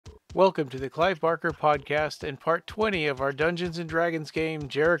Welcome to the Clive Barker Podcast and part 20 of our Dungeons & Dragons game,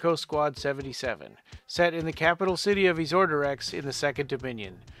 Jericho Squad 77, set in the capital city of Yzordderrex in the Second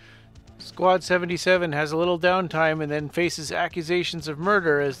Dominion. Squad 77 has a little downtime and then faces accusations of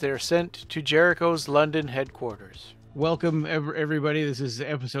murder as they're sent to Jericho's London headquarters. Welcome, everybody. This is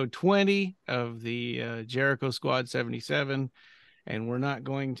episode 20 of the Jericho Squad 77, and we're not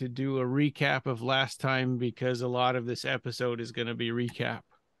going to do a recap of last time because a lot of this episode is going to be recap.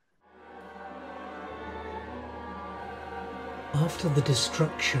 After the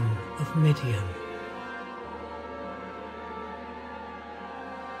destruction of Midian,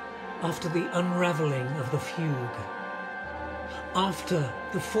 after the unraveling of the fugue, after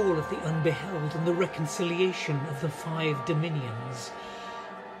the fall of the Unbeheld and the reconciliation of the 5 dominions,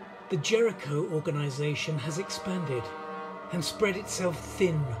 the Jericho organization has expanded and spread itself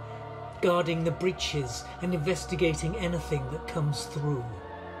thin, guarding the breaches and investigating anything that comes through.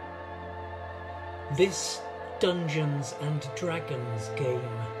 This Dungeons and Dragons game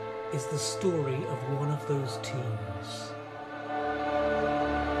is the story of one of those teams.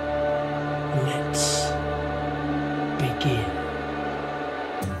 Let's begin.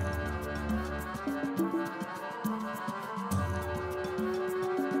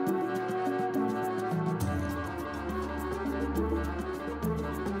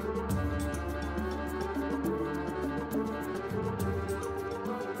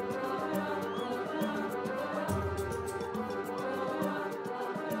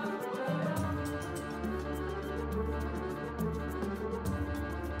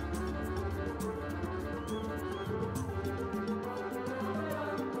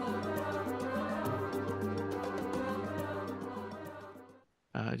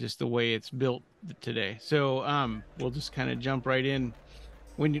 Just the way it's built today. So we'll just kind of jump right in.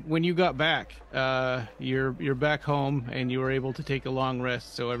 When you got back, you're back home and you were able to take a long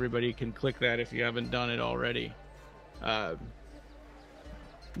rest, so everybody can click that if you haven't done it already.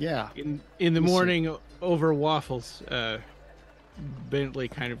 Yeah. In the morning over waffles, Bentley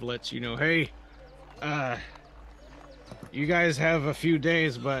kind of lets you know, hey, you guys have a few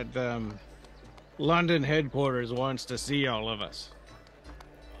days, but London headquarters wants to see all of us.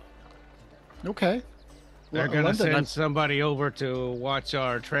 Okay. They're going to send somebody over to watch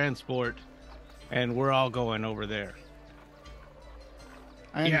our transport, and we're all going over there.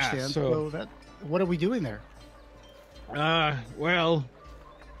 I understand. Yeah, so what are we doing there? Well,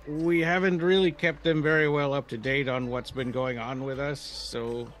 we haven't really kept them very well up to date on what's been going on with us,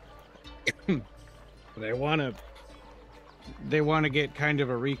 so they want to get kind of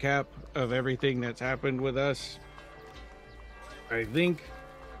a recap of everything that's happened with us. I think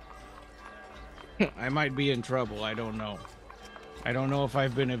I might be in trouble. I don't know. I don't know if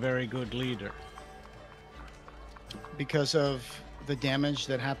I've been a very good leader. Because of the damage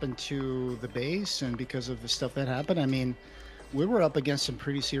that happened to the base and because of the stuff that happened? I mean, we were up against some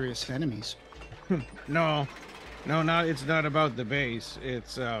pretty serious enemies. No, it's not about the base.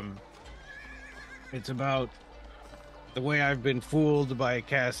 It's about the way I've been fooled by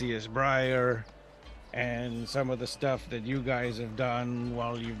Cassius Breyer and some of the stuff that you guys have done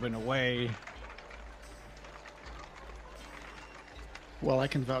while you've been away. Well, I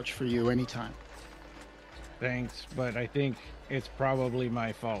can vouch for you anytime. Thanks, but I think it's probably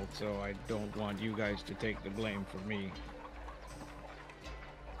my fault, so I don't want you guys to take the blame for me.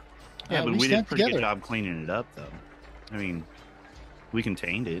 Yeah, but we did a pretty together. good job cleaning it up, though. I mean, we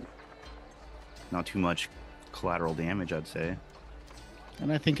contained it. Not too much collateral damage, I'd say.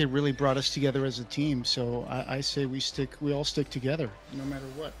 And I think it really brought us together as a team, so I say we all stick together, no matter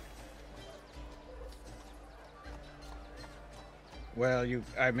what. Well, you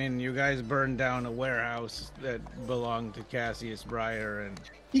guys burned down a warehouse that belonged to Cassius Breyer, and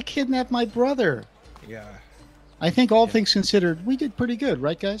He kidnapped my brother. yeah. I think all things considered, we did pretty good,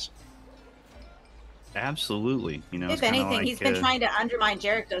 right, guys? Absolutely. You know, If it's kinda anything, like, he's been trying to undermine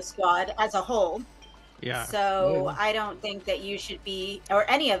Jericho Squad as a whole. Yeah. So I don't think that you should be, or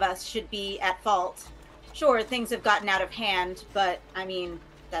any of us should be at fault. Sure, things have gotten out of hand, but I mean,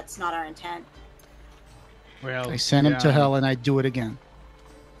 that's not our intent. Well, I sent him to hell and I'd do it again.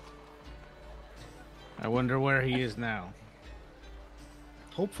 I wonder where he is now.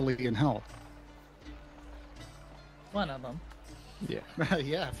 Hopefully in hell. One of them. Yeah.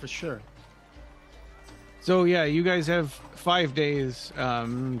 Yeah, for sure. So yeah, you guys have 5 days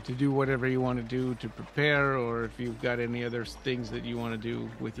to do whatever you want to do to prepare, or if you've got any other things that you want to do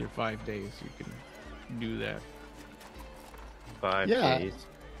with your 5 days, you can do that. 5 Yeah. days.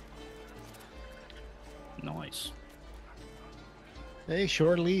 Nice. Hey,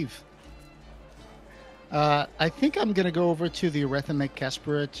 short leave. I think I'm going to go over to the Arithmetic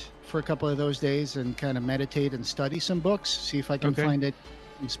Casperate for a couple of those days and kind of meditate and study some books, see if I can find it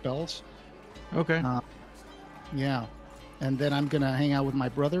some spells. Okay. Yeah. And then I'm going to hang out with my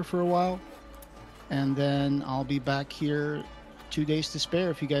brother for a while. And then I'll be back here 2 days to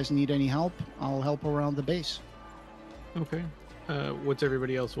spare. If you guys need any help, I'll help around the base. Okay. What's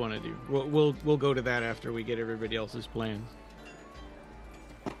everybody else want to do? We'll go to that after we get everybody else's plans.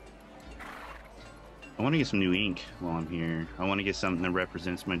 I want to get some new ink while I'm here. I want to get something that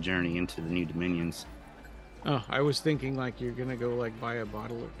represents my journey into the new dominions. Oh, I was thinking like you're gonna go like buy a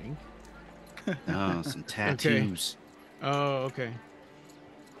bottle of ink. Oh, some tattoos. Oh, okay.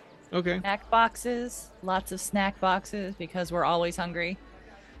 Okay. Snack boxes, lots of snack boxes because we're always hungry.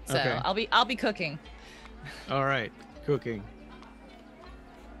 So Okay. I'll be cooking. All right. Cooking.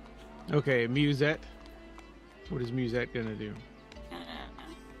 Okay, Musette. What is Musette gonna do?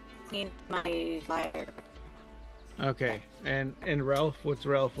 Clean my fire Okay, and Ralph, what's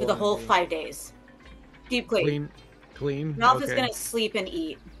Ralph? for the wanna whole do? 5 days. Deep clean. Clean. Ralph is Okay. gonna sleep and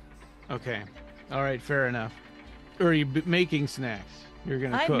eat. Okay. All right, fair enough. Or are you making snacks? You're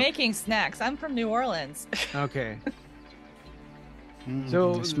gonna I'm cook. making snacks. I'm from New Orleans. Okay.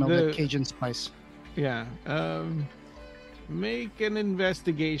 So I smell the- that Cajun spice. Yeah. Make an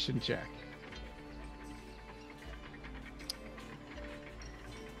investigation check.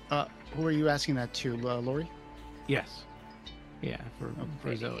 Who are you asking that to, Lori? Yes. Yeah,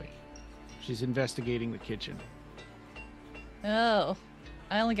 for Zoe. She's investigating the kitchen. Oh,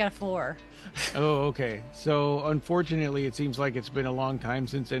 I only got a 4. Oh, okay. So unfortunately, it seems like it's been a long time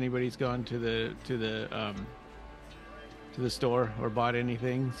since anybody's gone to the store or bought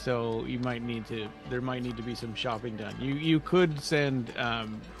anything. So you might need to. There might need to be some shopping done. You could send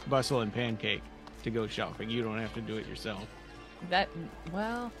Bustle and Pancake to go shopping. You don't have to do it yourself.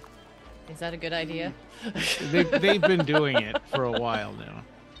 Is that a good idea? They've been doing it for a while now.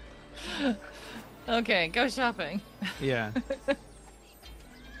 Okay, go shopping. Yeah.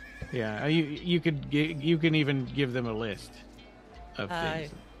 Yeah. You can even give them a list of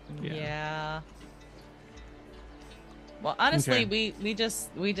things. Yeah. Well, honestly, Okay. we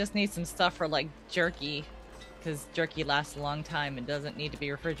just need some stuff for like jerky, because jerky lasts a long time and doesn't need to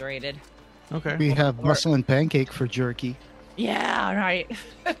be refrigerated. Okay. We have muscle and pancake for jerky. Yeah, right.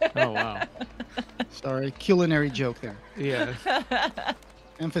 Oh wow. Sorry, culinary joke there. Yeah.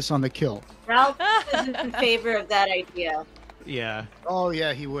 Emphasis on the kill. Ralph is in favor of that idea. Yeah. Oh,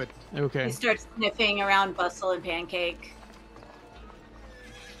 yeah, he would. Okay. He starts sniffing around Bustle and Pancake.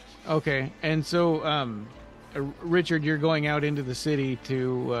 Okay. And so, Richard, you're going out into the city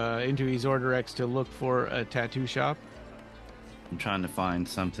to into Yzordderrex to look for a tattoo shop. I'm trying to find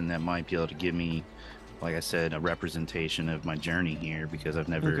something that might be able to give me, like I said, a representation of my journey here, because I've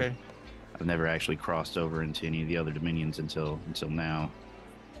never actually crossed over into any of the other dominions until now.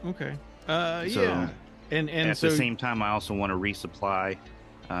 Okay. So, Yeah. And at so the same time, I also want to resupply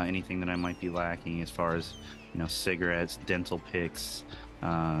anything that I might be lacking, as far as cigarettes, dental picks,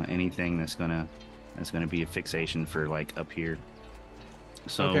 anything that's gonna be a fixation for like up here.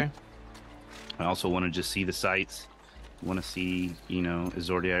 So Okay. I also want to just see the sights. Want to see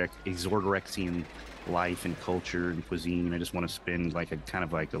Yzordderrexian life and culture and cuisine. I just want to spend like a kind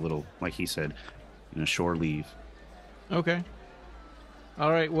of like a little, like he said, shore leave. Okay.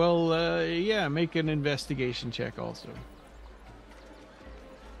 All right. Well, yeah. Make an investigation check also.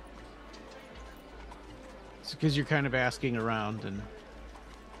 It's because you're kind of asking around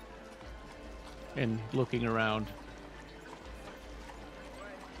and looking around.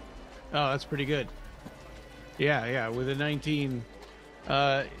 Oh, that's pretty good. Yeah. With a 19,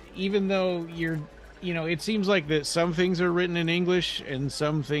 even though it seems like that some things are written in English and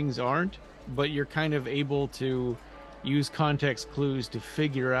some things aren't, but you're kind of able to use context clues to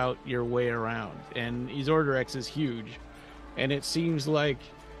figure out your way around. And Yzordderrex is huge, and it seems like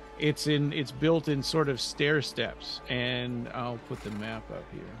it's built in sort of stair steps. And I'll put the map up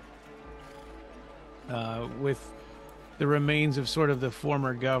here with the remains of sort of the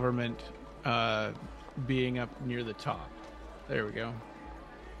former government being up near the top. There we go.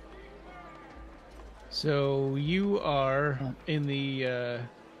 So you are in the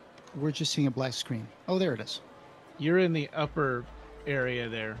We're just seeing a black screen. Oh, there it is. you're in the upper area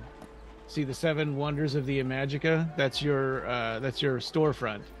there. See the 7 wonders of the Imagica? That's your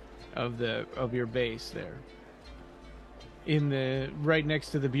storefront of your base there. In the right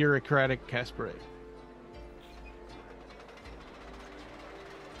next to the bureaucratic Casperate.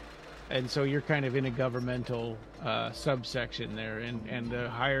 And so you're kind of in a governmental subsection there, and the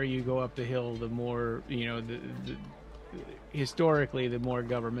higher you go up the hill, the more historically the more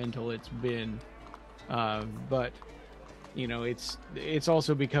governmental it's been. But you know, it's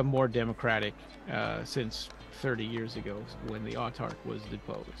also become more democratic since 30 years ago when the autarch was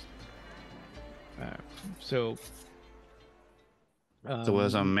deposed. So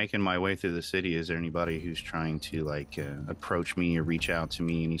as I'm making my way through the city, is there anybody who's trying to like approach me or reach out to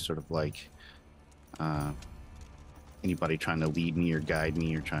me? Any sort of like anybody trying to lead me or guide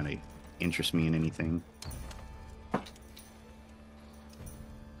me or trying to interest me in anything?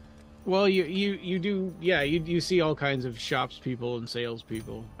 Well, you do, yeah. You see all kinds of shops people and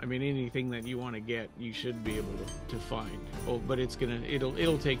salespeople. I mean, anything that you want to get, you should be able to find. Oh, but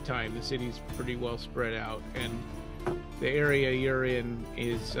it'll take time. The city's pretty well spread out, and the area you're in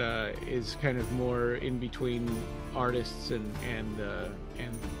is kind of more in between artists and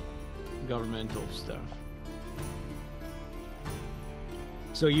governmental stuff.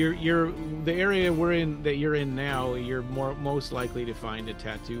 So you're the area you're in now. You're most likely to find a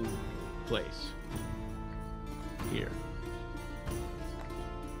tattoo place here.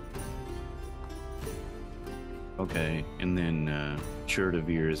 Okay, and then Chur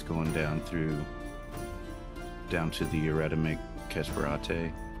is going down to the Eureka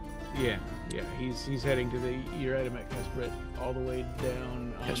Kesperate. Yeah, he's heading to the Eureka Kesperate all the way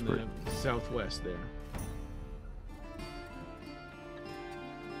down on the southwest there.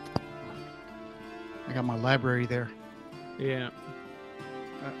 I got my library there. Yeah.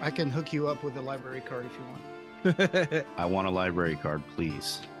 I can hook you up with a library card if you want. I want a library card,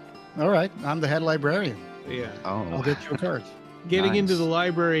 please. All right. I'm the head librarian. Yeah. Oh. I'll get you a card. Getting Nice. into the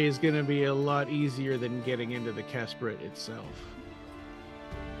library is going to be a lot easier than getting into the Kesperate itself.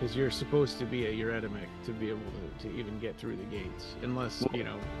 Because you're supposed to be a Eureka to be able to even get through the gates. Unless, you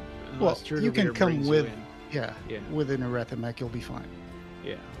know... Well, you can come brings with... you in. Yeah. With an Eureka, you'll be fine.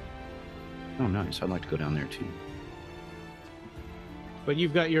 Yeah. Oh, nice. I'd like to go down there, too. But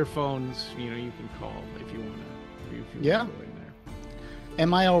you've got your phones, you know, you can call if you want to. Yeah. Go in there.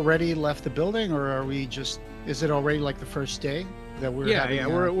 Am I already left the building, or are we just... Is it already like the first day that we're having... Yeah,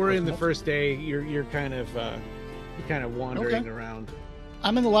 we're in the first day. You're kind of wandering around.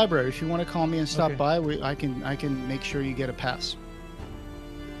 I'm in the library. If you want to call me and stop Okay. by, I can make sure you get a pass.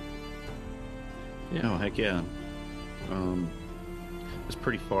 Yeah. Oh, heck yeah. It's a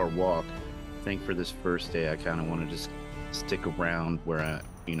pretty far walk. I think for this first day, I kind of want to just stick around where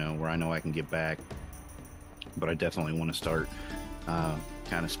I know I can get back. But I definitely want to start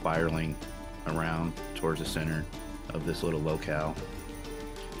kind of spiraling around towards the center of this little locale,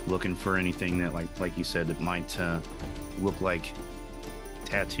 looking for anything that, like you said, that might look like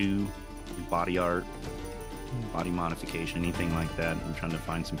tattoo, body art, body modification, anything like that. I'm trying to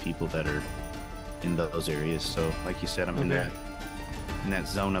find some people that are in those areas. So, like you said, I'm in that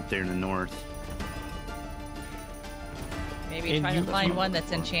zone up there in the north. Maybe try to find one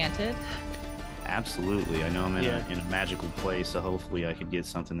that's enchanted. Absolutely. I know I'm in a magical place, so hopefully I could get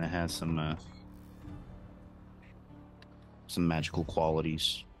something that has some magical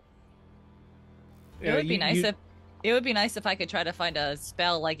qualities. It would be nice if I could try to find a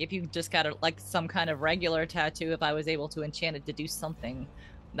spell, like if you just got some kind of regular tattoo, if I was able to enchant it to do something.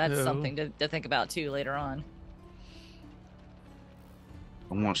 That's something to think about too later on.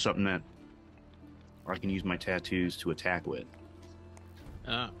 I want something that I can use my tattoos to attack with.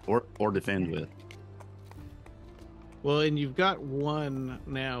 Or defend with. Well, and you've got one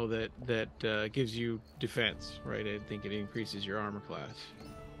now that gives you defense, right? I think it increases your armor class.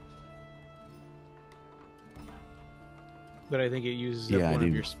 But I think it uses up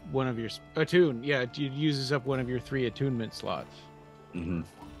one of your attune. Yeah, it uses up one of your 3 attunement slots. Mm-hmm.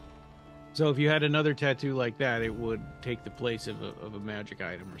 So if you had another tattoo like that, it would take the place of a magic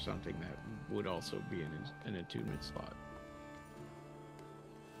item or something that would also be an attunement slot.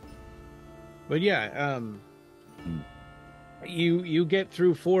 But yeah, you get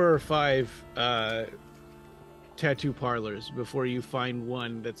through 4 or 5 tattoo parlors before you find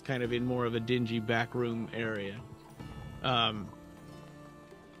one that's kind of in more of a dingy backroom area. And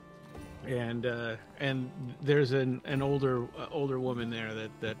there's an older woman there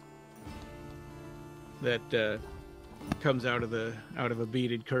that comes out of a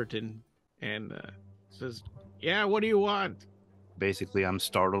beaded curtain and says, "Yeah, what do you want?" Basically, I'm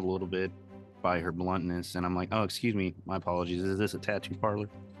startled a little bit by her bluntness, and I'm like, "Oh, excuse me, my apologies. Is this a tattoo parlor?"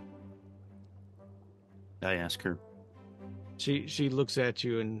 I ask her. She looks at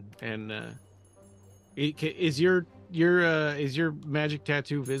you and is your magic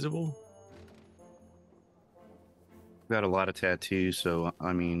tattoo visible? Got a lot of tattoos, so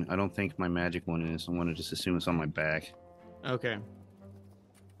I mean, I don't think my magic one is. I want to just assume it's on my back. Okay.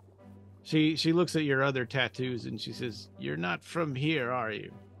 She looks at your other tattoos and she says, "You're not from here, are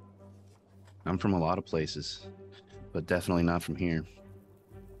you?" I'm from a lot of places, but definitely not from here.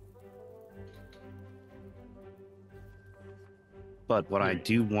 But what I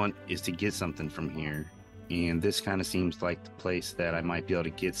do want is to get something from here. And this kind of seems like the place that I might be able to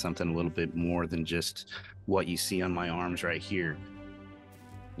get something a little bit more than just what you see on my arms right here.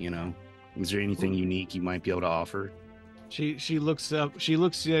 You know, is there anything unique you might be able to offer? She looks up. She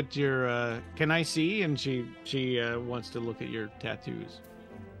looks at your. Can I see? And she wants to look at your tattoos.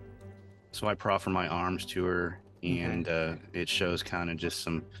 So I proffer my arms to her, and it shows kind of just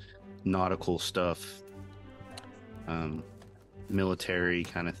some nautical stuff. Military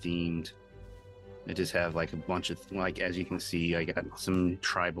kind of themed. I just have like a bunch of, like, as you can see, I got some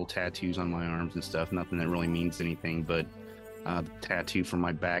tribal tattoos on my arms and stuff. Nothing that really means anything, but the tattoo from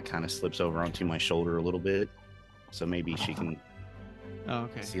my back kind of slips over onto my shoulder a little bit. So maybe she can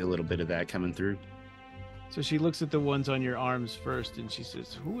see a little bit of that coming through. So she looks at the ones on your arms first, and she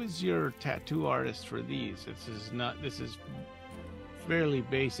says, "Who is your tattoo artist for these? This is fairly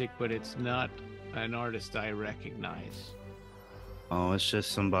basic, but it's not an artist I recognize." Oh, it's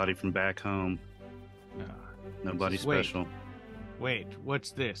just somebody from back home. Nobody special. Wait,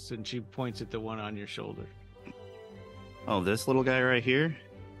 what's this? And she points at the one on your shoulder. Oh, this little guy right here?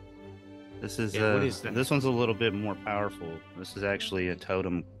 This is, what is that? This one's a little bit more powerful. This is actually a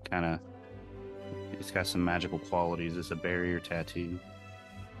totem kind of. It's got some magical qualities. It's a barrier tattoo.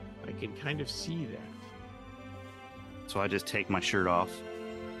 I can kind of see that. So I just take my shirt off.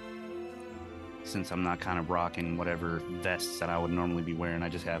 Since I'm not kind of rocking whatever vests that I would normally be wearing, I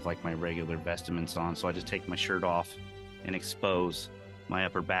just have like my regular vestments on. So I just take my shirt off and expose my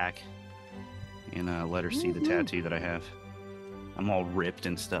upper back and let her see the tattoo that I have. I'm all ripped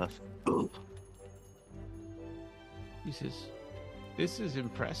and stuff. He says, "This is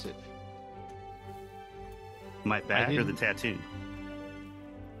impressive." My back or the tattoo?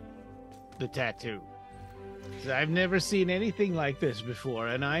 The tattoo. I've never seen anything like this before,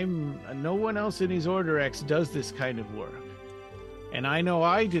 and no one else in Yzordderrex does this kind of work. And I know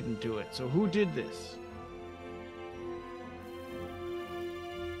I didn't do it, so who did this?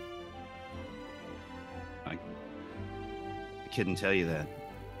 I couldn't tell you that.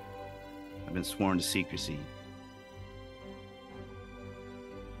 I've been sworn to secrecy.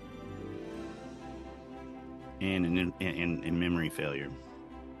 And in memory failure.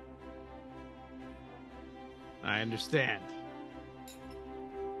 I understand.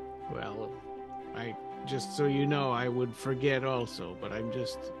 Well, just so you know, I would forget also, but I'm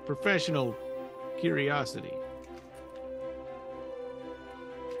just professional curiosity.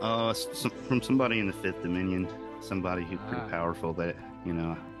 From somebody in the Fifth Dominion, somebody who's pretty powerful that, you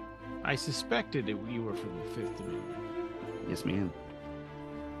know. I suspected you were from the Fifth Dominion. Yes, ma'am.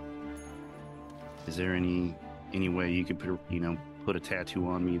 Is there any way you could put a tattoo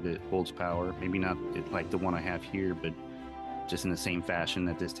on me that holds power? Maybe not like the one I have here, but just in the same fashion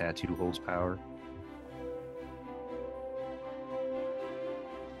that this tattoo holds power.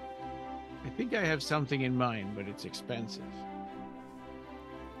 I think I have something in mind, but it's expensive.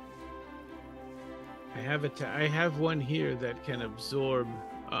 I have one here that can absorb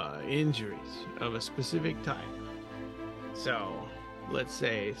injuries of a specific type. So, let's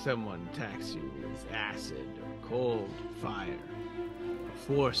say someone attacks you with acid or cold, fire, or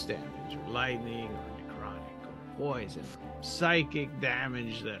force damage, or lightning, or necrotic, or poison, or psychic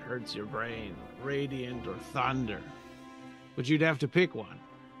damage that hurts your brain, or radiant, or thunder. But you'd have to pick one.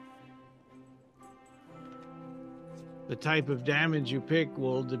 The type of damage you pick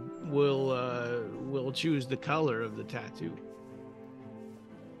will choose the color of the tattoo.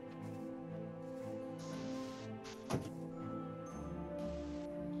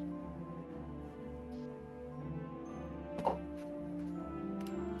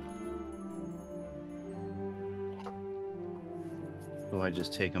 So I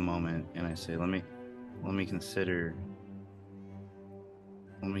just take a moment and I say, let me consider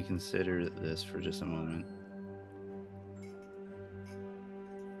this for just a moment.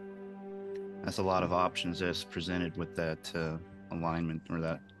 That's a lot of options as presented with that alignment, or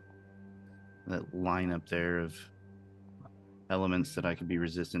that line up there of elements that I could be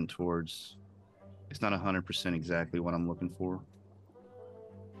resistant towards. It's not 100% exactly what I'm looking for.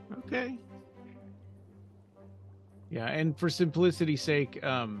 Okay. Yeah, and for simplicity's sake,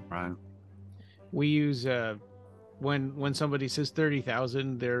 right. We use when somebody says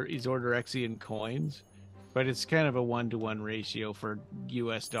 30,000, they're Yzordderrexian coins. But it's kind of a 1-to-1 ratio for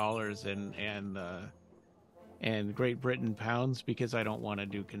U.S. dollars and Great Britain pounds, because I don't want to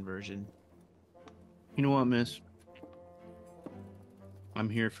do conversion. You know what, miss? I'm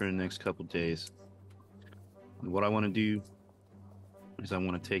here for the next couple days. What I want to do, is I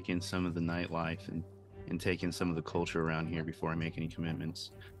want to take in some of the nightlife and take in some of the culture around here before I make any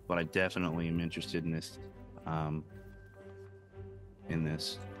commitments. But I definitely am interested in this.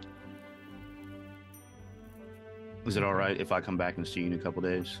 Is it all right if I come back and see you in a couple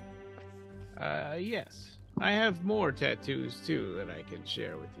days? Yes. I have more tattoos too that I can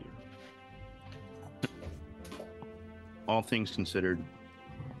share with you. All things considered,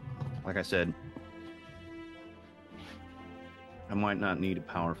 like I said, I might not need a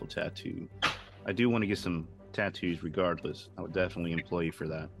powerful tattoo. I do want to get some tattoos regardless. I would definitely employ you for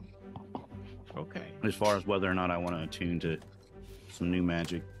that. Okay. As far as whether or not I want to attune to some new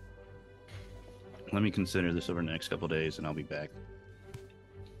magic, let me consider this over the next couple of days and I'll be back.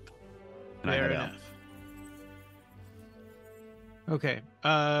 Fair enough. Okay.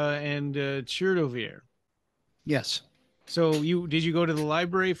 And Chur. Yes. So did you go to the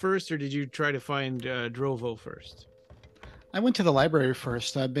library first or did you try to find Drovo first? I went to the library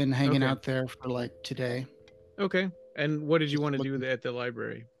first. I've been hanging out there for like today. Okay. And what did you want to do at the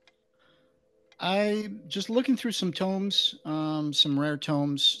library? I just looking through some tomes, some rare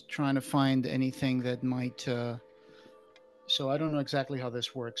tomes, trying to find anything that might. So I don't know exactly how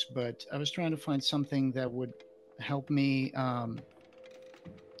this works, but I was trying to find something that would help me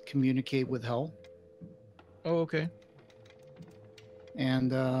communicate with hell. Oh, okay.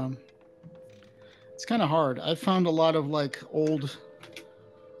 And it's kind of hard. I found a lot of like old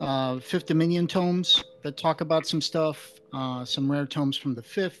Fifth Dominion tomes that talk about some stuff, some rare tomes from the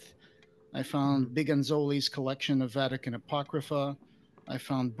Fifth. I found Big Anzoli's collection of Vatican Apocrypha. I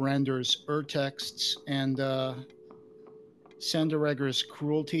found Brander's texts and Sanderegger's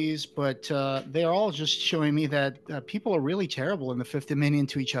cruelties, but they're all just showing me that people are really terrible in the Fifth Dominion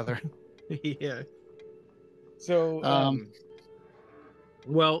to each other. Yeah. So,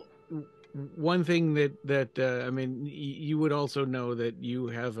 well, one thing that I mean, you would also know that you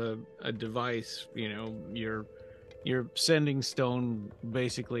have a device, you know, your sending stone,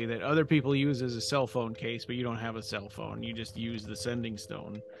 basically, that other people use as a cell phone case, but you don't have a cell phone. You just use the sending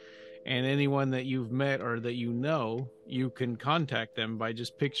stone. And anyone that you've met or that you know, you can contact them by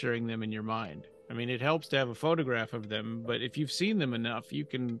just picturing them in your mind. I mean, it helps to have a photograph of them, but if you've seen them enough, you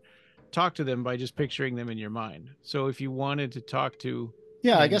can talk to them by just picturing them in your mind. So if you wanted to talk to...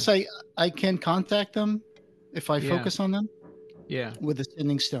 Yeah, I guess I can contact them if I focus on them. Yeah. With the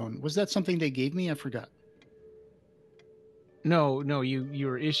sending stone. Was that something they gave me? I forgot. No, you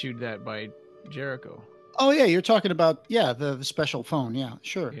were issued that by Jericho. Oh yeah, you're talking about the special phone. Yeah,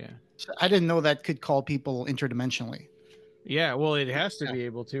 sure. Yeah. So I didn't know that could call people interdimensionally. Yeah, well, it has to be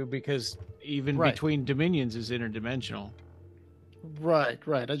able to, because even between dominions is interdimensional. Right.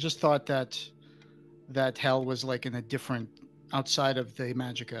 I just thought that hell was like in a different outside of the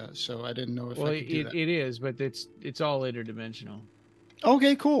Magica, so I didn't know if I could do that. It is, but it's all interdimensional.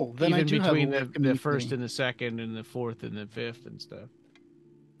 Okay, cool. Then even I do between have the first and the second and the fourth and the fifth and stuff.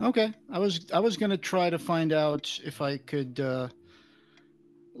 Okay, I was gonna try to find out if I could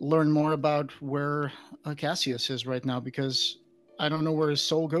learn more about where Cassius is right now, because I don't know where his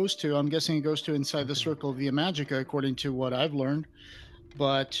soul goes to. I'm guessing it goes to inside the circle of the Magica, according to what I've learned.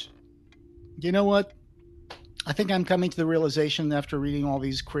 But you know what? I think I'm coming to the realization after reading all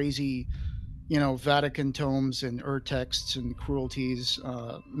these crazy, Vatican tomes and texts and cruelties,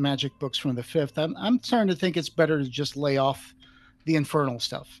 magic books from the Fifth. I'm starting to think it's better to just lay off the infernal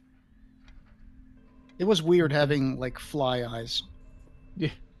stuff. It was weird having like fly eyes. Yeah,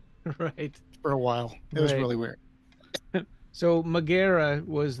 right. For a while, it was really weird. So Megara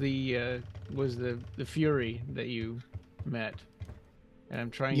was the Fury that you met, and I'm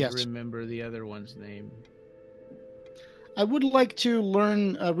trying to remember the other one's name. I would like to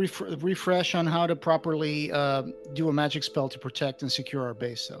learn refresh on how to properly do a magic spell to protect and secure our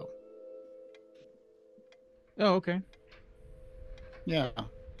base, though. Oh, okay. Yeah.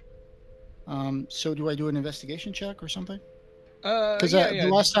 So do I do an investigation check or something? Because the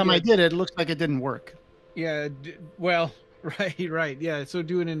last time I did it, it looks like it didn't work. Yeah. Well, right. Yeah. So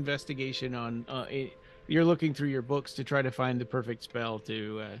do an investigation on. You're looking through your books to try to find the perfect spell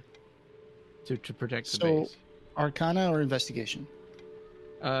to protect the base. Arcana or investigation?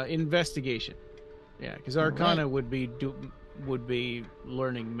 Investigation. Yeah, because Arcana would be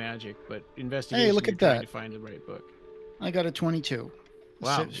learning magic, but investigation. Hey, look at that! Trying to find the right book. I got a 22.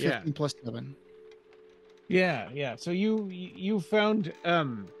 Wow. 15 plus 7. Yeah. So you found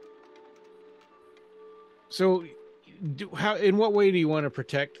So, in what way do you want to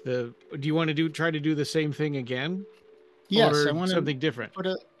protect the? Do you want to try to do the same thing again? Yes, or I want something different.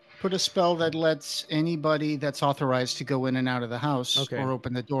 Put a spell that lets anybody that's authorized to go in and out of the house or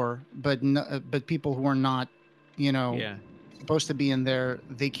open the door, but people who are not, supposed to be in there,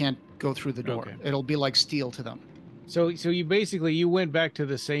 they can't go through the door. Okay. It'll be like steel to them. So you basically you went back to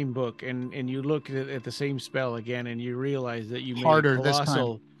the same book and you looked at the same spell again and you realized that you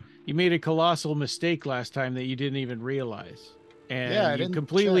made you made a colossal mistake last time that you didn't even realize. And you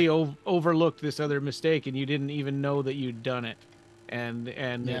completely overlooked this other mistake and you didn't even know that you'd done it. And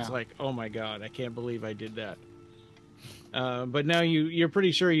it's like, oh my God, I can't believe I did that. But now you're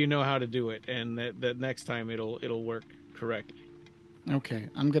pretty sure you know how to do it, and that next time it'll work correctly. Okay,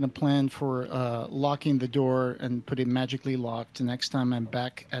 I'm gonna plan for locking the door and put it magically locked next time I'm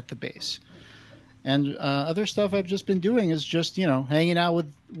back at the base. And other stuff I've just been doing is just hanging out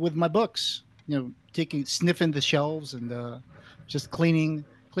with my books, sniffing the shelves and just cleaning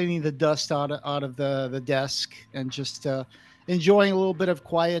the dust out of the desk and just enjoying a little bit of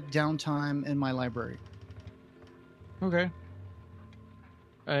quiet downtime in my library. Okay.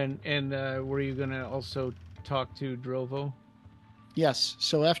 And were you gonna also talk to Drovo? Yes.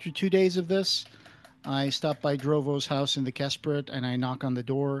 So after 2 days of this, I stop by Drovo's house in the Kesprit and I knock on the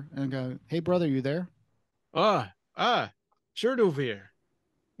door and go, "Hey, brother, you there?" Sherdovir.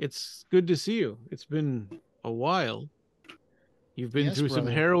 It's good to see you. It's been a while. You've been through some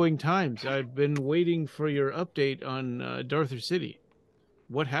harrowing times. I've been waiting for your update on Darther City.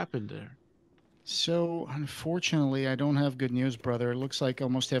 What happened there? So, unfortunately, I don't have good news, brother. It looks like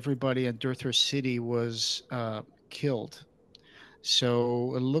almost everybody at Darther City was killed.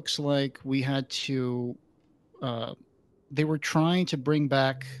 So, it looks like we had to... they were trying to bring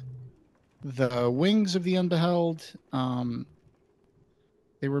back the wings of the Unbeheld.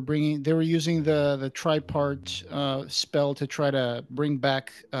 They were using the tripart spell to try to bring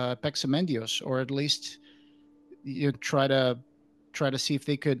back Pexamendios, or at least try to see if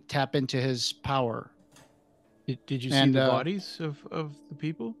they could tap into his power. Did you see the bodies of the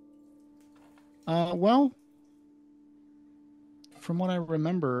people? Well, from what I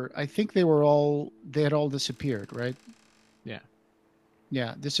remember, I think they had all disappeared, right?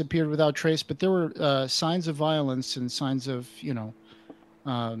 Yeah, disappeared without trace. But there were signs of violence and signs of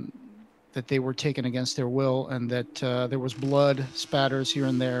that they were taken against their will, and that there was blood spatters here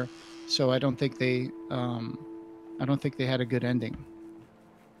and there. So I don't think they had a good ending,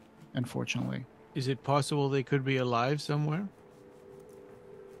 unfortunately. Is it possible they could be alive somewhere?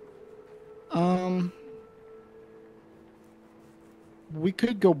 We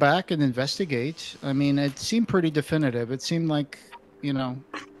could go back and investigate. I mean, it seemed pretty definitive. It seemed like,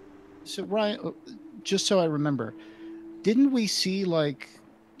 So Ryan, just so I remember, didn't we see like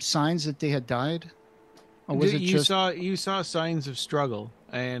signs that they had died? Or was it you saw signs of struggle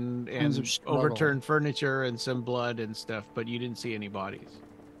and overturned furniture and some blood and stuff, but you didn't see any bodies.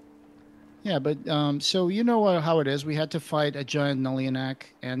 Yeah, but so you know how it is. We had to fight a giant Nullianak,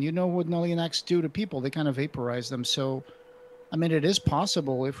 and you know what Nullianaks do to people. They kind of vaporize them. So, I mean, it is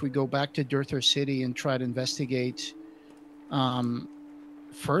possible if we go back to Darther City and try to investigate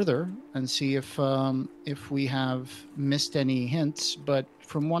further and see if we have missed any hints. But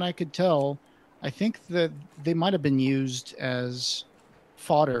from what I could tell, I think that they might have been used as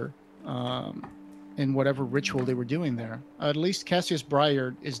fodder in whatever ritual they were doing there. At least Cassius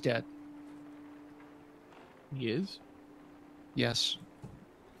Breyer is dead. He is? Yes.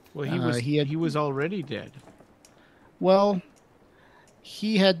 Well, he was already dead. Well,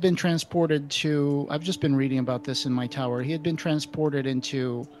 he had been transported to... I've just been reading about this in my tower. He had been transported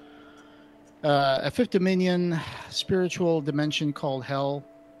into a fifth dominion spiritual dimension called Hell,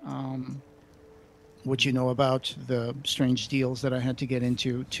 which you know about, the strange deals that I had to get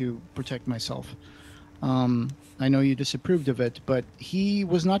into to protect myself. I know you disapproved of it, but he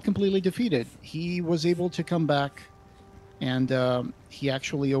was not completely defeated. He was able to come back, and he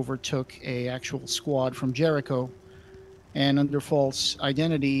actually overtook a actual squad from Jericho. And under false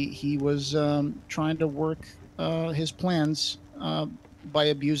identity, he was trying to work his plans by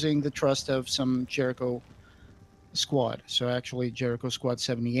abusing the trust of some Jericho squad. So actually, Jericho Squad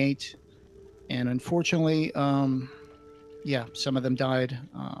 78. And unfortunately, some of them died.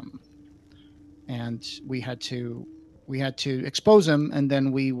 And we had to expose him, and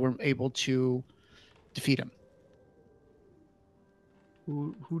then we were able to defeat him.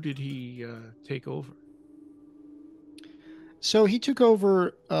 Who did he take over? So he took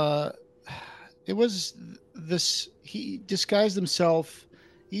over. It was this. He disguised himself.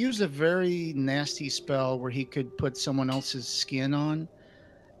 He used a very nasty spell where he could put someone else's skin on,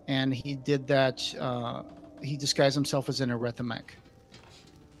 and he did that. He disguised himself as an Erethamek.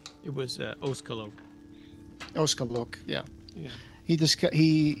 It was Oskalok. Oskalok, yeah.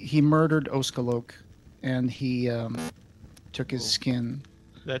 He murdered Oskalok, and he took his skin.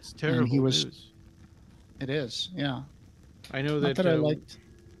 That's terrible news. It is, yeah. I know Not that, that I liked.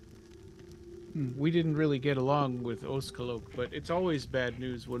 We didn't really get along with Oskalok, but it's always bad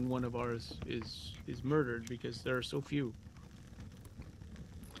news when one of ours is murdered because there are so few.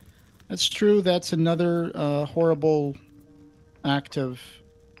 That's true. That's another horrible act of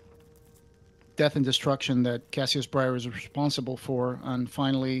death and destruction that Cassius Breyer is responsible for, and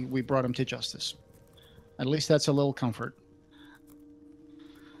finally we brought him to justice. At least that's a little comfort.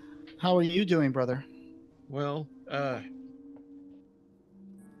 How are you doing, brother? Well,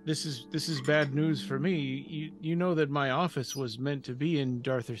 this is bad news for me. You know that my office was meant to be in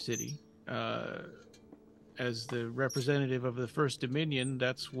Darther City. As the representative of the First Dominion,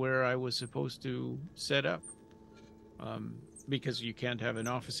 that's where I was supposed to set up. Because you can't have an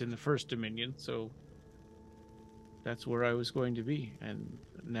office in the First Dominion, so that's where I was going to be. And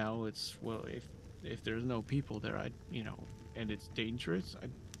now it's, well, if there's no people there, and it's dangerous, I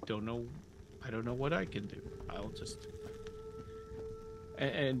don't know what I can do. I'll just...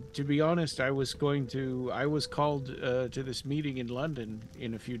 And to be honest, I was called to this meeting in London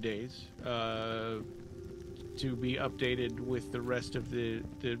in a few days to be updated with the rest of the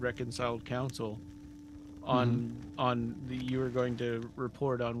Reconciled Council you were going to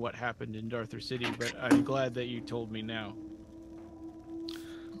report on what happened in Darther City, but I'm glad that you told me now.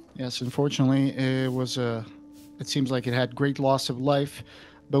 Yes, unfortunately, it seems like it had great loss of life,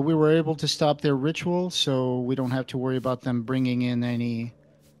 but we were able to stop their ritual, so we don't have to worry about them bringing in any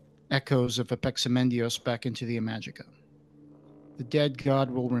echoes of Apexamendios back into the Imagica. The dead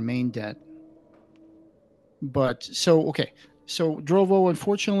god will remain dead. But, so Drovo,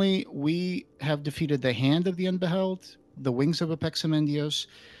 unfortunately, we have defeated the hand of the Unbeheld, the wings of Apexamendios,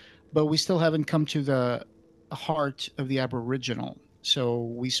 but we still haven't come to the heart of the Aboriginal. So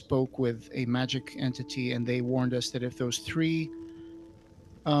we spoke with a magic entity, and they warned us that if those three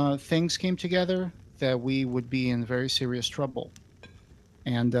things came together, that we would be in very serious trouble.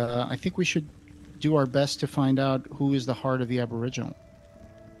 And I think we should do our best to find out who is the heart of the Aboriginal.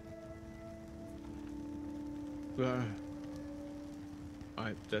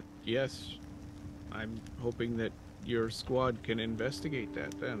 Yes. I'm hoping that your squad can investigate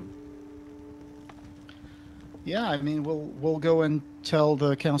that then. Yeah, I mean, we'll go and tell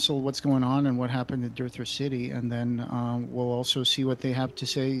the council what's going on and what happened at Darther City, and then we'll also see what they have to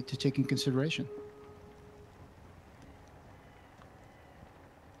say to take in consideration.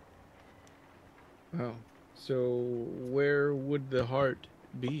 Well, so where would the heart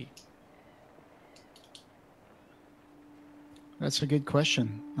be? That's a good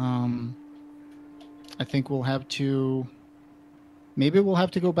question. I think we'll have to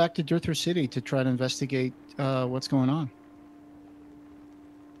go back to Darther City to try to investigate what's going on.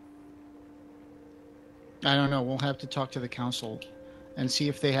 I don't know. We'll have to talk to the council and see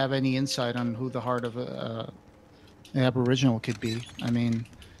if they have any insight on who the heart of an Aboriginal could be. I mean,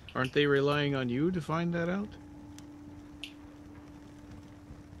 aren't they relying on you to find that out?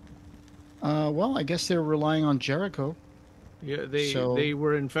 Well, I guess they're relying on Jericho. Yeah, they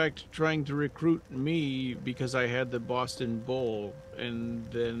were in fact trying to recruit me because I had the Boston Bowl, and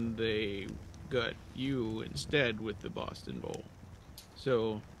then they got you instead with the Boston Bowl.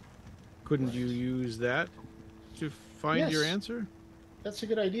 So, couldn't you use that to find your answer? That's a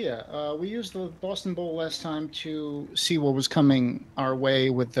good idea. We used the Boston Bowl last time to see what was coming our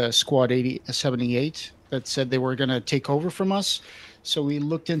way with the Squad 78 that said they were going to take over from us. So we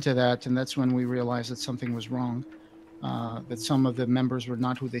looked into that, and that's when we realized that something was wrong. That some of the members were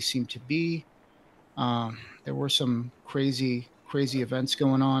not who they seemed to be. There were some crazy events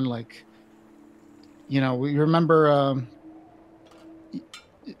going on. Like, we remember,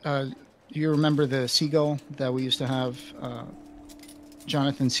 you remember the Seagull that we used to have,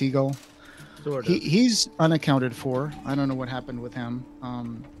 Jonathan Seagull? Sort of. He's unaccounted for. I don't know what happened with him.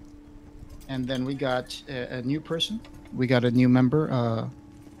 And then we got a new person. We got a new member,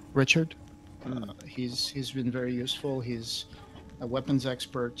 Richard. He's been very useful. He's a weapons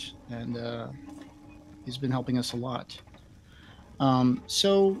expert, and he's been helping us a lot.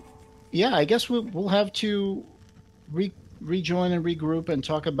 So, yeah, I guess we'll have to rejoin and regroup and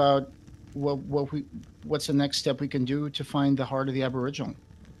talk about what's the next step we can do to find the heart of the Aboriginal.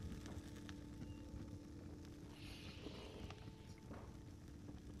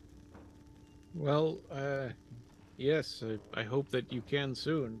 Well, yes, I hope that you can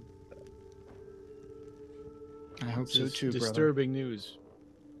soon. I hope so too, brother. Disturbing news.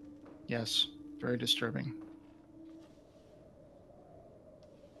 Yes, very disturbing.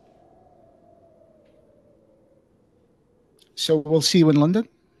 So we'll see you in London?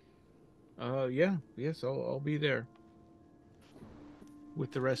 Yes, I'll be there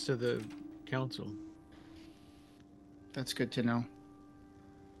with the rest of the council. That's good to know.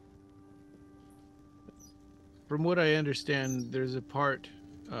 From what I understand, there's a part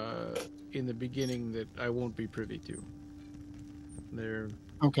in the beginning that I won't be privy to.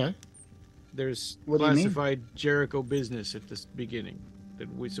 Okay. There's What do you mean? classified Jericho business at the beginning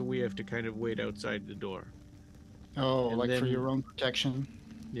so we have to kind of wait outside the door. Oh, and like then, for your own protection?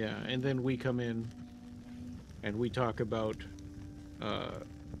 Yeah, and then we come in and we talk about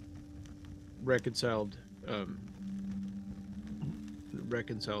reconciled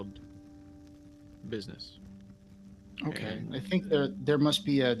business. Okay. And I think there must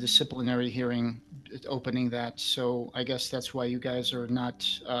be a disciplinary hearing opening that, so I guess that's why you guys are not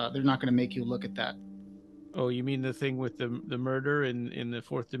they're not going to make you look at that. Oh, you mean the thing with the murder in the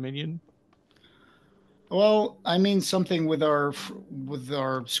Fourth Dominion? Well, I mean something with our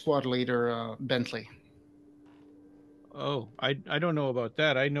squad leader Bentley. Oh, I don't know about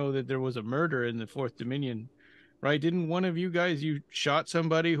that. I know that there was a murder in the Fourth Dominion, right? Didn't one of you guys, you shot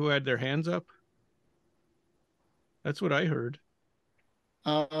somebody who had their hands up? That's what I heard.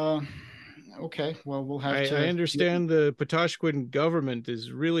 Okay. Well, we'll have to. I understand the Patoshquin government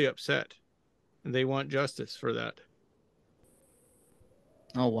is really upset, and they want justice for that.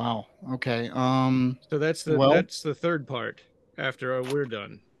 Oh wow. Okay. So that's the third part after we're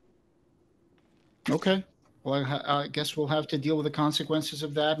done. Okay. Well, I guess we'll have to deal with the consequences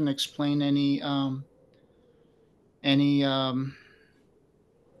of that and explain any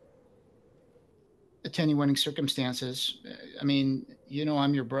attenuating circumstances. I mean,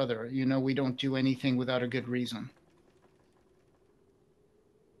 I'm your brother. We don't do anything without a good reason.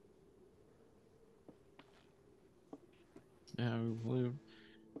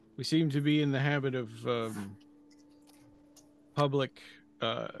 We seem to be in the habit of public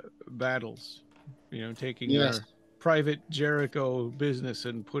battles, taking our private Jericho business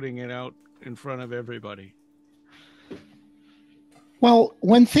and putting it out in front of everybody. Well,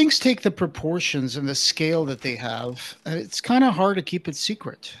 when things take the proportions and the scale that they have, it's kind of hard to keep it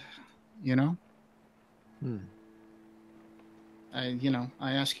secret, I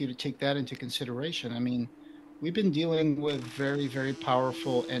ask you to take that into consideration. I mean, we've been dealing with very, very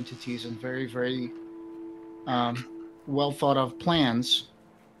powerful entities and very, very well thought of plans.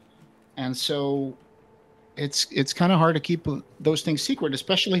 And so it's kind of hard to keep those things secret,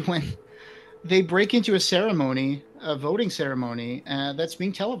 especially when they break into a voting ceremony that's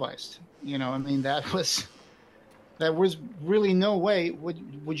being televised. I mean, that was really no way.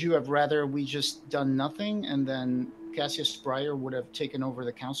 Would you have rather we just done nothing and then Cassius Breyer would have taken over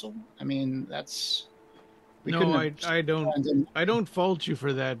the council? I mean, I don't fault you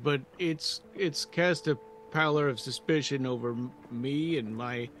for that, but it's cast a pallor of suspicion over me and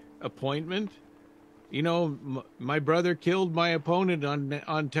my appointment. My brother killed my opponent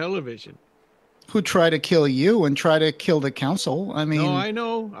on television. Who tried to kill you and try to kill the council? I mean,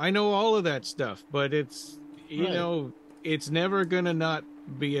 no, I know all of that stuff, but it's it's never gonna not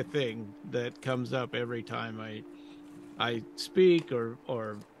be a thing that comes up every time I speak or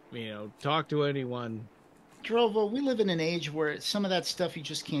talk to anyone. Drovo, we live in an age where some of that stuff you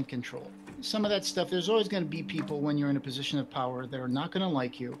just can't control. Some of that stuff, there's always going to be people when you're in a position of power that are not going to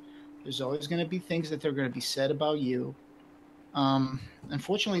like you. There's always going to be things that they're going to be said about you.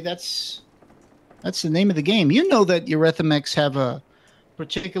 Unfortunately, that's the name of the game. You know that Eurythmics have a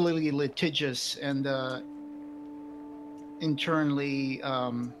particularly litigious and internally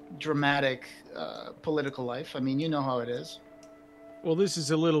dramatic political life. I mean, you know how it is. Well, this is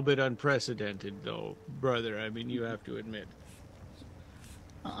a little bit unprecedented, though, brother. I mean, you have to admit.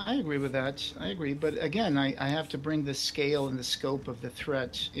 I agree with that. I agree. But again, I have to bring the scale and the scope of the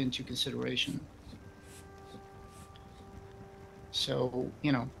threat into consideration. So,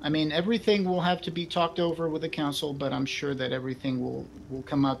 I mean, everything will have to be talked over with the council, but I'm sure that everything will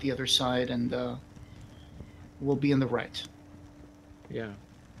come out the other side and we'll be in the right. Yeah.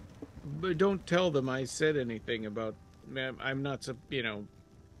 But don't tell them I said anything about... I'm not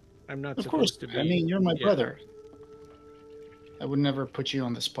supposed to be... I mean, you're my brother. I would never put you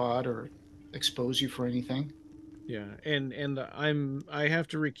on the spot or expose you for anything. Yeah, and I have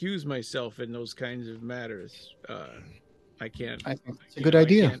to recuse myself in those kinds of matters. I can't. I think it's a good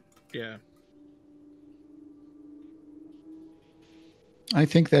idea. Yeah. I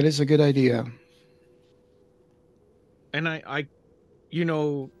think that is a good idea. And I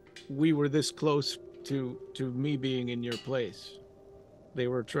we were this close to me being in your place. They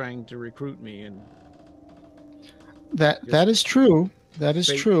were trying to recruit me, and that is true. That is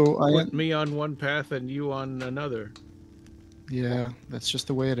true. Put me on one path and you on another. Yeah, that's just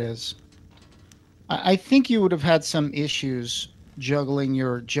the way it is. I think you would have had some issues juggling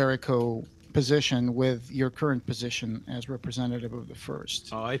your Jericho position with your current position as representative of the first.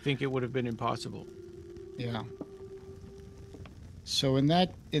 Oh, I think it would have been impossible. Yeah. So in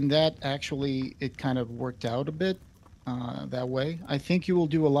that actually it kind of worked out a bit that way. I think you will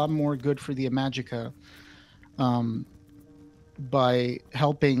do a lot more good for the Imagica by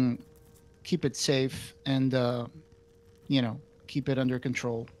helping keep it safe and keep it under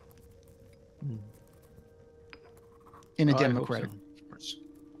control in a democratic.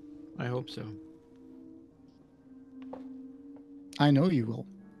 I hope so. I know you will.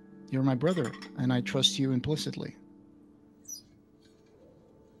 You're my brother, and I trust you implicitly.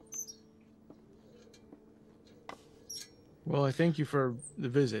 Well, I thank you for the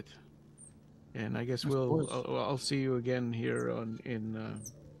visit, and I guess I'll see you again here in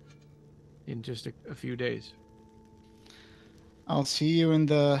just a few days. I'll see you in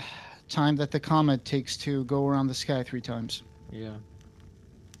the time that the comet takes to go around the sky 3 times. Yeah.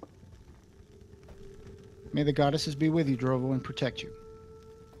 May the goddesses be with you, Drovo, and protect you.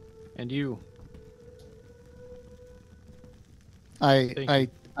 And you. I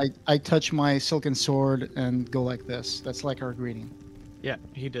touch my silken sword and go like this. That's like our greeting. Yeah,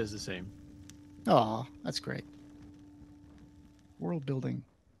 he does the same. Aw, that's great. World building.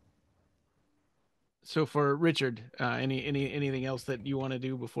 So for Richard, anything else that you want to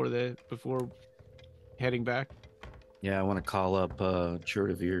do before heading back? Yeah, I want to call up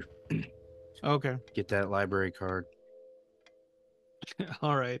Yzordderrex. Okay. Get that library card.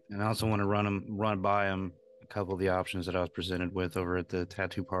 All right. And I also want to run by him a couple of the options that I was presented with over at the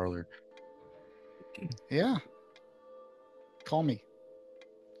tattoo parlor. Yeah. Call me.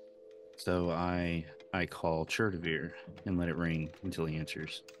 So I call Yzordderrex and let it ring until he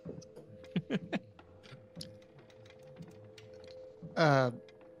answers. I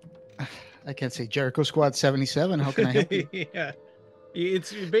can't say Jericho Squad 77. How can I help you? Yeah.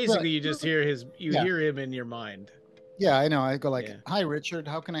 It's basically you just hear hear him in your mind. Yeah, I know. I go like, "Hi, Richard.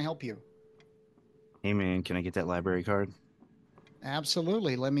 How can I help you?" Hey, man, can I get that library card?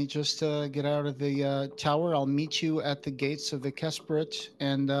 Absolutely. Let me just get out of the tower. I'll meet you at the gates of the Kesprit,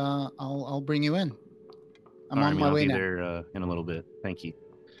 and I'll bring you in. I'm on my way now. I'll be there in a little bit. Thank you.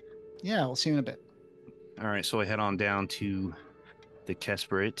 Yeah, we'll see you in a bit. All right, so I head on down to the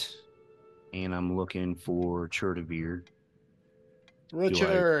Kesprit, and I'm looking for Yzordderrex.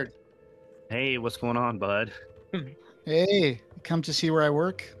 Richard. Hey, what's going on, bud? Hey, come to see where I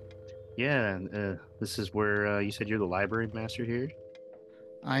work? Yeah, this is where you said you're the library master here?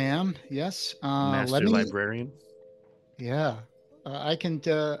 I am, yes. Master librarian? Yeah. I can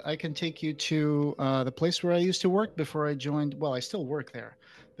take you to the place where I used to work before I joined. Well, I still work there.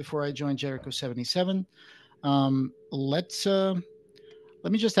 Before I joined Jericho 77. Let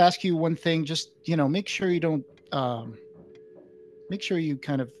me just ask you one thing. Just make sure you don't. Make sure you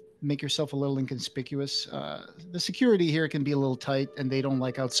kind of make yourself a little inconspicuous. The security here can be a little tight, and they don't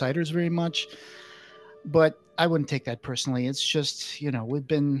like outsiders very much. But I wouldn't take that personally. It's just we've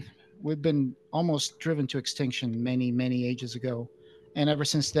been almost driven to extinction many ages ago, and ever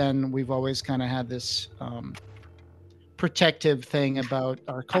since then we've always kind of had this protective thing about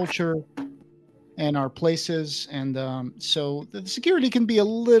our culture and our places, and so the security can be a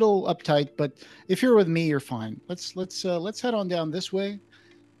little uptight. But if you're with me, you're fine. Let's head on down this way.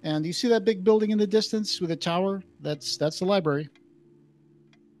 And you see that big building in the distance with a tower? That's the library.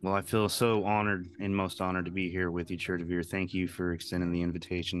 Well, I feel so honored and most honored to be here with you, Yzordderrex. Thank you for extending the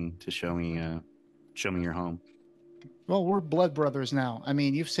invitation to show me your home. Well, we're blood brothers now. I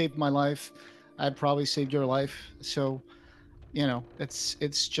mean, you've saved my life. I've probably saved your life. So,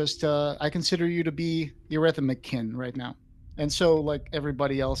 it's just I consider you to be your rhythmic kin right now, and so like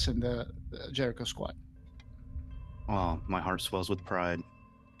everybody else in the Jericho Squad. Oh, my heart swells with pride.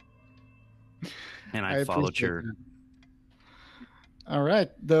 And I follow Chur. All right.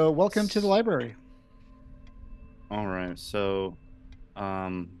 Welcome to the library. All right. So,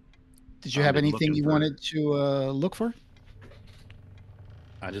 did you have anything you wanted to look for?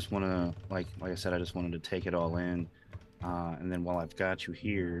 I just want to, like I said, I just wanted to take it all in. And then while I've got you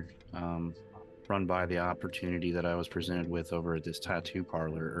here, run by the opportunity that I was presented with over at this tattoo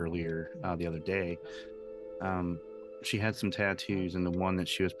parlor earlier the other day. She had some tattoos, and the one that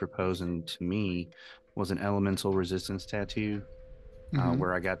she was proposing to me was an elemental resistance tattoo,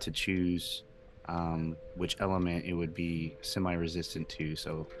 where I got to choose which element it would be semi-resistant to.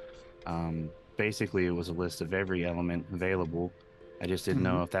 So basically, it was a list of every element available. I just didn't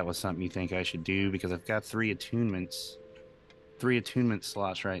know if that was something you think I should do, because I've got three attunement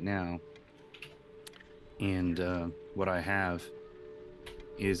slots right now, and what I have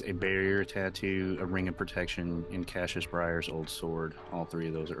is a barrier tattoo, a ring of protection, and Cassius Briar's old sword. All three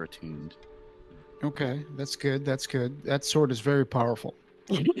of those are attuned. Okay, that's good. That's good. That sword is very powerful.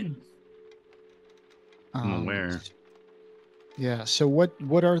 I'm aware. Yeah. So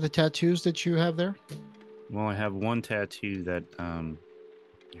what are the tattoos that you have there? Well, I have one tattoo that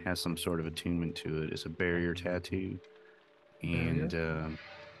has some sort of attunement to it. It's a barrier tattoo, and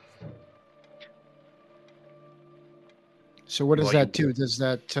so what does well, that do? Does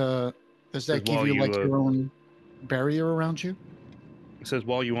that give you like your own barrier around you? It says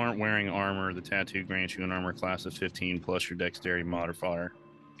while you aren't wearing armor, the tattoo grants you an armor class of 15 plus your dexterity modifier,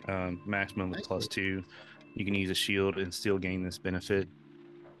 maximum of +2. You can use a shield and still gain this benefit.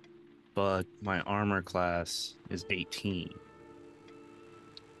 But my armor class is 18.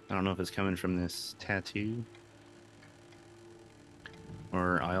 I don't know if it's coming from this tattoo,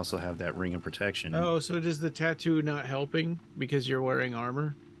 or I also have that ring of protection. Oh, so does the tattoo not helping because you're wearing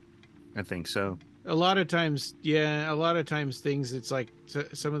armor? I think so. A lot of times, yeah, a lot of times things, it's like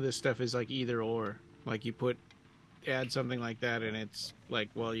some of this stuff is like either or. Like you add something like that and it's like,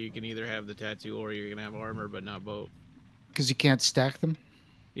 well, you can either have the tattoo or you're going to have armor, but not both. Because you can't stack them?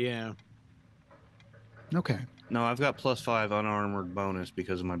 Yeah. Okay. No, I've got +5 unarmored bonus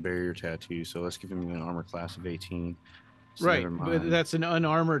because of my barrier tattoo, so that's giving me an armor class of 18. So right, but that's an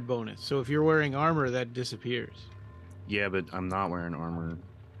unarmored bonus. So if you're wearing armor, that disappears. Yeah, but I'm not wearing armor.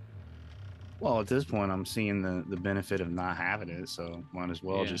 Well, at this point, I'm seeing the benefit of not having it, so might as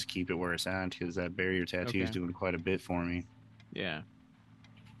well just keep it where it's at, because that barrier tattoo is doing quite a bit for me. Yeah.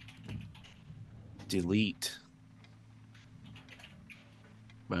 Delete.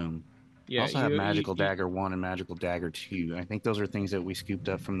 Boom. Yeah, I also have Magical Dagger 1 and Magical Dagger 2. I think those are things that we scooped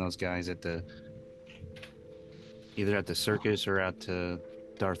up from those guys at either at the circus or at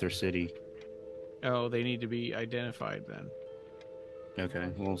Darther City. Oh, they need to be identified then.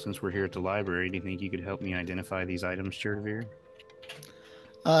 Okay, well, since we're here at the library, do you think you could help me identify these items, Chur?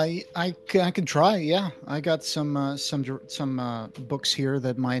 I can try. Yeah, I got some books here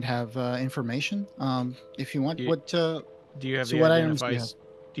that might have information. If you want, do you have do you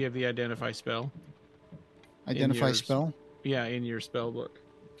have the identify spell? Identify spell? Yeah, in your spell book.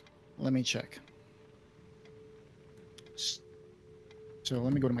 Let me check. So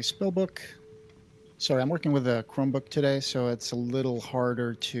let me go to my spell book. Sorry, I'm working with a Chromebook today, so it's a little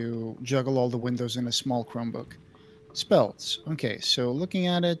harder to juggle all the windows in a small Chromebook. Spells. Okay, so looking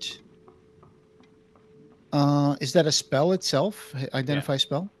at it, is that a spell itself? Identify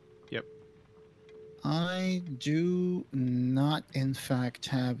spell? Yep. I do not, in fact,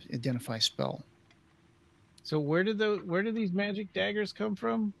 have identify spell. So where did these magic daggers come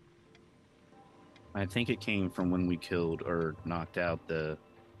from? I think it came from when we killed or knocked out the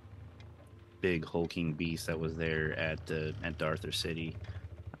big hulking beast that was there at Darther City.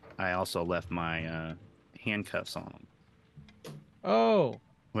 I also left my handcuffs on them. Oh.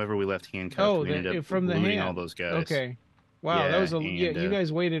 Whoever we left handcuffed, we ended up from the looting all those guys. Okay. Wow, that was you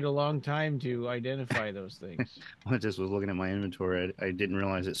guys waited a long time to identify those things. I just was looking at my inventory. I didn't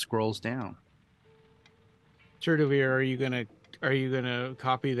realize it scrolls down. Chur, are you gonna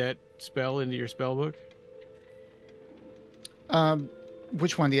copy that spell into your spell book?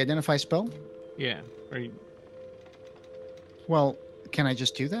 Which one? The identify spell? Yeah. Well, can I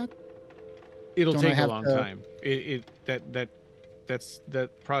just do that? It'll take a long time. That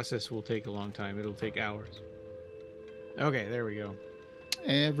process will take a long time. It'll take hours. Okay, there we go.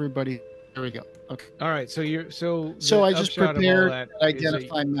 Everybody, there we go. Okay. All right, so I just prepared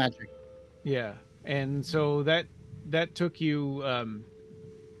identify magic. Yeah, and so that took you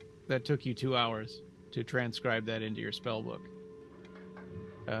 2 hours to transcribe that into your spell book.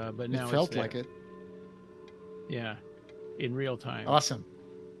 But now it felt like it. Yeah, in real time. Awesome.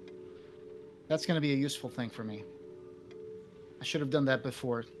 That's going to be a useful thing for me. I should have done that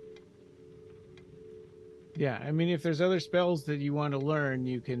before. Yeah, I mean, if there's other spells that you want to learn,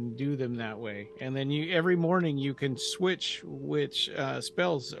 you can do them that way. And then every morning you can switch which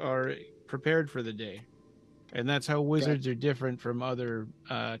spells are prepared for the day. And that's how wizards are different from other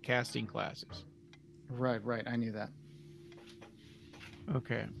casting classes. Right. I knew that.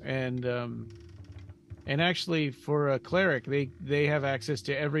 Okay, and actually for a cleric, they have access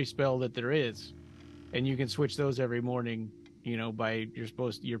to every spell that there is, and you can switch those every morning. By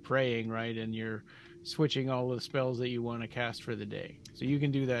you're praying, right, and you're switching all the spells that you want to cast for the day. So you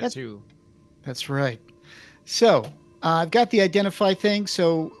can do that too. That's right. So I've got the identify thing.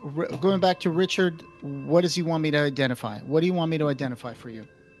 So going back to Richard, what does he want me to identify? What do you want me to identify for you?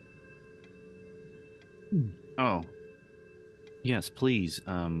 Oh. Yes, please.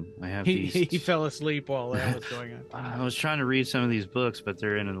 I have these. He fell asleep while that was going on. I was trying to read some of these books, but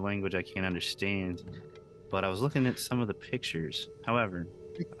they're in a language I can't understand. But I was looking at some of the pictures. However,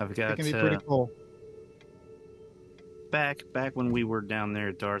 I've got. It can be pretty cool. back when we were down there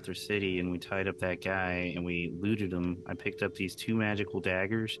at Darther City and we tied up that guy and we looted him, I picked up these 2 magical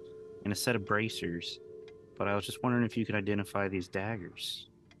daggers and a set of bracers. But I was just wondering if you could identify these daggers.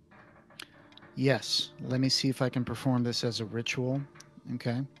 Yes. Let me see if I can perform this as a ritual.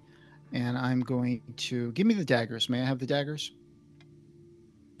 Okay. And I'm going to give me the daggers. May I have the daggers?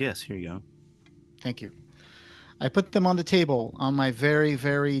 Yes, here you go. Thank you. I put them on the table on my very,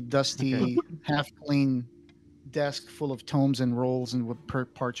 very dusty, half-clean desk full of tomes and rolls and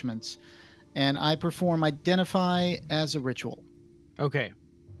parchments. And I perform identify as a ritual. Okay.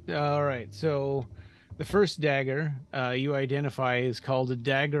 All right. So the first dagger you identify is called a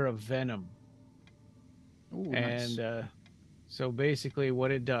dagger of venom. Ooh, and nice. So basically what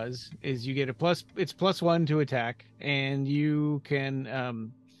it does is you get it's +1 to attack, and you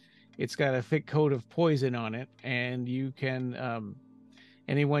can it's got a thick coat of poison on it, and you can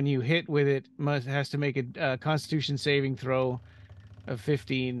anyone you hit with it has to make a Constitution saving throw of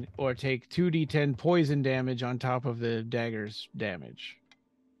 15 or take 2d10 poison damage on top of the dagger's damage.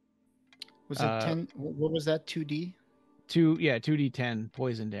 Was it 10? What was that? 2D? 2d10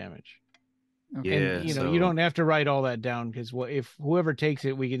 poison damage. Okay. And you don't have to write all that down, because if whoever takes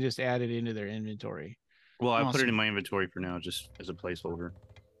it, we can just add it into their inventory. Well, I put it in my inventory for now, just as a placeholder.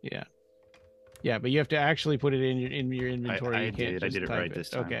 Yeah, but you have to actually put it in your inventory. I did it right this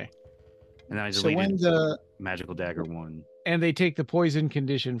time. Okay. And then I deleted the magical dagger 1. And they take the poison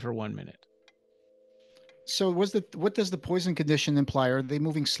condition for 1 minute. So what does the poison condition imply? Are they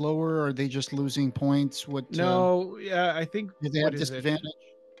moving slower? Or are they just losing points? No, I think do they have disadvantage?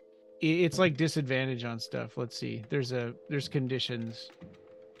 It's like disadvantage on stuff. Let's see. There's conditions.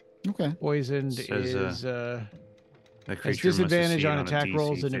 Okay. Poisoned is a has disadvantage on attack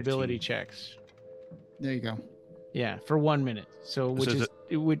rolls and ability checks. There you go. Yeah, for 1 minute. So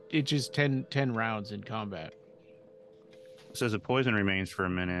it's just 10 rounds in combat. It says a poison remains for a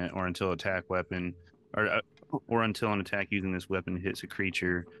minute or until attack weapon or until an attack using this weapon hits a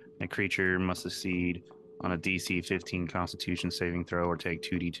creature. A creature must succeed on a DC 15 Constitution saving throw or take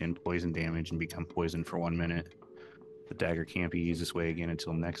 2d10 poison damage and become poisoned for 1 minute. The dagger can't be used this way again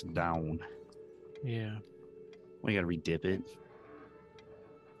until next down. Yeah. We gotta redip it.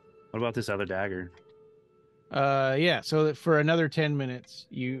 What about this other dagger? Yeah. So for another 10 minutes,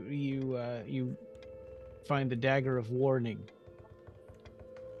 you find the dagger of warning.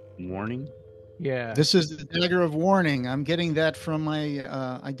 Warning? Yeah. This is the dagger of warning. I'm getting that from my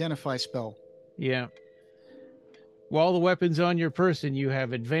identify spell. Yeah. While the weapon's on your person, you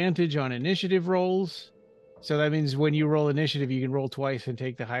have advantage on initiative rolls. So that means when you roll initiative, you can roll twice and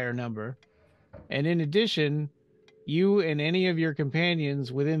take the higher number. And in addition, you and any of your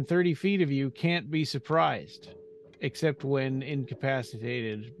companions within 30 feet of you can't be surprised, except when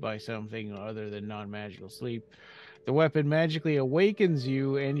incapacitated by something other than non-magical sleep. The weapon magically awakens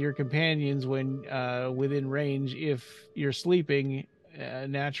you and your companions when within range if you're sleeping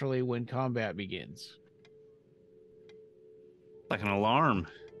naturally when combat begins. Like an alarm.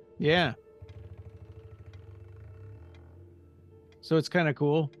 Yeah. So it's kind of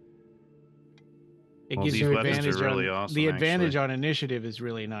cool. It gives you advantage really on awesome, the advantage on initiative is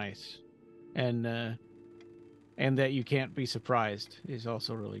really nice, and that you can't be surprised is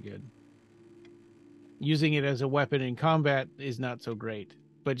also really good. Using it as a weapon in combat is not so great,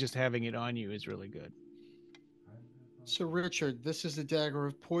 but just having it on you is really good. So Richard, this is the dagger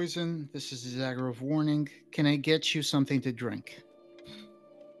of poison. This is the dagger of warning. Can I get you something to drink?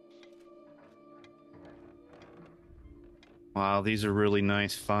 Wow, these are really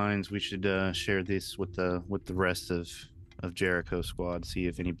nice finds. We should share this with the rest of Jericho Squad. See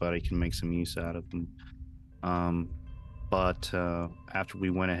if anybody can make some use out of them. But after we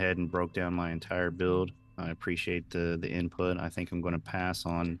went ahead and broke down my entire build, I appreciate the input. I think I'm going to pass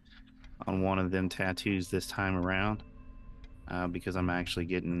on one of them tattoos this time around because I'm actually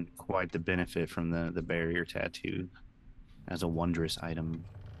getting quite the benefit from the barrier tattoo as a wondrous item.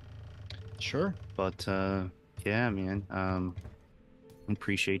 Sure. But yeah, man.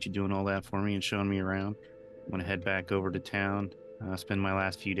 Appreciate you doing all that for me and showing me around. I'm gonna head back over to town. Spend my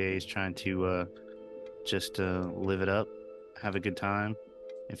last few days trying to just live it up, have a good time.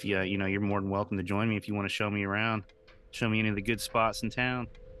 If you're more than welcome to join me if you want to show me around, show me any of the good spots in town.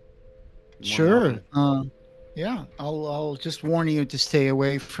 Sure. Yeah, I'll just warn you to stay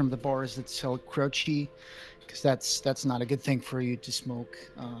away from the bars that sell crunchy, because that's not a good thing for you to smoke.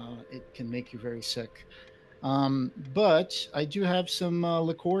 It can make you very sick. But I do have some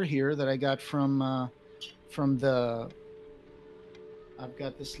liqueur here that I got from the I've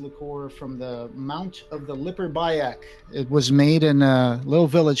got this liqueur from the Mount of the Lipperbiak. It was made in a little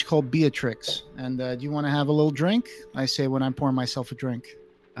village called Beatrix. And do you want to have a little drink? I say when I'm pouring myself a drink.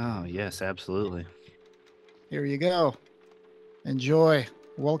 Oh, yes, absolutely. Here you go. Enjoy.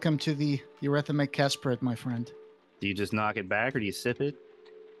 Welcome to the Urethemic Casperit, my friend. Do you just knock it back or do you sip it?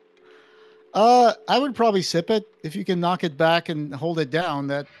 I would probably sip it. If you can knock it back and hold it down,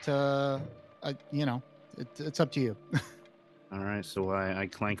 that, it's up to you. All right, so I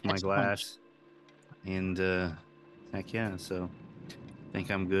clank my glass, and heck yeah, so I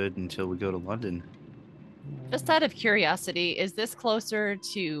think I'm good until we go to London. Just out of curiosity, is this closer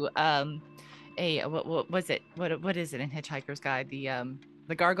to what was it? What is it in Hitchhiker's Guide?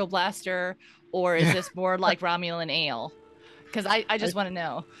 The Gargle Blaster, or is this more like Romulan Ale? Because I just want to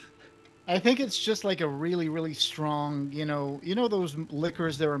know. I think it's just like a really, really strong, you know those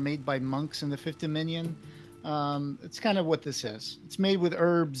liquors that were made by monks in the Fifth Dominion. It's kind of what this is. It's made with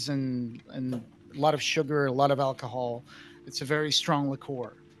herbs and a lot of sugar, a lot of alcohol. It's a very strong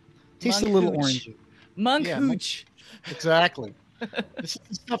liqueur. Tastes a little orangey. Monk hooch. Exactly. This is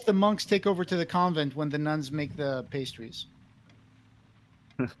the stuff the monks take over to the convent when the nuns make the pastries.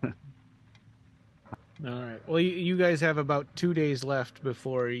 All right. Well, you guys have about 2 days left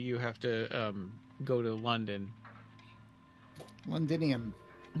before you have to go to London. Londinium.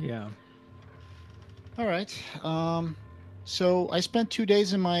 Yeah. All right. So I spent 2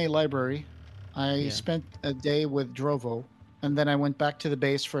 days in my library. I spent a day with Drovo, and then I went back to the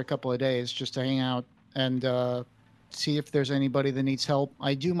base for a couple of days just to hang out and see if there's anybody that needs help.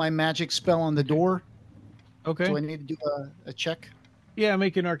 I do my magic spell on the door. Okay. Do I need to do a check? Yeah,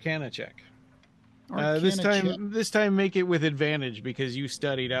 make an Arcana check. This time make it with advantage because you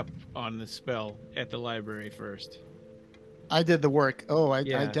studied up on the spell at the library first. I did the work. Oh, I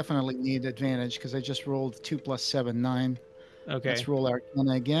definitely need advantage because I just rolled 2 + 7, 9. Okay. Let's roll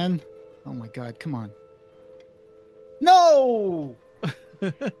Arcana again. Oh my God, come on. No!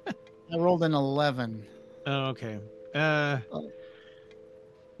 I rolled an 11. Oh, okay.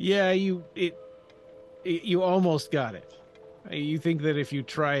 Yeah, you almost got it. You think that if you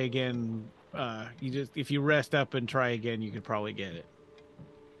try again, if you rest up and try again, you could probably get it.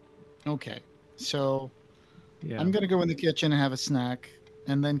 Okay, so I'm gonna go in the kitchen and have a snack,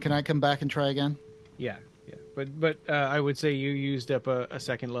 and then can I come back and try again? Yeah. But I would say you used up a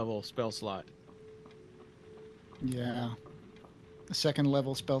second level spell slot. Yeah, a second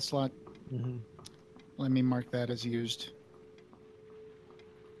level spell slot. Mm-hmm. Let me mark that as used.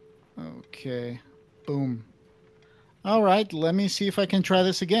 Okay, boom. All right, let me see if I can try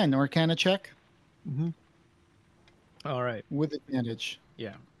this again. Arcana check. Mm-hmm. All right. With advantage.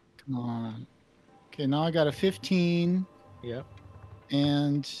 Yeah. Come on. Okay, now I got a 15. Yep.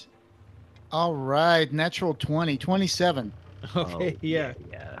 And all right, natural 20, 27. Okay. Yeah.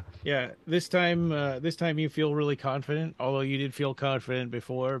 This time you feel really confident. Although you did feel confident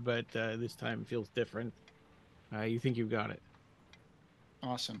before, but this time it feels different. You think you've got it.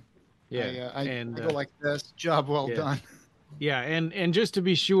 Awesome. Yeah, I go like this. Job well done. Yeah, and just to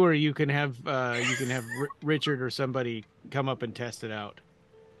be sure, you can have Richard or somebody come up and test it out.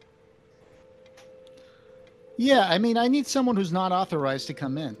 Yeah, I mean, I need someone who's not authorized to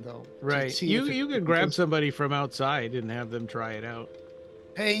come in, though. Right. You could grab somebody from outside and have them try it out.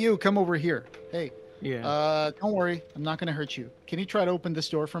 Hey, you, come over here. Hey. Yeah. Don't worry. I'm not going to hurt you. Can you try to open this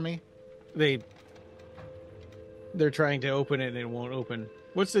door for me? They're trying to open it and it won't open.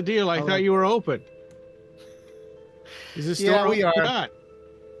 What's the deal? I thought you were open. Is this store we open are. or not?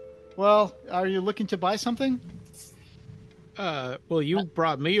 Well, are you looking to buy something? Well, you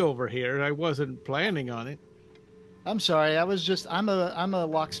brought me over here. I wasn't planning on it. I'm sorry. I'm a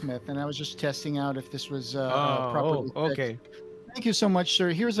locksmith, and I was just testing out if this was properly fixed. Okay. Thank you so much, sir.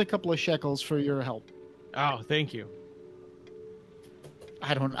 Here's a couple of shekels for your help. Oh, thank you.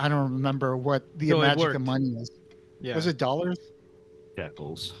 I don't remember what the magic of money is. Yeah. Was it dollars?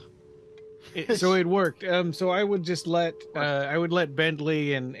 Shekels. So it worked. So I would just let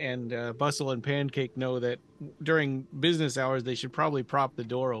Bentley and Bustle and Pancake know that during business hours they should probably prop the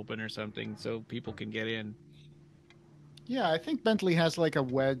door open or something so people can get in. Yeah, I think Bentley has like a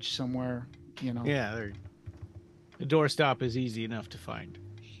wedge somewhere, Yeah, the doorstop is easy enough to find.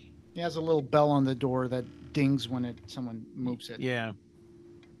 He has a little bell on the door that dings when someone moves it. Yeah.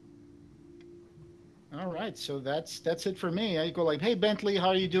 All right, so that's it for me. I go like, hey, Bentley, how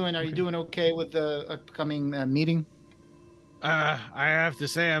are you doing? Are you doing okay with the upcoming meeting? I have to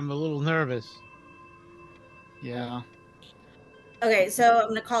say I'm a little nervous. Yeah. Okay, so I'm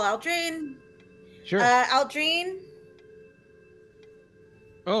gonna call Aldrine. Sure. Aldrine.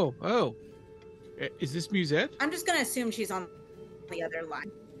 Oh. Is this Musette? I'm just gonna assume she's on the other line.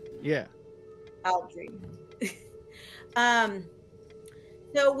 Yeah. Aldrin.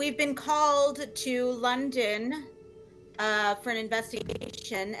 So we've been called to London for an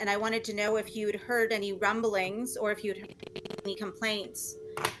investigation, and I wanted to know if you'd heard any rumblings or if you'd heard any complaints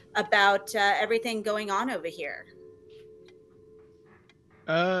about everything going on over here.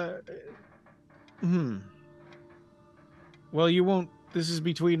 Well, you won't. This is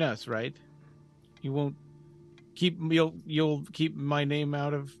between us, right? You won't keep. You'll keep my name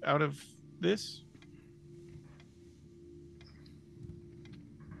out of this.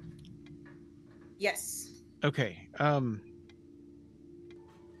 Yes. Okay.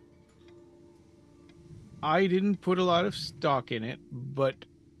 I didn't put a lot of stock in it, but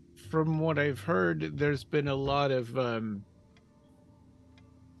from what I've heard, there's been a lot of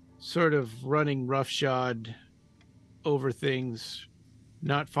sort of running roughshod over things,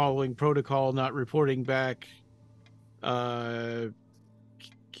 not following protocol, not reporting back,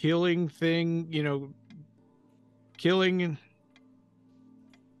 killing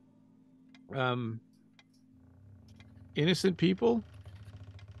innocent people.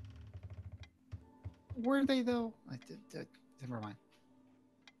 Were they though? Never mind.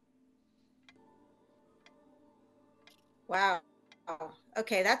 Wow.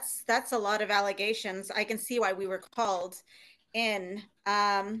 Okay, that's a lot of allegations. I can see why we were called in.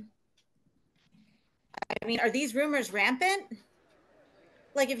 I mean, are these rumors rampant?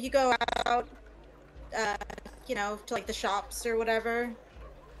 Like, if you go out, to like the shops or whatever.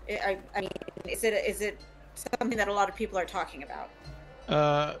 I mean, is it something that a lot of people are talking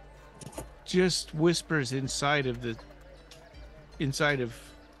about? Just whispers inside of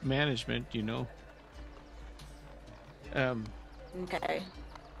management, Okay.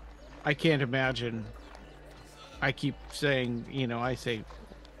 I can't imagine. I keep saying, I say,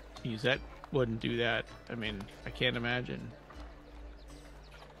 Musette wouldn't do that. I mean, I can't imagine.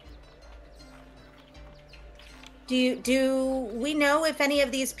 Do we know if any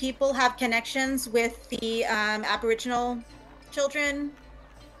of these people have connections with the Aboriginal children?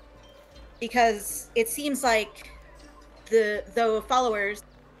 Because it seems like the followers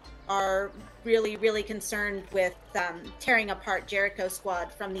are really, really concerned with tearing apart Jericho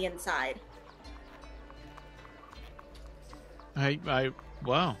Squad from the inside.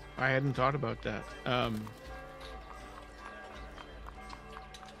 Wow, I hadn't thought about that.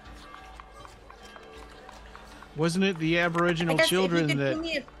 Wasn't it the Aboriginal children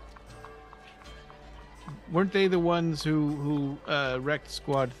that... Weren't they the ones who wrecked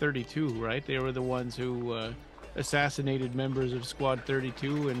Squad 32, right? They were the ones who assassinated members of Squad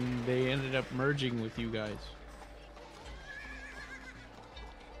 32, and they ended up merging with you guys.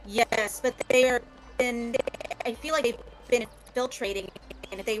 Yes, but I feel like they've been infiltrating,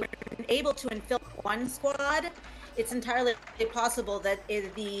 and if they were able to infiltrate one squad, it's entirely possible that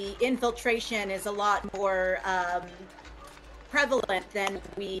the infiltration is a lot more prevalent than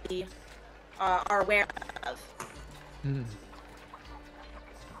we are aware of. Hmm.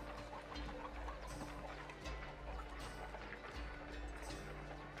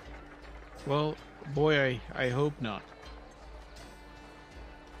 Well, boy, I hope not.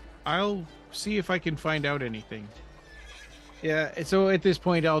 I'll see if I can find out anything. Yeah, so at this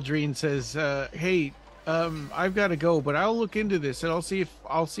point, Aldrin says, "Hey, I've got to go, but I'll look into this and I'll see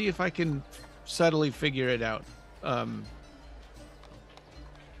if I can subtly figure it out.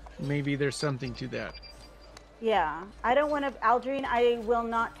 Maybe there's something to that." Yeah, I don't want to, Aldrin, I will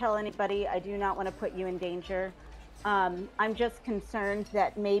not tell anybody. I do not want to put you in danger. I'm just concerned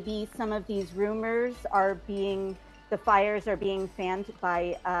that maybe some of these rumors the fires are being fanned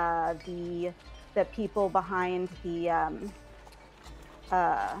by the people behind the,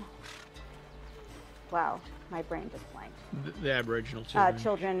 wow, my brain just blanked. The Aboriginal children.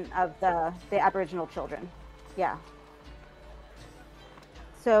 Children of the Aboriginal children, yeah.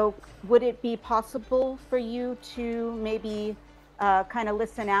 So would it be possible for you to maybe kind of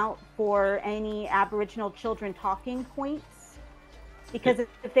listen out for any Aboriginal children talking points? Because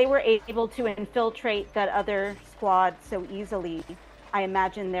if they were able to infiltrate that other squad so easily, I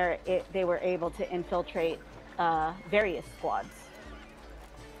imagine they were able to infiltrate various squads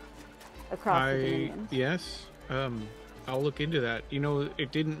across the Dominions. Yes, I'll look into that.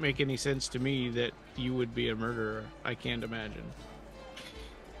 It didn't make any sense to me that you would be a murderer. I can't imagine.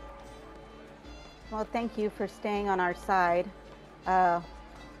 Well, thank you for staying on our side.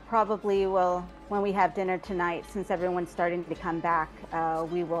 Probably when we have dinner tonight, since everyone's starting to come back,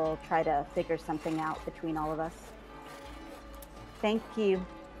 we will try to figure something out between all of us. Thank you.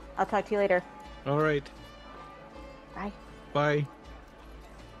 I'll talk to you later. All right. Bye. Bye.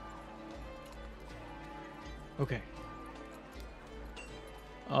 Okay.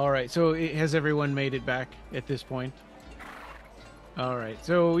 All right. So has everyone made it back at this point? All right.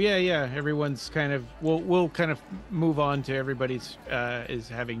 So yeah. Everyone's kind of we'll kind of move on to everybody's is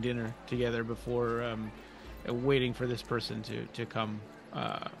having dinner together before waiting for this person to come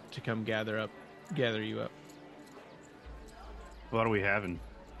gather you up. What are we having?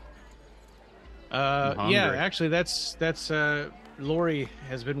 Yeah, actually that's Lori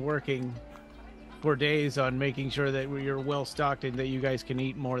has been working for days on making sure that you're well stocked and that you guys can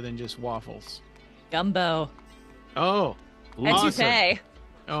eat more than just waffles. Gumbo. Oh, awesome.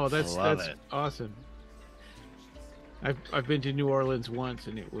 Oh, that's awesome. I've been to New Orleans once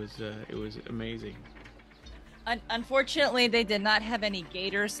and it was amazing. Unfortunately, they did not have any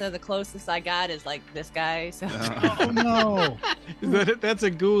gators, so the closest I got is like this guy. So. Oh no, that's a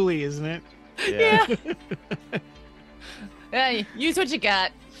ghoulie, isn't it? Yeah. Yeah. Use what you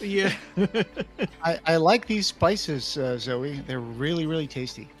got. Yeah. I like these spices, Zoe. They're really, really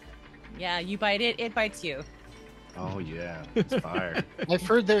tasty. Yeah, you bite it, it bites you. Oh yeah, it's fire. I've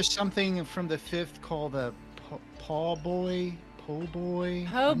heard there's something from the 5th called a po' boy. Sure.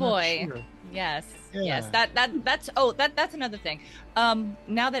 Yes. Yeah. Yes. That's another thing.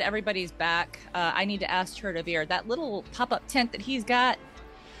 Now that everybody's back, I need to ask Chur that little pop-up tent that he's got.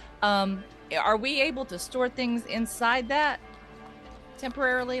 Are we able to store things inside that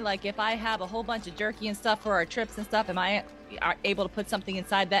temporarily? Like if I have a whole bunch of jerky and stuff for our trips and stuff, am I able to put something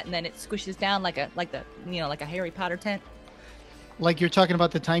inside that and then it squishes down like a Harry Potter tent? Like you're talking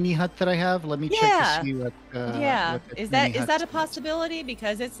about the tiny hut that I have? Let me check to see what. What is that a possibility?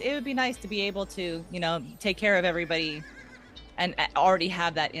 Because it would be nice to be able to take care of everybody, and already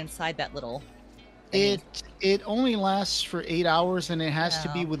have that inside that little. It only lasts for 8 hours, and it has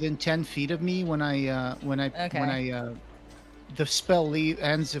to be within 10 feet of me when the spell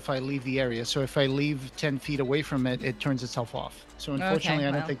ends if I leave the area. So if I leave 10 feet away from it, it turns itself off. So unfortunately,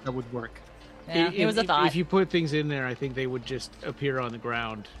 I don't think that would work. Yeah, it was a thought. If you put things in there, I think they would just appear on the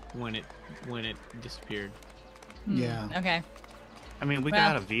ground when it disappeared. Yeah. Okay. I mean, we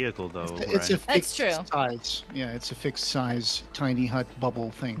got a vehicle though. It's a fixed true. size. Yeah, it's a fixed size tiny hut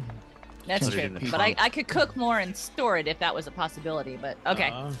bubble thing. That's true. But I could cook more and store it if that was a possibility. But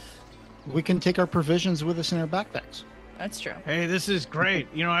okay. We can take our provisions with us in our backpacks. That's true. Hey, this is great.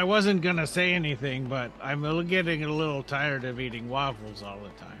 I wasn't gonna say anything, but I'm getting a little tired of eating waffles all the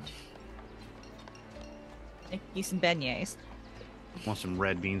time. Make you some beignets. Want some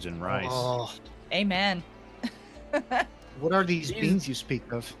red beans and rice. Oh. Amen. What are these beans you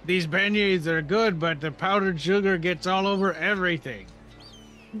speak of? These beignets are good, but the powdered sugar gets all over everything.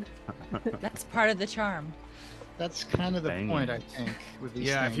 That's part of the charm. That's kind of the point, I think, with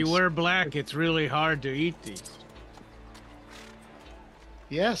these things. If you wear black, it's really hard to eat these.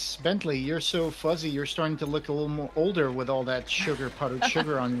 Yes, Bentley, you're so fuzzy. You're starting to look a little more older with all that powdered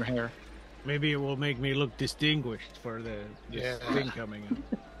sugar on your hair. Maybe it will make me look distinguished for this thing coming up.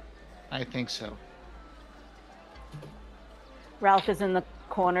 I think so. Ralph is in the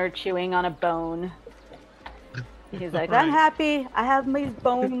corner chewing on a bone. He's like, I'm happy. I have these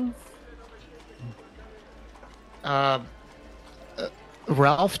bones.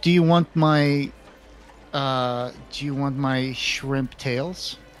 Ralph, do you want my shrimp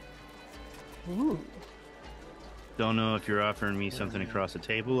tails? Ooh. Don't know if you're offering me something across the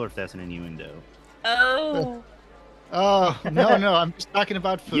table or if that's an innuendo. Oh. Oh, no, I'm just talking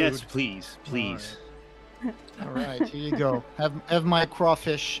about food. Yes, please. All right, here you go. Have my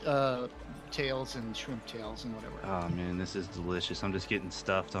crawfish tails and shrimp tails and whatever. Oh man, this is delicious. I'm just getting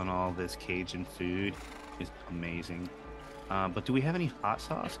stuffed on all this Cajun food. It's amazing. But do we have any hot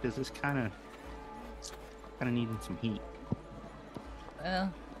sauce? Because this kind of needing some heat.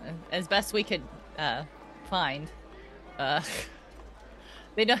 Well, as best we could find.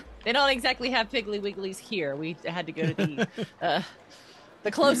 They don't exactly have Piggly Wigglies here. We had to go to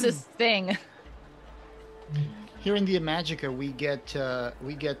the closest thing. Here in the Imagica, we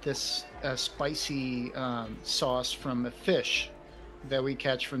get this spicy sauce from a fish that we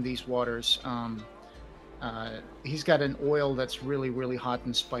catch from these waters. He's got an oil that's really, really hot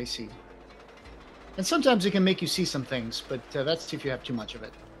and spicy. And sometimes it can make you see some things, but that's if you have too much of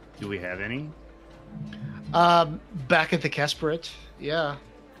it. Do we have any? Back at the Kesperit, yeah.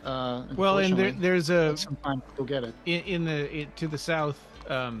 Well, and there's sometime go get it. To the south.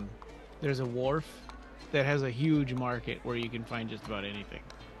 There's a wharf that has a huge market where you can find just about anything.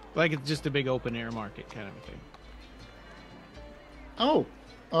 Like it's just a big open air market kind of a thing.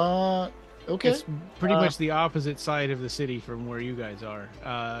 Oh, okay. It's pretty much the opposite side of the city from where you guys are.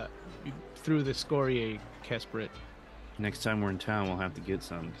 Through the Scorier Kesperit. Next time we're in town, we'll have to get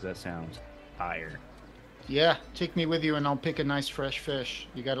some because that sounds fire. Yeah, take me with you and I'll pick a nice fresh fish.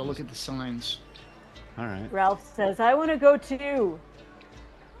 You got to look at the signs. All right. Ralph says, I want to go too.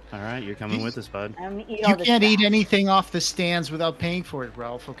 All right, you're coming with us, bud. You can't eat anything off the stands without paying for it,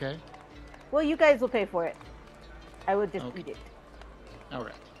 Ralph, okay? Well, you guys will pay for it. I will just eat it. All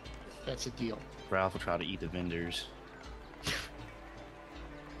right. That's a deal. Ralph will try to eat the vendors.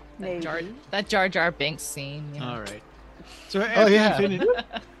 That Jar Jar Binks scene. You know. All right. So after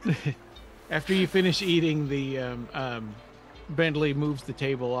after you finish eating, the Bentley moves the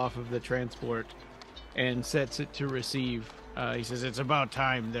table off of the transport and sets it to receive. He says it's about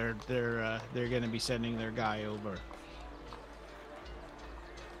time. They're going to be sending their guy over.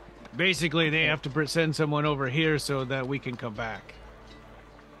 Basically, they have to send someone over here so that we can come back.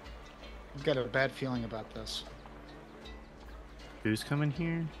 I've got a bad feeling about this. Who's coming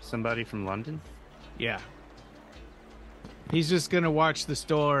here? Somebody from London? Yeah. He's just going to watch the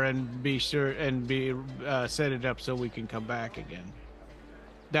store and be sure and be set it up so we can come back again.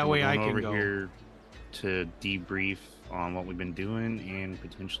 That way I can over go here to debrief on what we've been doing and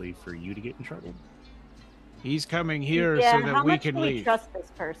potentially for you to get in trouble. He's coming here so that we can leave. How much do we trust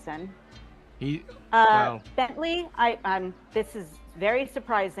this person? Well, Bentley, this is very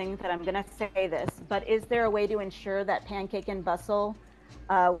surprising that I'm going to say this, but is there a way to ensure that Pancake and Bustle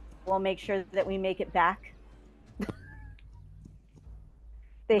will make sure that we make it back?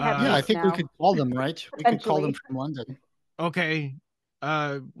 They have I think we could call them, right? We could call them from London. Okay.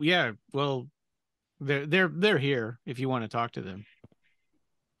 Yeah. Well, they're here if you want to talk to them.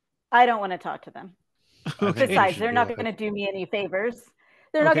 I don't want to talk to them. Besides, they're not going to do me any favors.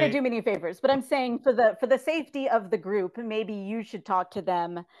 They're not going to do me any favors. But I'm saying for the safety of the group, maybe you should talk to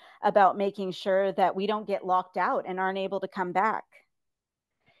them about making sure that we don't get locked out and aren't able to come back.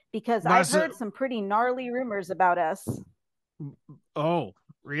 Because I've heard some pretty gnarly rumors about us. Oh,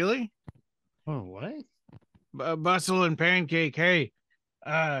 really? Oh, what? Bustle and Pancake, hey,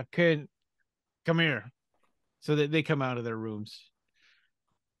 come here. So that they come out of their rooms.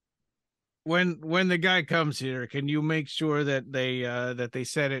 When the guy comes here, can you make sure that they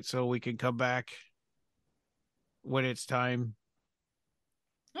set it so we can come back when it's time?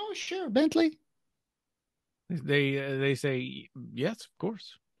 Oh, sure, Bentley. They say yes, of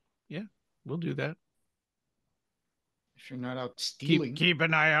course. Yeah, we'll do that. If you're not out stealing, keep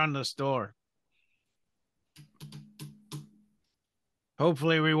an eye on the store.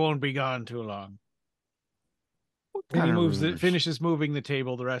 Hopefully, we won't be gone too long. And he finishes moving the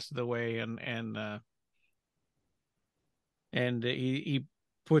table the rest of the way, and he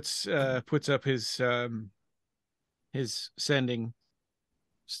puts up his sending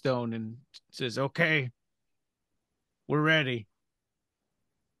stone and says, "Okay, we're ready."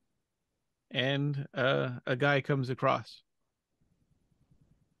 And a guy comes across.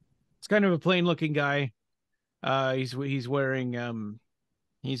 It's kind of a plain looking guy. He's wearing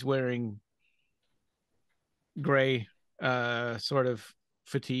gray sort of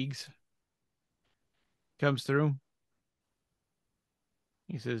fatigues. Comes through.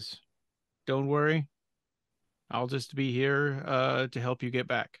 He says, "Don't worry. I'll just be here to help you get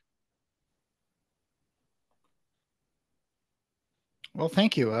back." Well,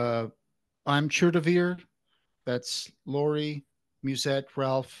 thank you. I'm Chur. That's Lori, Musette,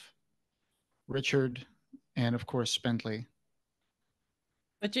 Ralph, Richard, and of course Bentley.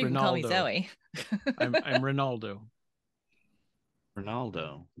 But you can call me Zoe. I'm Ronaldo.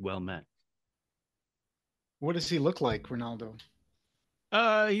 Ronaldo, well met. What does he look like, Ronaldo?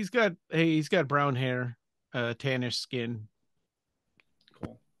 He's got brown hair, tannish skin.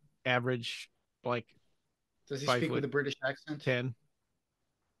 Cool. Average, like. Does he speak with a British accent? 10.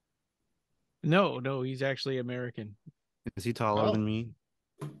 No, he's actually American. Is he taller than me?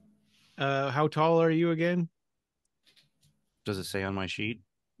 How tall are you again? Does it say on my sheet?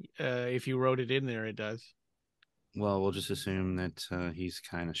 If you wrote it in there, it does. Well, we'll just assume that he's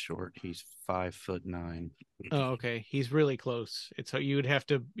kind of short. He's 5'9". Oh, okay. He's really close. It's you'd have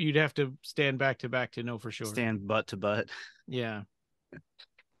to stand back to back to know for sure. Stand butt to butt. Yeah.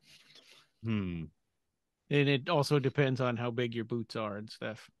 And it also depends on how big your boots are and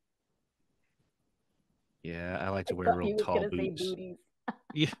stuff. Yeah, I like to wear real tall boots.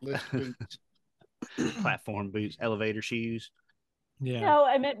 Yeah. Platform boots, elevator shoes. Yeah. No,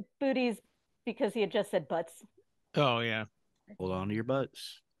 I meant booties because he had just said butts. Oh, yeah. Hold on to your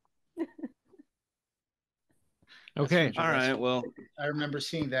butts. Okay. All right. Well, I remember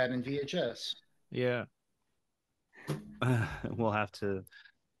seeing that in VHS. Yeah. We'll have to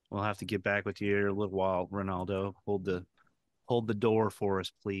get back with you in a little while, Ronaldo. Hold the door for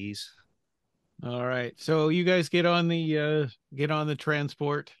us, please. All right. So you guys get on the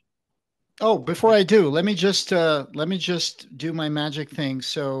transport. Oh, before I do, let me just do my magic thing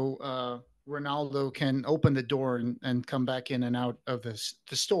so Ronaldo can open the door and come back in and out of the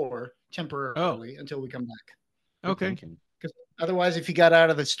store temporarily until we come back. Okay. Because otherwise, if he got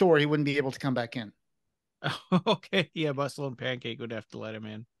out of the store, he wouldn't be able to come back in. Okay. Yeah, Bustle and Pancake would have to let him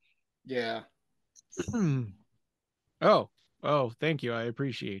in. Yeah. Oh, thank you. I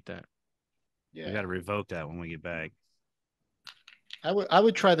appreciate that. Yeah. We got to revoke that when we get back. I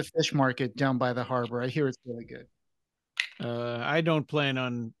would try the fish market down by the harbor. I hear it's really good. I don't plan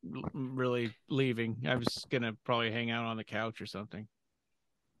on really leaving. I was gonna probably hang out on the couch or something.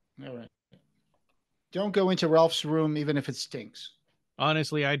 All right. Don't go into Ralph's room, even if it stinks.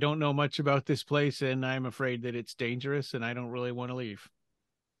 Honestly, I don't know much about this place, and I'm afraid that it's dangerous, and I don't really want to leave.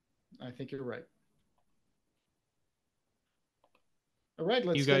 I think you're right. All right,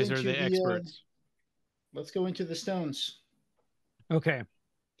 let's. You guys are the experts. Let's go into the stones. Okay.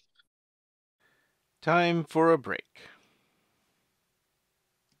 Time for a break.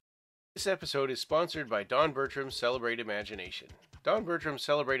 This episode is sponsored by Don Bertram's Celebrate Imagination. Don Bertram's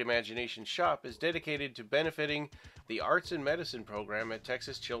Celebrate Imagination shop is dedicated to benefiting the Arts and Medicine program at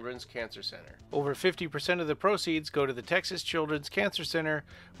Texas Children's Cancer Center. Over 50% of the proceeds go to the Texas Children's Cancer Center,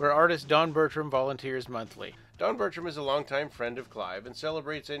 where artist Don Bertram volunteers monthly. Don Bertram is a longtime friend of Clive and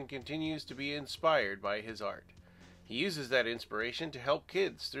celebrates and continues to be inspired by his art. He uses that inspiration to help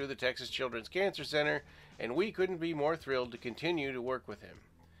kids through the Texas Children's Cancer Center, and we couldn't be more thrilled to continue to work with him.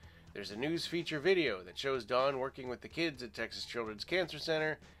 There's a news feature video that shows Don working with the kids at Texas Children's Cancer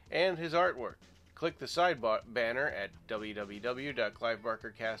Center and his artwork. Click the side banner at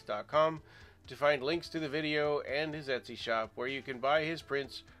www.clivebarkercast.com to find links to the video and his Etsy shop where you can buy his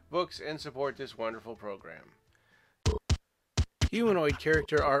prints, books, and support this wonderful program. Humanoid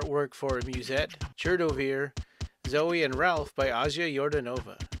character artwork for Musette, Chur, Zoe, and Ralph by Asya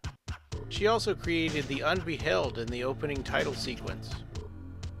Yordanova. She also created the Unbeheld in the opening title sequence.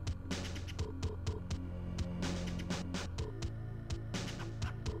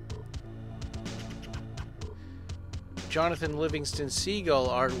 Jonathan Livingston Seagull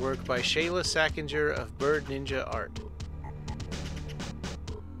artwork by Shayla Sackinger of Bird Ninja Art.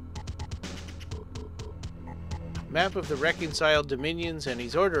 Map of the Reconciled Dominions and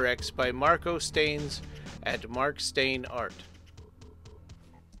Yzordderrex by Marco Staines at Mark Stain Art.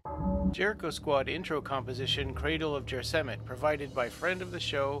 Jericho Squad intro composition Cradle of Jersemet provided by friend of the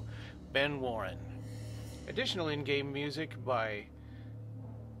show Ben Warren. Additional in-game music by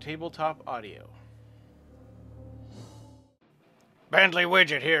Tabletop Audio. Bentley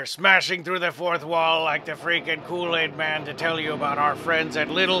Widget here, smashing through the fourth wall like the freaking Kool-Aid Man to tell you about our friends at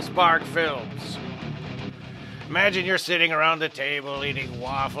Little Spark Films. Imagine you're sitting around the table eating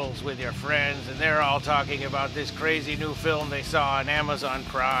waffles with your friends and they're all talking about this crazy new film they saw on Amazon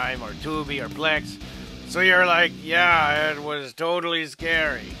Prime or Tubi or Plex. So you're like, yeah, it was totally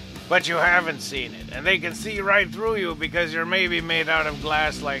scary. But you haven't seen it, and they can see right through you because you're maybe made out of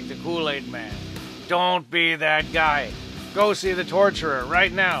glass like the Kool-Aid Man. Don't be that guy. Go see The Torturer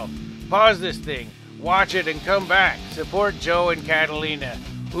right now. Pause this thing, watch it, and come back. Support Joe and Catalina.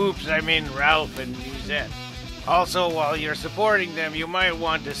 Oops, I mean Ralph and Musette. Also, while you're supporting them, you might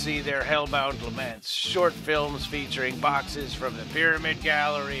want to see their Hellbound Laments, short films featuring boxes from the Pyramid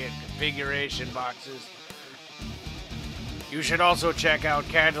Gallery and configuration boxes. You should also check out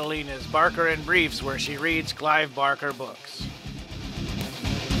Catalina's Barker and Briefs, where she reads Clive Barker books.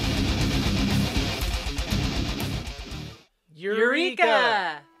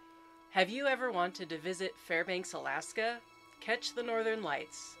 Eureka! Have you ever wanted to visit Fairbanks, Alaska? Catch the Northern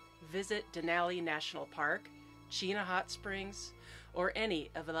Lights, visit Denali National Park, Chena Hot Springs, or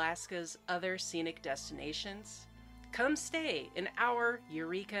any of Alaska's other scenic destinations? Come stay in our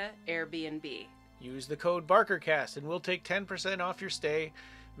Eureka AirB&B. Use the code BarkerCast and we'll take 10% off your stay.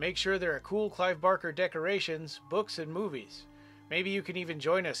 Make sure there are cool Clive Barker decorations, books, and movies. Maybe you can even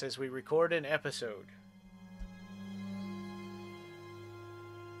join us as we record an episode.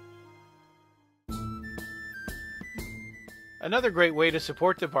 Another great way to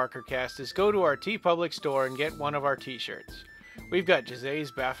support the BarkerCast is go to our TeePublic store and get one of our t-shirts. We've got Jose's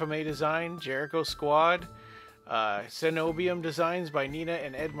Baphomet design, Jericho Squad, Cenobium designs by Nina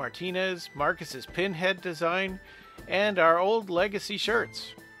and Ed Martinez, Marcus's Pinhead design, and our old legacy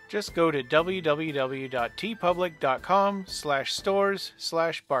shirts. Just go to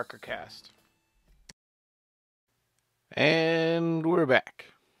www.teepublic.com/stores/BarkerCast. And we're back.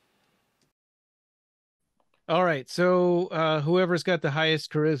 All right, so whoever's got the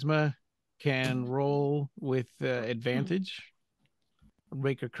highest charisma can roll with advantage.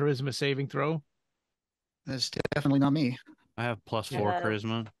 Make a charisma saving throw. That's definitely not me. I have +4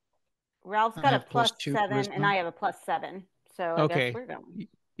 charisma. Ralph's got a plus +2 7, charisma. and I have a +7. So I guess we're going.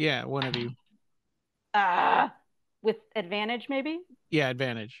 Yeah, one of you. With advantage, maybe? Yeah,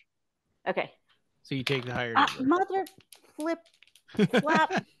 advantage. Okay. So you take the higher number. Mother flip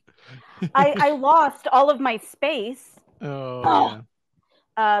flap. I lost all of my space. Oh,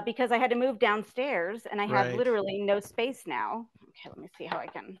 yeah. Because I had to move downstairs, and I have Right. literally no space now. Okay, let me see how I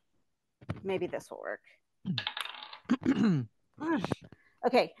can. Maybe this will work.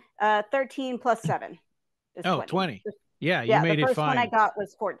 Okay, 13 plus 7 is 20. 20. Yeah, you Yeah, made the it first fine. one I got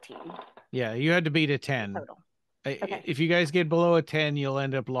was 14 Yeah, you had to beat a 10. total. Okay. If you guys get below a 10, you'll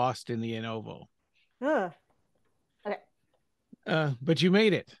end up lost in the Innovo. Ugh. Okay. But you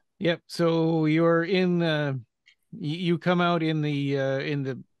made it. Yep. So you're in. You come out in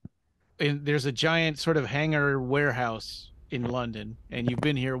there's a giant sort of hangar warehouse in London, and you've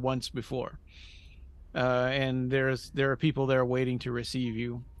been here once before. And there are people there waiting to receive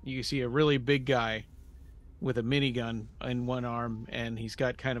you. You see a really big guy with a minigun in one arm, and he's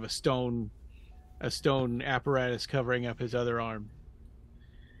got kind of a stone apparatus covering up his other arm.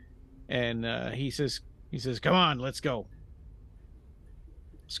 And he says, "Come on, let's go."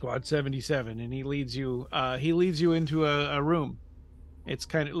 Squad 77, and he leads you into a room. It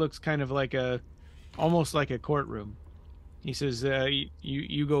looks kind of like almost like a courtroom. He says,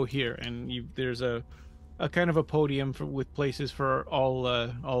 you go here, and there's a kind of a podium with places for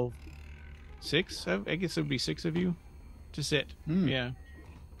all 6. I guess it would be 6 of you to sit. Yeah.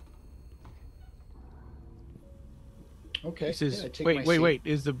 Okay. He says, yeah, wait.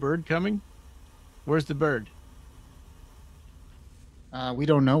 Is the bird coming? Where's the bird? We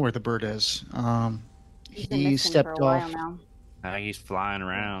don't know where the bird is. He's been He missing stepped for a while off. now. He's flying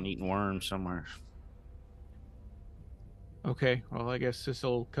around eating worms somewhere. Okay, well, I guess this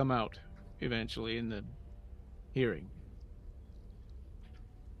will come out eventually in the hearing.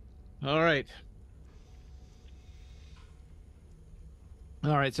 All right.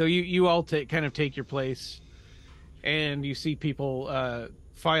 So you all take your place, and you see people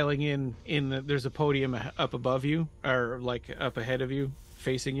filing in there's a podium up above you, or like up ahead of you,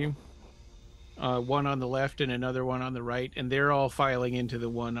 facing you. One on the left and another one on the right, and they're all filing into the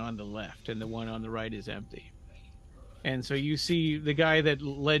one on the left, and the one on the right is empty. And so you see the guy that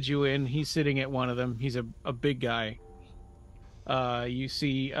led you in, he's sitting at one of them. He's a big guy. You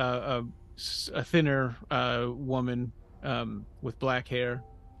see a thinner woman with black hair,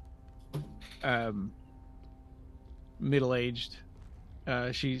 middle-aged.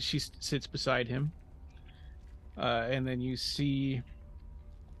 She sits beside him. And then you see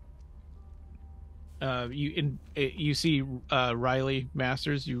you see Riley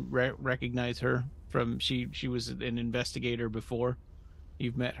Masters. You recognize her from she was an investigator before.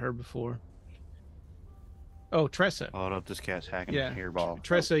 You've met her before. Oh, Tressa. Hold up, this cat's hacking a hairball.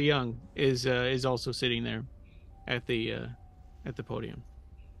 Tressa Young is also sitting there at the podium.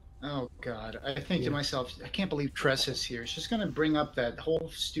 Oh God! I think to myself, I can't believe Tressa's here. She's going to bring up that whole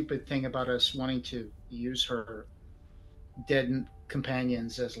stupid thing about us wanting to use her dead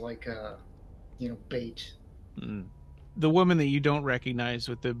companions as like bait. The woman that you don't recognize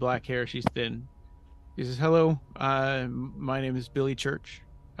with the black hair, she's thin. She says, "Hello, my name is Billy Church.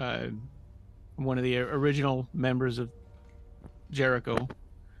 I'm one of the original members of Jericho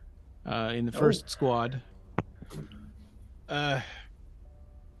in the first squad.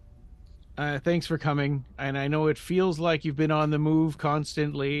 Thanks for coming. And I know it feels like you've been on the move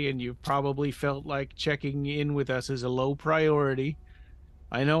constantly, and you've probably felt like checking in with us is a low priority.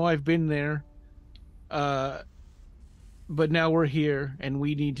 I know I've been there. But now we're here, and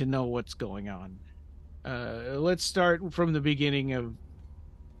we need to know what's going on. Let's start from the beginning of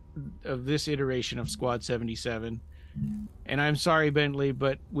this iteration of Squad 77. And I'm sorry, Bentley,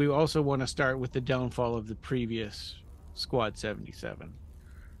 but we also want to start with the downfall of the previous Squad 77.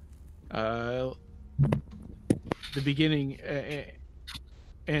 The beginning,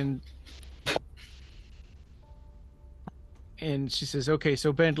 and she says, "Okay,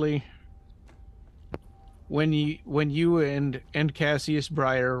 so Bentley, when you and Cassius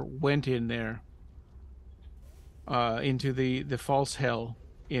Breyer went in there, into the false hell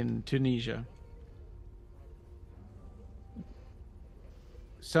in Tunisia,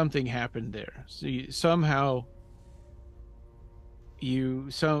 something happened there. So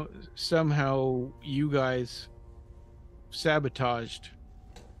somehow you guys sabotaged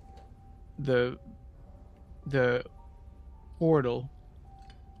the portal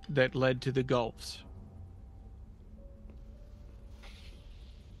that led to the Gulfs,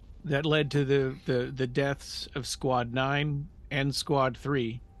 that led to the deaths of Squad 9 and Squad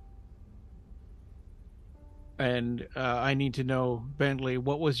 3. And I need to know, Bentley,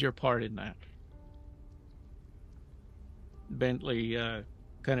 what was your part in that? Bentley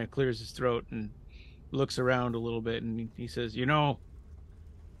kind of clears his throat and looks around a little bit, and he says,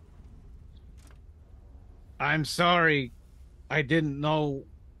 I'm sorry I didn't know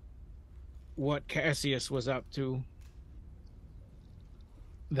what Cassius was up to.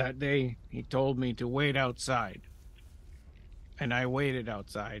 That day, he told me to wait outside. And I waited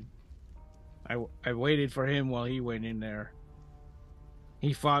outside. I waited for him while he went in there.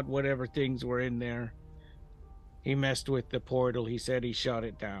 He fought whatever things were in there. He messed with the portal. He said he shut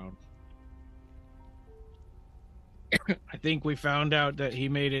it down. I think we found out that he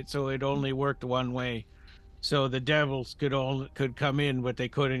made it so it only worked one way. So the devils could come in, but they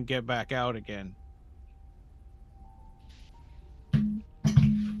couldn't get back out again.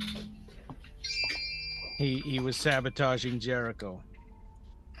 He was sabotaging Jericho.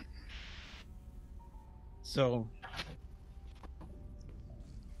 So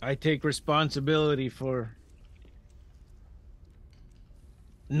I take responsibility for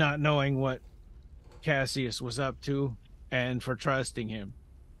not knowing what Cassius was up to and for trusting him.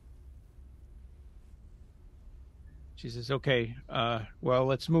 She says, okay, well,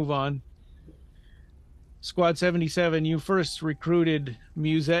 let's move on. Squad 77, you first recruited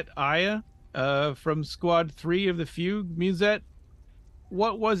Musette Aya from Squad 3 of the Fugue. Musette,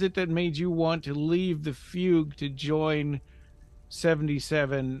 what was it that made you want to leave the Fugue to join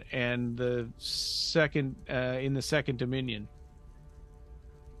 77 and the second in the Second Dominion?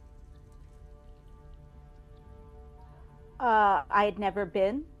 I had never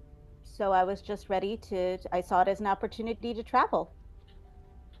been, so I was just ready I saw it as an opportunity to travel.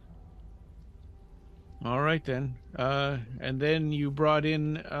 All right, then. And then you brought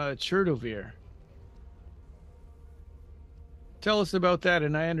in Chur. Tell us about that.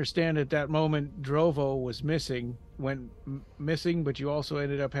 And I understand at that moment Drovo was went missing, but you also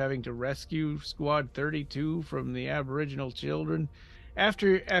ended up having to rescue Squad 32 from the Aboriginal children.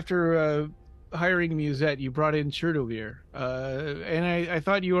 After hiring Musette, you brought in Chur. And I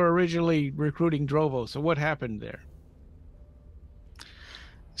thought you were originally recruiting Drovo. So what happened there?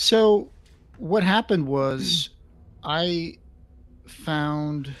 So what happened was I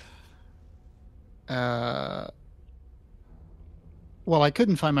found... well, I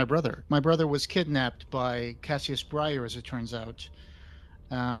couldn't find my brother. My brother was kidnapped by Cassius Breyer, as it turns out.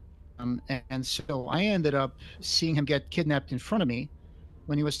 And so I ended up seeing him get kidnapped in front of me.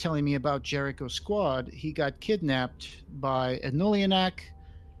 When he was telling me about Jericho Squad, he got kidnapped by a Nulianak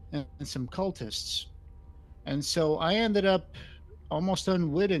and some cultists. And so I ended up almost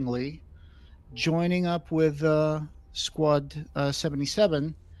unwittingly joining up with Squad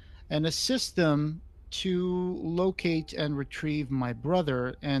 77 and assist them to locate and retrieve my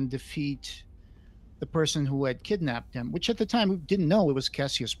brother and defeat the person who had kidnapped him, which at the time we didn't know it was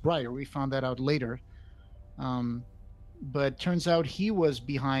Cassius Breyer. We found that out later. But turns out he was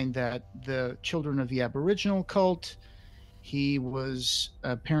behind that, the Children of the Aboriginal cult. He was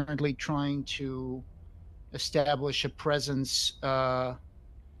apparently trying to establish a presence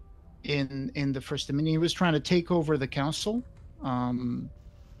in the First Dominion. He was trying to take over the council.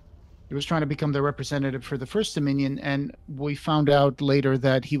 He was trying to become the representative for the First Dominion, and we found out later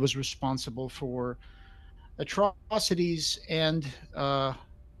that he was responsible for atrocities and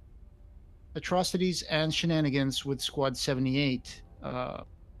shenanigans with Squad 78.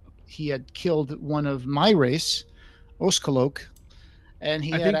 He had killed one of my race, Oskalok, and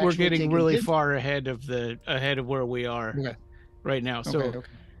I think we're getting really far ahead of where we are right now. So,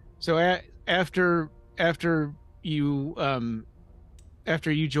 after you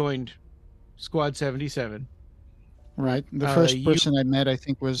joined Squad 77, right? The first person I met, I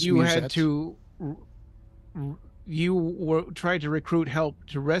think, was you Musette. had to. You tried to recruit help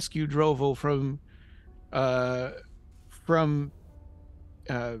to rescue Drovo from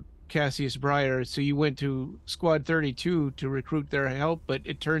Cassius Breyer. So you went to Squad 32 to recruit their help, but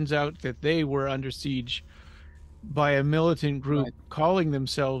it turns out that they were under siege by a militant group calling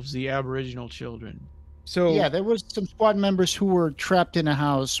themselves the Aboriginal Children. So yeah, there was some squad members who were trapped in a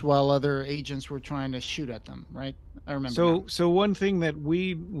house while other agents were trying to shoot at them, right? I remember. So one thing that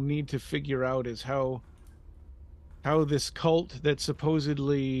we need to figure out is how this cult that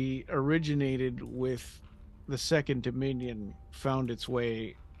supposedly originated with the Second Dominion found its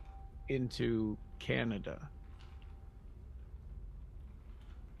way into Canada.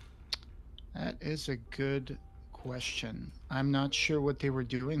 That is a good question. I'm not sure what they were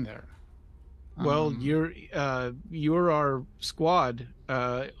doing there. Well, you're our squad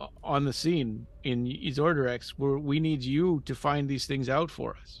on the scene in Yzordderrex. We need you to find these things out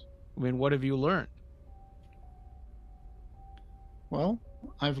for us. I mean, what have you learned? Well,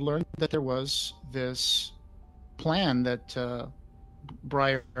 I've learned that there was this plan that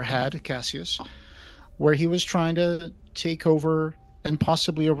Briar had, Cassius, where he was trying to take over and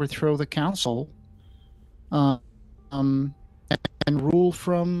possibly overthrow the council, uh, um, and rule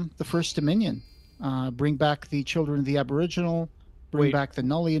from the First Dominion, bring back the children of the Aboriginal, bring back the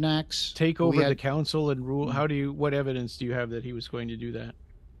Nullianax. Take over the council and rule. What evidence do you have that he was going to do that?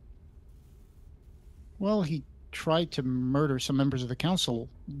 Well, he tried to murder some members of the council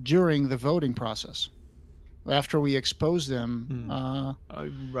during the voting process. After we exposed them,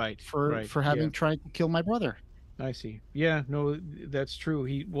 for having tried to kill my brother. I see. Yeah, no, that's true.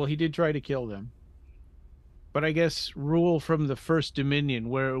 He did try to kill them. But I guess rule from the First Dominion.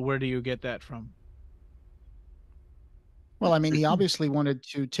 Where do you get that from? Well, I mean, he obviously wanted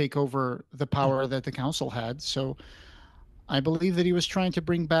to take over the power that the council had. So I believe that he was trying to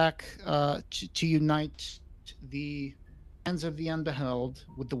bring back, to unite the hands of the unbeheld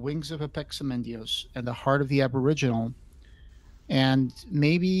with the wings of Apexamendios and the heart of the Aboriginal, and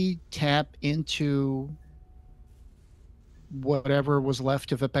maybe tap into whatever was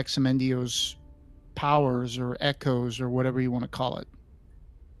left of Apexamendios' powers or echoes or whatever you want to call it.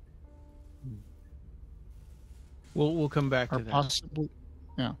 We'll come back to that. Possibly,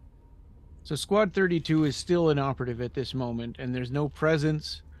 yeah. So Squad 32 is still inoperative at this moment, and there's no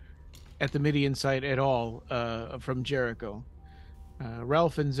presence at the Midian site at all from Jericho.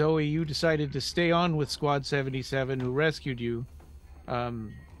 Ralph and Zoe, you decided to stay on with Squad 77, who rescued you. At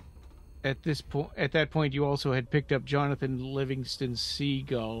that point, you also had picked up Jonathan Livingston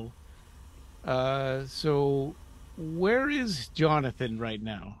Seagull. So where is Jonathan right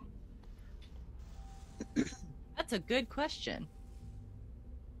now? That's a good question.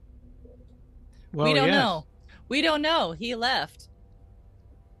 Well, we don't know. We don't know. He left.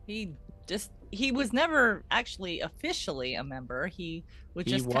 He was never actually officially a member. He was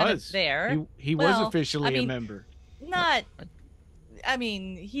just kind of there. He was officially a member. He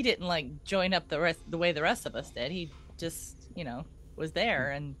didn't join up the way the rest of us did. He just, was there,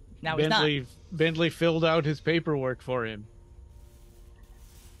 and now he's not. Bentley filled out his paperwork for him.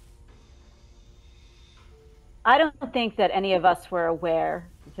 I don't think that any of us were aware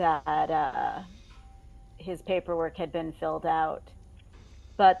that his paperwork had been filled out.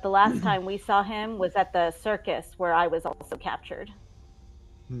 But the last time we saw him was at the circus, where I was also captured.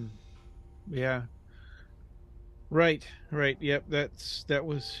 Yeah. Right. Yep. That's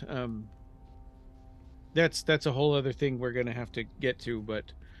a whole other thing we're gonna have to get to, but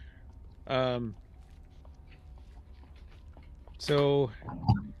so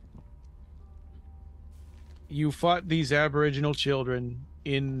you fought these Aboriginal children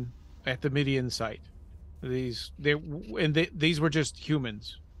at the Midian site. These were just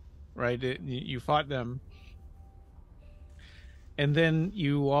humans, right? You fought them, and then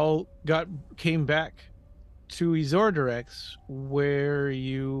you all came back to Yzordderrex, where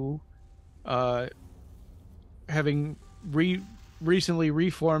you, having recently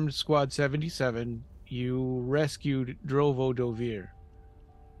reformed Squad 77, you rescued Drovo Dovir,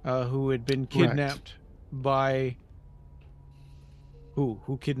 who had been kidnapped by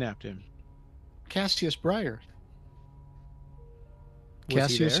who kidnapped him? Cassius Briar.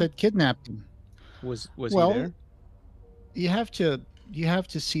 Cassius had kidnapped him. Was he there? You have to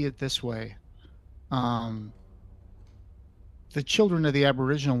see it this way. The children of the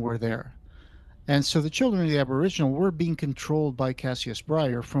Aboriginal were there. And so the children of the Aboriginal were being controlled by Cassius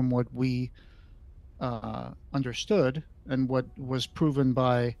Briar, from what we understood, and what was proven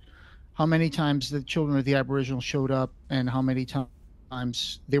by how many times the children of the Aboriginal showed up and how many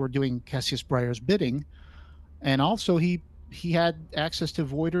times they were doing Cassius Briar's bidding. And also he had access to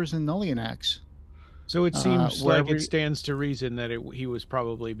Voiders and Nullianax. So it seems like it stands to reason that he was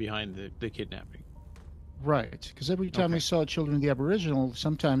probably behind the kidnapping. Right, because every time we saw children of the Aboriginal,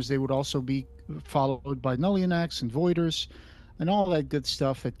 sometimes they would also be followed by Nullianax and Voiders and all that good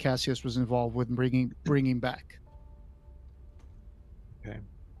stuff that Cassius was involved with bringing back. Okay.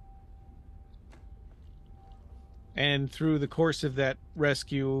 And through the course of that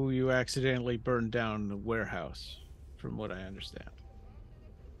rescue, you accidentally burned down the warehouse, from what I understand.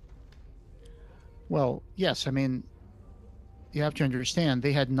 Well, yes. I mean, you have to understand,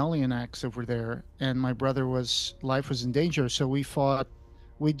 they had Nullianax over there, and my brother's life was in danger. So we fought.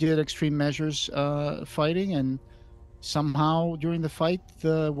 We did extreme measures fighting, and somehow during the fight,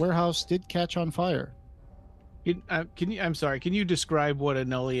 the warehouse did catch on fire. I'm sorry. Can you describe what a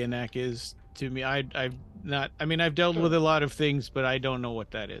Nullianax is to me? I've dealt with a lot of things, but I don't know what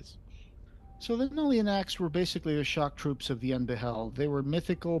that is. So the Nullianax were basically the shock troops of the Unbeheld. They were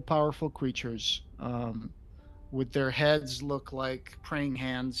mythical, powerful creatures. with their heads look like praying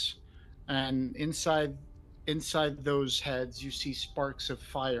hands, and inside those heads you see sparks of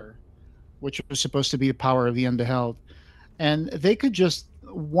fire, which was supposed to be the power of the unbeheld. And they could just,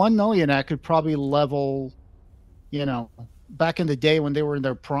 one Nolianak could probably level, you know, back in the day when they were in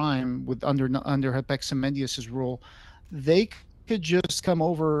their prime with under Hypexamendius's rule, they could just come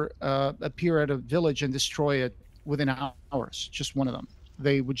over, appear at a village and destroy it within hours. Just one of them.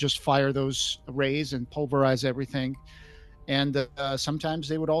 They would just fire those rays and pulverize everything. And sometimes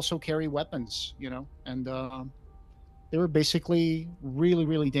they would also carry weapons, you know, and they were basically really,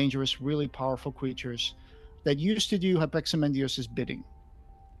 really dangerous, really powerful creatures that used to do Hypexamendius's bidding.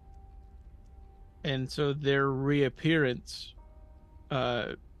 And so their reappearance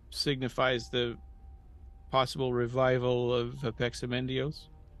signifies the possible revival of Hypexamendius?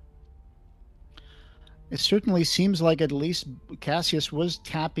 It certainly seems like at least Cassius was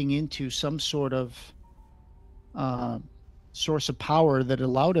tapping into some sort of source of power that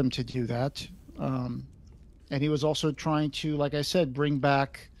allowed him to do that. And he was also trying to, like I said, bring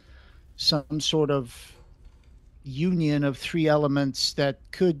back some sort of union of three elements that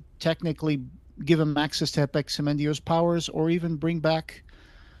could technically give him access to Hypexamendius' powers, or even bring back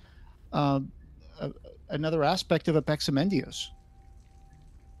another aspect of Hypexamendius.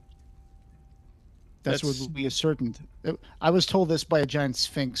 That's what we ascertained. I was told this by a giant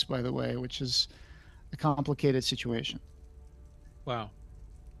sphinx, by the way, which is a complicated situation. Wow.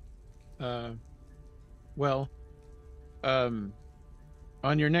 Well,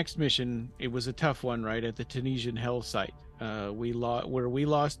 on your next mission, it was a tough one, right, at the Tunisian Hell site. We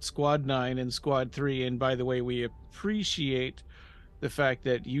lost Squad 9 and Squad 3, and by the way, we appreciate the fact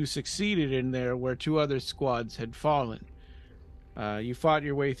that you succeeded in there where two other squads had fallen. You fought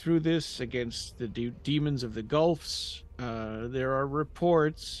your way through this against the demons of the Gulfs. There are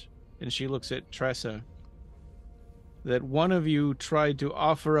reports, and she looks at Tressa, that one of you tried to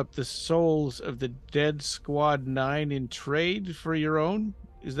offer up the souls of the dead Squad 9 in trade for your own.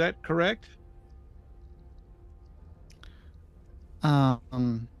 Is that correct?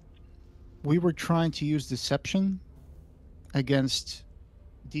 We were trying to use deception against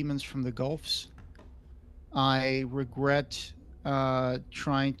demons from the Gulfs. I regret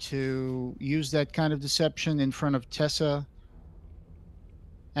trying to use that kind of deception in front of Tessa.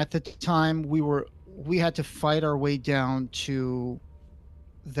 At the time, we had to fight our way down to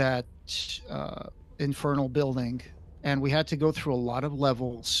that infernal building, and we had to go through a lot of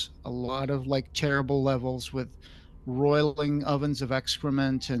levels, a lot of like terrible levels with roiling ovens of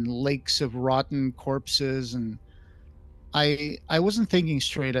excrement and lakes of rotten corpses, and I wasn't thinking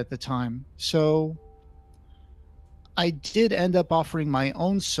straight at the time. So I did end up offering my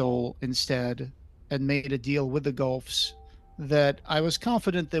own soul instead, and made a deal with the Gulfs that I was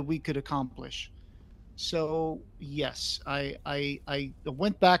confident that we could accomplish. So yes, I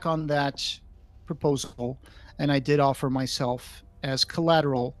went back on that proposal, and I did offer myself as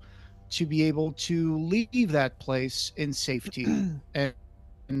collateral to be able to leave that place in safety and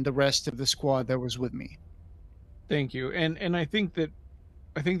the rest of the squad that was with me. Thank you. And I think that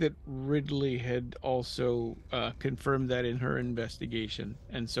Ridley had also confirmed that in her investigation,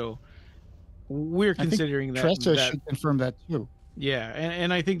 and so we're considering that. Tressa should confirm that too. Yeah,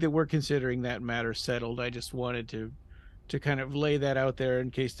 and I think that we're considering that matter settled. I just wanted to kind of lay that out there in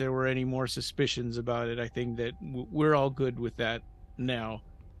case there were any more suspicions about it. I think that we're all good with that now,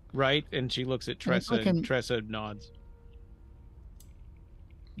 right? And she looks at Tressa, and Tressa nods.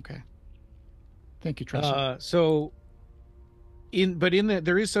 Okay. Thank you, Tressa. So, in that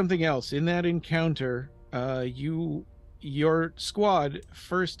there is something else in that encounter. Your squad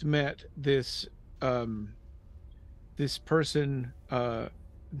first met this this person,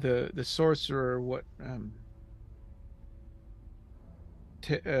 the sorcerer. What?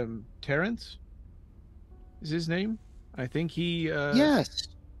 Terrence is his name. I think he. Yes.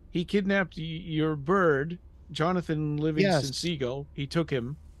 He kidnapped your bird, Jonathan Livingston Seagull. He took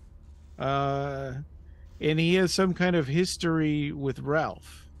him. And he has some kind of history with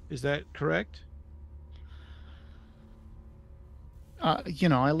Ralph. Is that correct?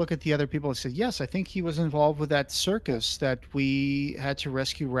 I look at the other people and said, yes, I think he was involved with that circus that we had to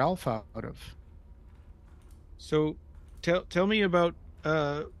rescue Ralph out of. So tell me about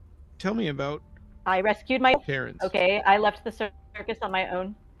I rescued my parents. Okay, I left the circus on my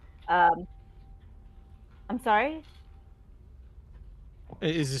own. I'm sorry?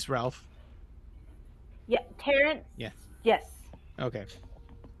 Is this Ralph? Yeah, Terrence. Yeah. Yes. Okay.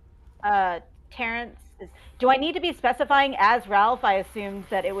 Terrence Do I need to be specifying as Ralph? I assumed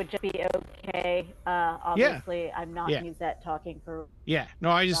that it would just be okay. Obviously, I'm not Musette talking for. Yeah.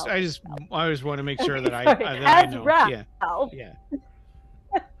 No, I just want to make sure that Sorry. I know. Ralph. Yeah.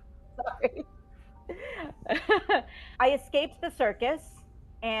 Sorry. I escaped the circus,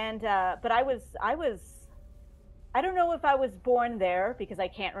 and but I don't know if I was born there because I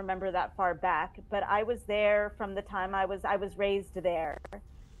can't remember that far back, but I was there from the time I was raised there.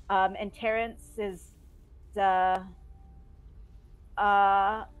 And Terrence is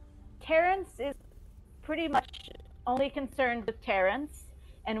pretty much only concerned with Terrence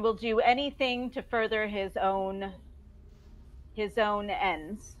and will do anything to further his own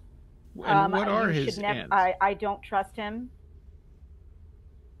ends. And what are his ends? I don't trust him.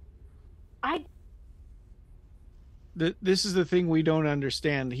 This is the thing we don't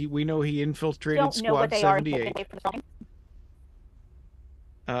understand. We know he infiltrated Squad 78.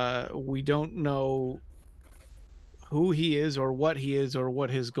 We don't know who he is or what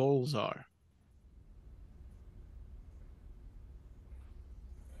his goals are.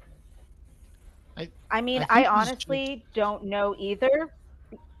 I honestly don't know either.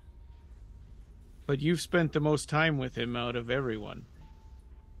 But you've spent the most time with him out of everyone.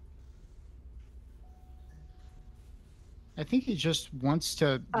 I think he just wants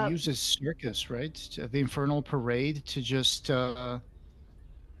to use his circus, right? The Infernal Parade to just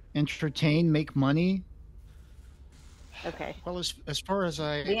entertain, make money. Okay. Well, as far as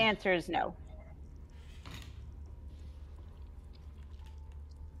I... The answer is no.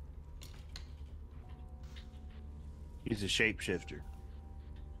 He's a shapeshifter.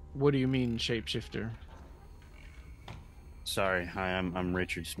 What do you mean, shapeshifter? Sorry, hi, I'm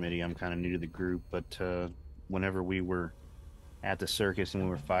Richard Smitty. I'm kind of new to the group, but whenever we were at the circus and we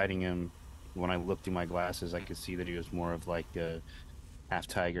were fighting him, when I looked through my glasses, I could see that he was more of like a half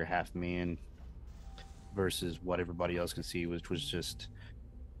tiger, half man, versus what everybody else could see, which was just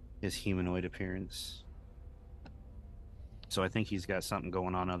his humanoid appearance. So I think he's got something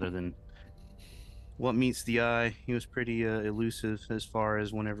going on other than what meets the eye. He was pretty elusive as far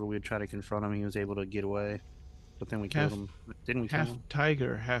as whenever we would try to confront him, he was able to get away. But then we killed him. Didn't we kill him? Half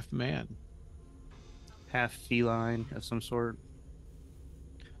tiger, half man. Half feline of some sort.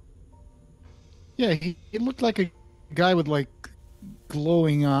 Yeah, he looked like a guy with like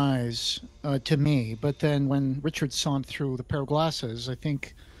glowing eyes to me. But then when Richard saw him through the pair of glasses, I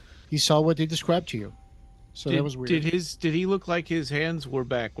think he saw what they described to you. So that was weird. Did he look like his hands were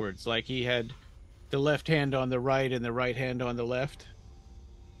backwards? Like he had the left hand on the right and the right hand on the left?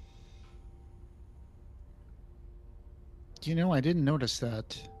 You know, I didn't notice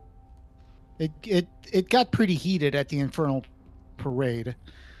that. It got pretty heated at the Infernal Parade,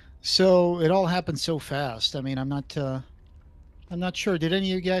 so it all happened so fast. I mean, I'm not sure. Did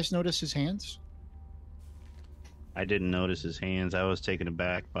any of you guys notice his hands? I didn't notice his hands. I was taken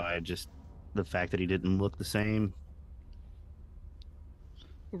aback by just the fact that he didn't look the same.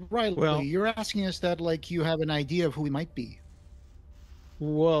 Right. Well, you're asking us that like you have an idea of who he might be.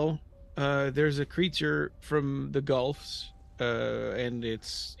 Well, there's a creature from the Gulfs, and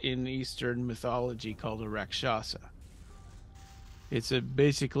it's in Eastern mythology called a Rakshasa. It's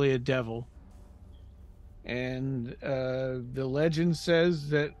basically a devil. And the legend says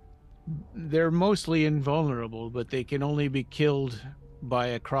that they're mostly invulnerable, but they can only be killed by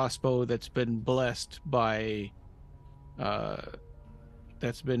a crossbow that's been blessed by a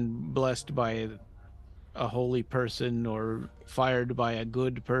holy person or fired by a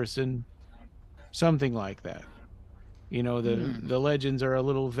good person, something like that. You know, the legends are a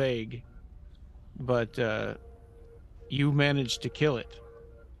little vague, but you managed to kill it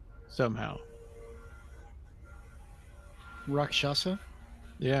somehow. Rakshasa?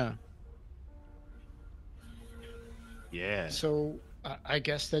 Yeah. Yeah. So I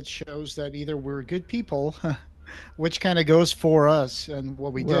guess that shows that either we're good people, which kind of goes for us and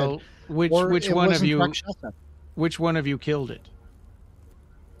what we did. Which one of you? Rakshasa. Which one of you killed it?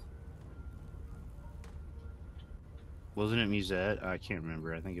 Wasn't it Musette? I can't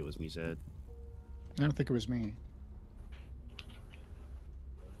remember. I think it was Musette. I don't think it was me.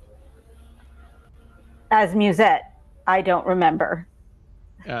 As Musette, I don't remember.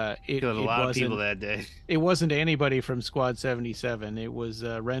 It killed a lot of people that day. It wasn't anybody from Squad 77. It was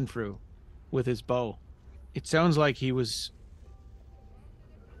Renfrew with his bow. It sounds like he was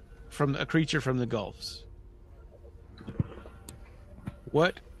from a creature from the Gulfs.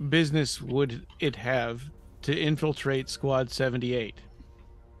 What business would it have to infiltrate Squad 78?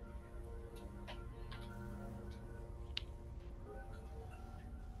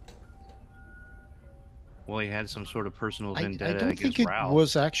 Well, he had some sort of personal vendetta I don't against think Ralph. It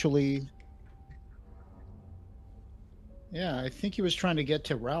was actually... Yeah, I think he was trying to get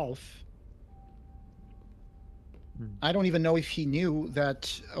to Ralph. I don't even know if he knew that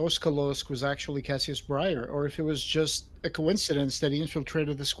Oskalosk was actually Cassius Breyer, or if it was just a coincidence that he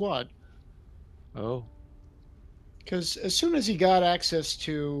infiltrated the squad. Oh. Because as soon as he got access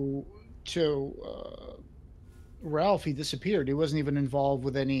to Ralph, he disappeared. He wasn't even involved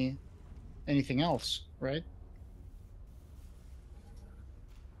with anything else, right?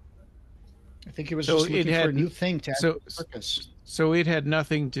 I think he was just looking for a new thing to add to purpose. So it had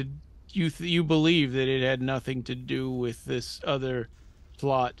nothing to... You believe that it had nothing to do with this other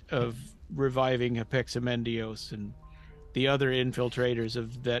plot of reviving Apexamendios and the other infiltrators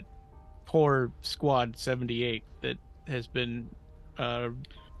of that poor Squad 78 that has been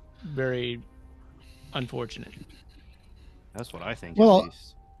very unfortunate. That's what I think. Well,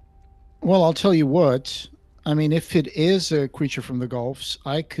 I'll tell you what. I mean, if it is a creature from the Gulfs,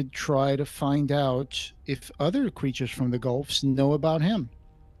 I could try to find out if other creatures from the Gulfs know about him.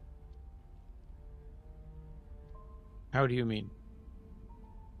 How do you mean?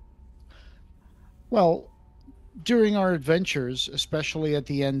 Well, during our adventures, especially at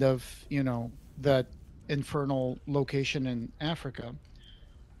the end of, that infernal location in Africa,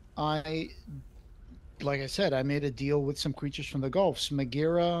 like I said, I made a deal with some creatures from the Gulfs,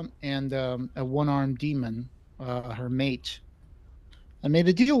 Megira and a one-armed demon, her mate. I made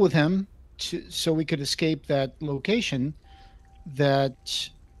a deal with him so we could escape that location, that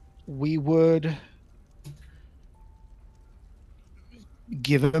we would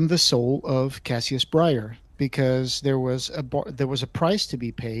give him the soul of Cassius Breyer, because there was a price to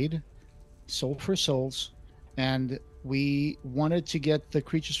be paid, soul for souls, and we wanted to get the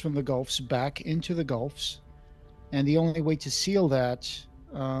creatures from the Gulfs back into the Gulfs, and the only way to seal that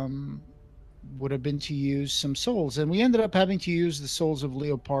would have been to use some souls, and we ended up having to use the souls of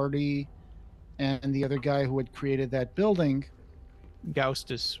Leopardi and the other guy who had created that building.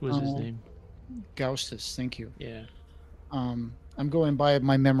 Gaustus was his name. Gaustus, thank you. Yeah. I'm going by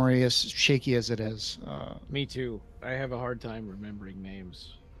my memory, as shaky as it is. Me too. I have a hard time remembering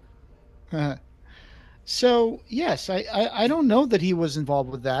names. So, yes, I don't know that he was involved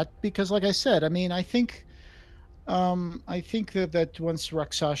with that, because, like I said, I mean, I think that once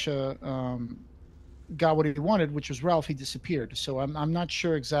Rakshasha got what he wanted, which was Ralph, he disappeared. So I'm not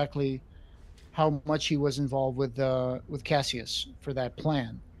sure exactly how much he was involved with Cassius for that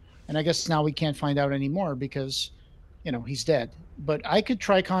plan. And I guess now we can't find out anymore because, he's dead. But I could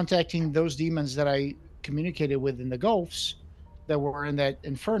try contacting those demons that I communicated with in the Gulfs that were in that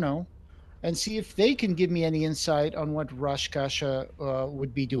inferno and see if they can give me any insight on what Rakshasha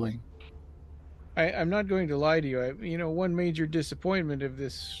would be doing. I'm not going to lie to you. One major disappointment of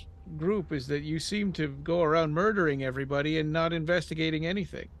this group is that you seem to go around murdering everybody and not investigating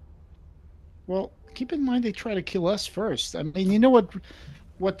anything. Well, keep in mind they try to kill us first. I mean, you know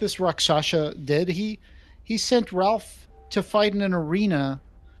what this Rakshasha did? He sent Ralph to fight in an arena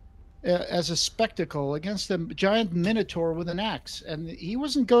as a spectacle against a giant minotaur with an axe, and he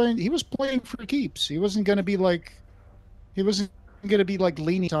was playing for keeps. He wasn't going to be like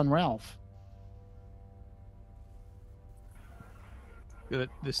leaning on Ralph.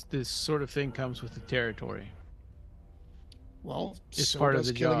 This sort of thing comes with the territory. Well, it's so part of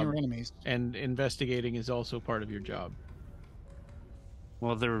the killing job, your enemies. And investigating is also part of your job.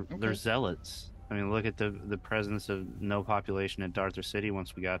 Well, they're zealots. I mean, look at the presence of no population at Darther City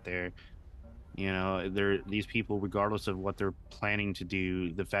once we got there. These people, regardless of what they're planning to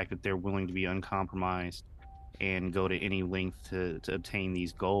do, the fact that they're willing to be uncompromised and go to any length to obtain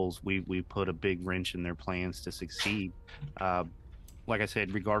these goals, we put a big wrench in their plans to succeed. Like I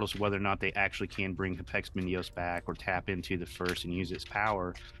said, regardless of whether or not they actually can bring Apexamendios back or tap into the first and use its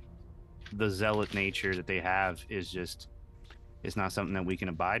power, the zealot nature that they have is not something that we can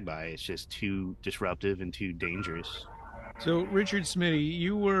abide by. It's just too disruptive and too dangerous. So, Richard Smitty,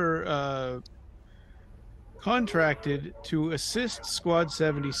 you were contracted to assist Squad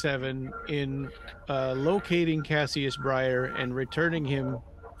 77 in locating Cassius Breyer and returning him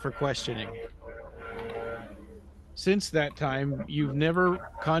for questioning. Since that time, you've never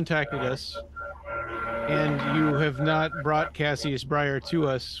contacted us, and you have not brought Cassius Breyer to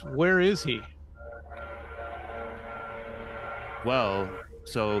us. Where is he? Well,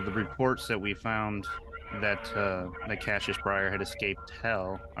 so the reports that we found that Cassius Breyer had escaped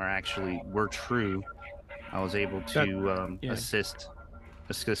hell were true. I was able to assist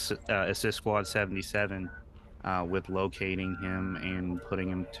Squad 77 with locating him and putting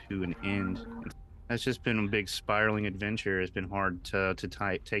him to an end. It's just been a big spiraling adventure. It's been hard to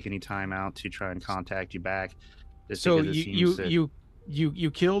take any time out to try and contact you back. So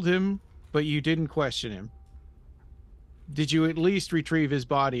you killed him, but you didn't question him. Did you at least retrieve his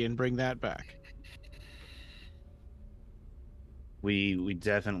body and bring that back? We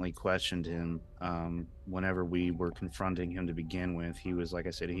definitely questioned him whenever we were confronting him to begin with. He was, like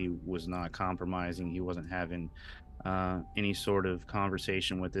I said, he was not compromising. He wasn't having any sort of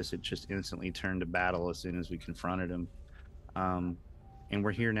conversation with us. It just instantly turned to battle as soon as we confronted him. And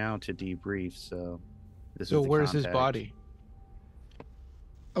we're here now to debrief. So where's his body?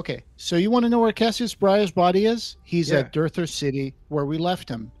 Okay, so you want to know where Cassius Breyer's body is? He's at Durther City, where we left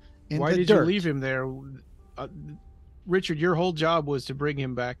him. Why did you leave him there? Richard, your whole job was to bring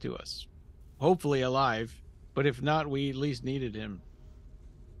him back to us. Hopefully alive, but if not, we at least needed him.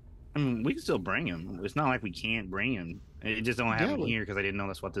 I mean, we can still bring him. It's not like we can't bring him. It just don't have him here because I didn't know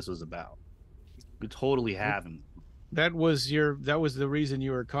that's what this was about. We totally have him. That was the reason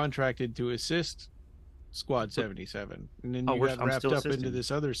you were contracted to assist Squad 77, and then you got wrapped up into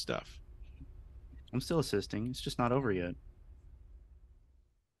this other stuff. I'm still assisting. It's just not over yet.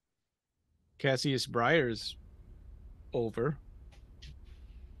 Cassius Breyer's over.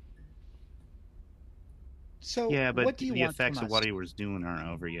 So yeah, but what do you the want effects from of us? what he was doing aren't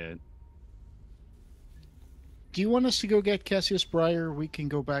over yet. Do you want us to go get Cassius Breyer? We can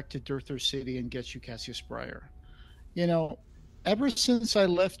go back to Durther City and get you Cassius Breyer. You know, ever since I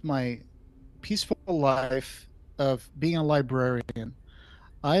left my peaceful life of being a librarian,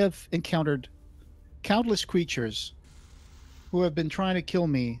 I have encountered countless creatures who have been trying to kill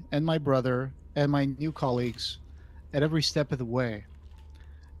me and my brother and my new colleagues at every step of the way.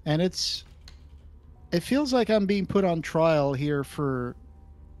 And it feels like I'm being put on trial here for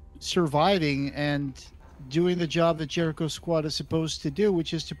surviving and doing the job that Jericho Squad is supposed to do,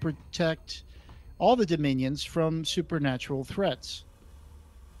 which is to protect all the Dominions from supernatural threats.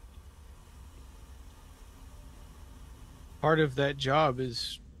 Part of that job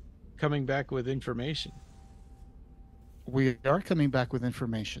is coming back with information. We are coming back with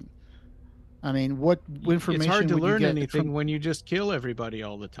information. I mean, what information? It's hard to would you learn get anything when you just kill everybody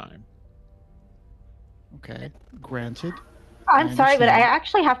all the time. Okay, granted. I'm sorry, but I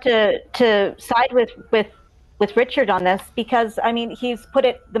actually have to side with Richard on this, because I mean, he's put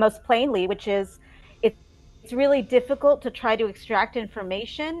it the most plainly, which is it's really difficult to try to extract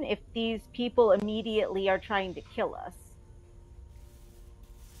information if these people immediately are trying to kill us.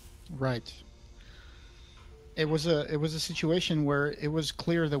 Right. It was a situation where it was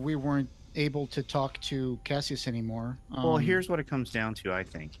clear that we weren't able to talk to Cassius anymore. Well, here's what it comes down to, I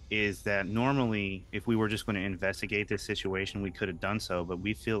think, is that normally if we were just going to investigate this situation, we could have done so, but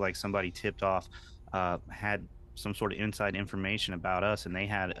we feel like somebody tipped off, had some sort of inside information about us, and they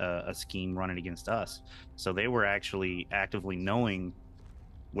had a scheme running against us. So they were actually actively knowing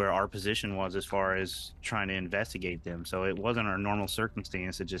where our position was as far as trying to investigate them. So it wasn't our normal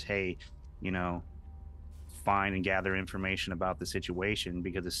circumstance to just, hey, you know, find and gather information about the situation,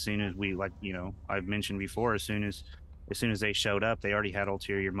 because as soon as we, like, you know, I've mentioned before, as soon as they showed up, they already had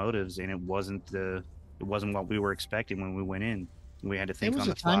ulterior motives, and it wasn't what we were expecting when we went in. We had to think on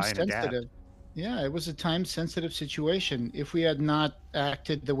the fly and adapt. Yeah, it was a time-sensitive situation. If we had not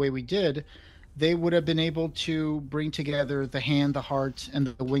acted the way we did, they would have been able to bring together the hand, the heart, and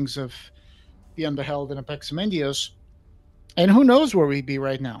the wings of the Unbeheld and Apexamendios. And who knows where we'd be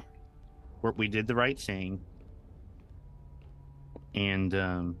right now. We did the right thing. And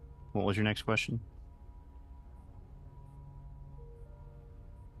what was your next question?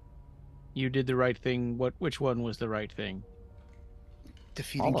 You did the right thing. Which one was the right thing?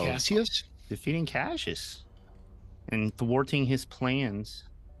 Defeating Cassius? Defeating Cassius. And thwarting his plans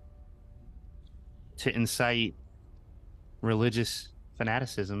to incite religious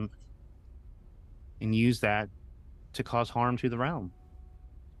fanaticism and use that to cause harm to the realm.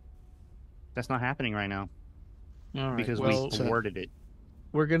 That's not happening right now. All right, because we thwarted it.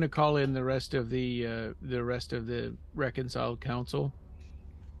 We're going to call in the rest of the Reconciled Council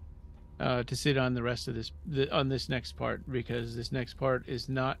to sit on the rest of this next part, because this next part is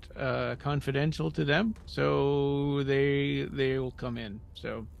not confidential to them, so they will come in.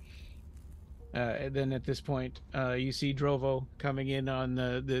 So and then at this point, you see Drovo coming in on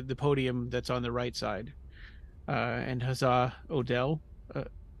the podium that's on the right side, and Huzzah Odell,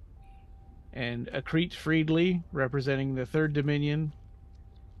 and Akreet Friedley representing the Third Dominion,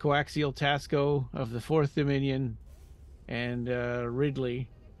 Coaxial Tasco of the Fourth Dominion, and Ridley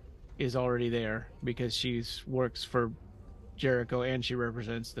is already there because she works for Jericho and she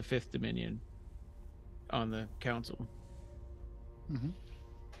represents the Fifth Dominion on the council. Mm-hmm.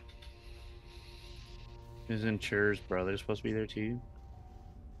 Isn't Chur's brother supposed to be there too?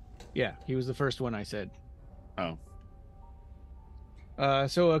 Yeah, he was the first one I said. Oh.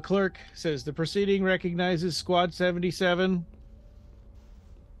 So a clerk says the proceeding recognizes Squad 77.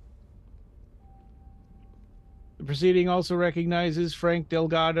 The proceeding also recognizes Frank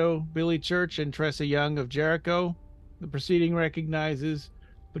Delgado, Billy Church, and Tressa Young of Jericho. The proceeding recognizes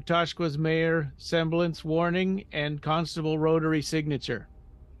Patochka's mayor, Semblance, Warning, and Constable Rotary signature.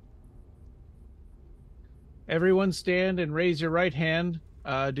 Everyone stand and raise your right hand.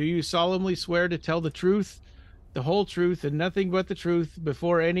 Do you solemnly swear to tell the truth, the whole truth, and nothing but the truth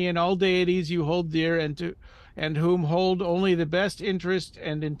before any and all deities you hold dear and whom hold only the best interest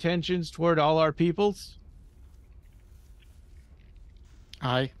and intentions toward all our peoples?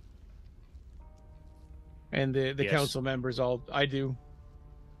 Aye. And the Yes. council members all, I do.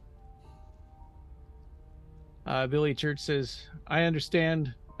 Billy Church says, I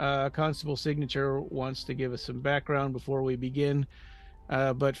understand Constable Signature wants to give us some background before we begin.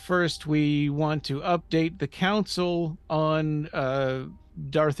 But first, we want to update the council on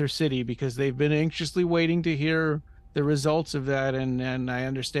Darther City because they've been anxiously waiting to hear the results of that, and I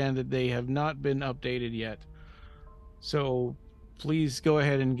understand that they have not been updated yet. So please go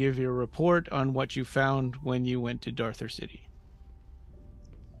ahead and give your report on what you found when you went to Darther City.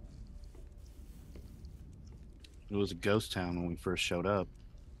 It was a ghost town when we first showed up.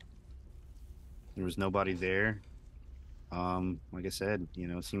 There was nobody there. Like I said,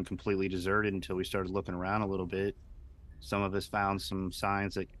 it seemed completely deserted until we started looking around a little bit. Some of us found some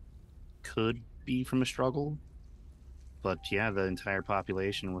signs that could be from a struggle. But yeah, the entire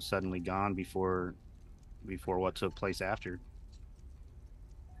population was suddenly gone before what took place after.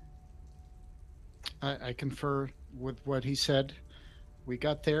 I confer with what he said. We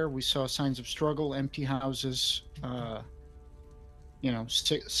got there, we saw signs of struggle, empty houses,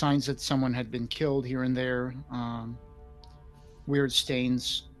 signs that someone had been killed here and there, weird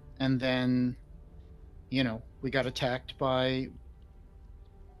stains, and then, we got attacked by,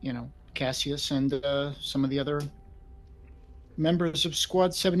 Cassius and some of the other members of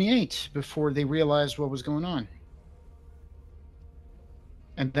Squad 78 before they realized what was going on.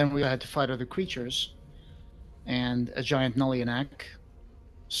 And then we had to fight other creatures and a giant Nullianak.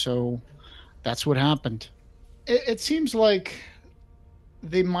 So that's what happened. It seems like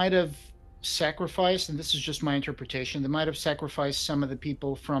they might have sacrificed, and this is just my interpretation, they might have sacrificed some of the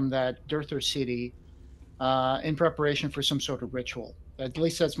people from that Darther City in preparation for some sort of ritual. At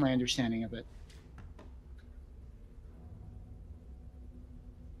least that's my understanding of it.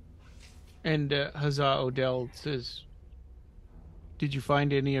 And Huzzah Odell says, did you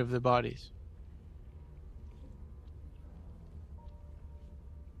find any of the bodies?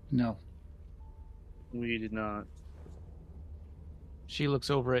 No. We did not. She looks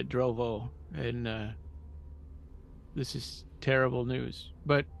over at Drovo, and this is terrible news.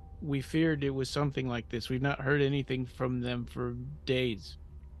 But we feared it was something like this. We've not heard anything from them for days.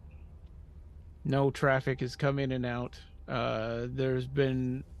 No traffic has come in and out. There's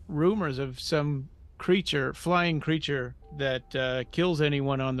been rumors of some flying creature that kills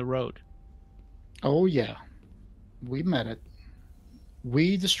anyone on the road. Oh, yeah. We met it.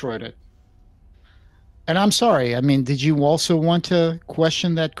 We destroyed it. And I'm sorry, did you also want to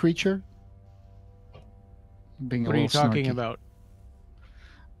question that creature? What are you talking about?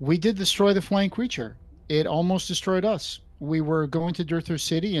 We did destroy the flying creature. It almost destroyed us. We were going to Darther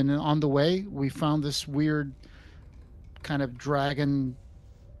City, and on the way, we found this weird kind of dragon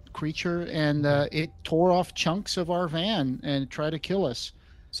creature, and it tore off chunks of our van and tried to kill us.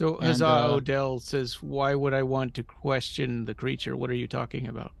 So Huzzah Odell says, why would I want to question the creature? What are you talking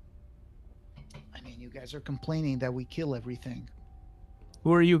about? You guys are complaining that we kill everything.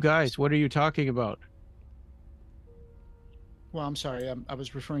 Who are you guys? What are you talking about? Well, I'm sorry. I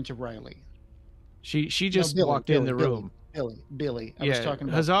was referring to Riley. She just walked in the room. Billy. I was talking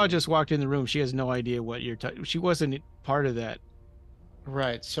about Huzzah just walked in the room. She has no idea what you're talking. She wasn't part of that.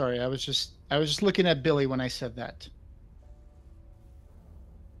 Right. Sorry. I was just looking at Billy when I said that.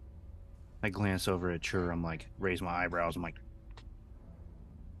 I glance over at Chur. I'm like, raise my eyebrows. I'm like,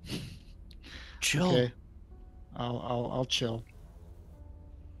 chill. Okay. I'll chill.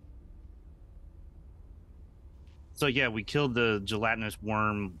 So yeah, we killed the gelatinous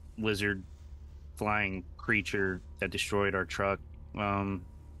worm lizard flying creature that destroyed our truck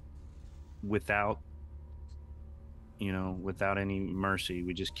without any mercy.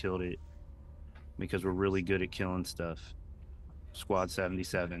 We just killed it because we're really good at killing stuff. Squad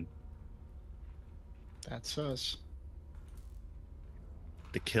 77. That's us.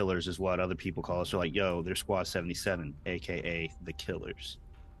 The Killers is what other people call us. They're like, yo, they're Squad 77, aka the Killers.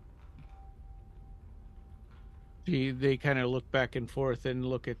 They kind of look back and forth and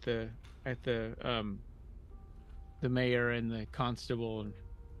look at the the mayor and the constable, and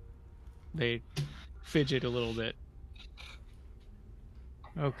they fidget a little bit.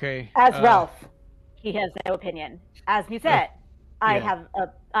 Okay. As Ralph, he has no opinion. As Musette, yeah.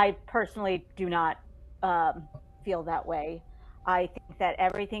 I personally do not feel that way. I think that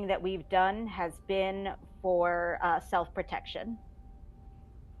everything that we've done has been for self-protection.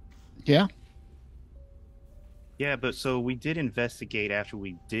 Yeah. Yeah, but so we did investigate after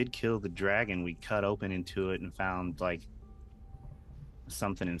we did kill the dragon. We cut open into it and found like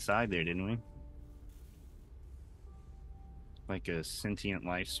something inside there, didn't we? Like a sentient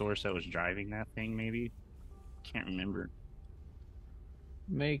life source that was driving that thing, maybe? Can't remember.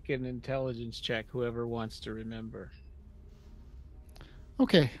 Make an intelligence check, whoever wants to remember.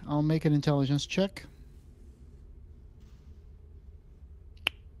 Okay, I'll make an intelligence check.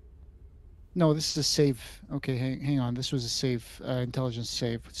 No, this is a save. Okay, hang on. This was a save, intelligence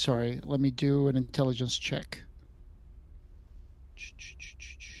save. Sorry, let me do an intelligence check.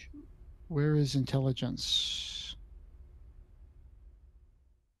 Where is intelligence?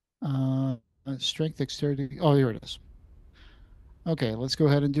 Strength, dexterity. Oh, here it is. Okay, let's go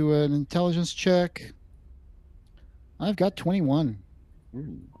ahead and do an intelligence check. I've got 21.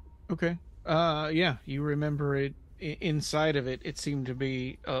 Okay. Yeah, you remember it. Inside of it, it seemed to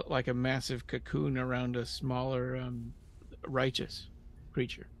be like a massive cocoon around a smaller righteous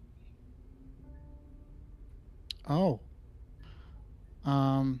creature. Oh.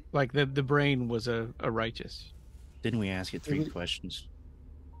 Like the brain was a righteous. Didn't we ask it 3 questions?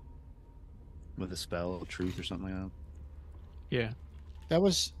 With a spell of truth or something like that? Yeah. That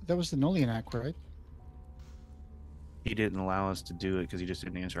was the Nolianak, right? He didn't allow us to do it because he just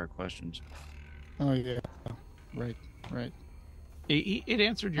didn't answer our questions. Oh, yeah. Right. It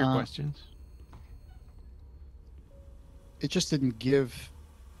answered your questions. It just didn't give,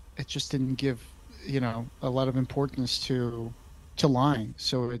 a lot of importance to lying.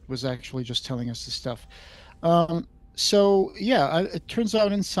 So it was actually just telling us the stuff. So yeah, it turns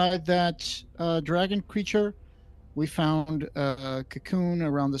out inside that dragon creature, we found a cocoon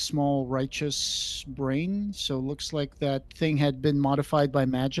around the small righteous brain. So it looks like that thing had been modified by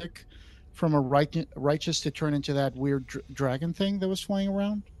magic from a righteous to turn into that weird dragon thing that was flying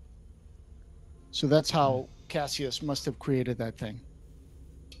around. So that's how Cassius must have created that thing.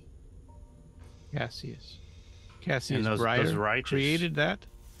 Cassius And those righteous created that?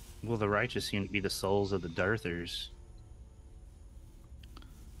 Well, the righteous seem to be the souls of the Darthers.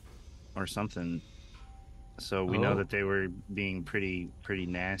 Or something. So we know that they were being pretty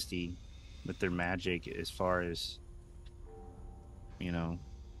nasty with their magic as far as,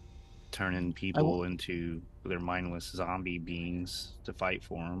 turning people into their mindless zombie beings to fight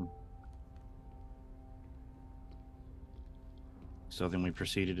for them. So then we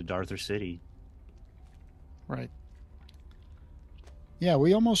proceeded to Darther City. Right. Yeah,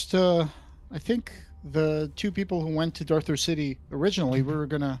 we almost, I think the 2 people who went to Darther City originally, we were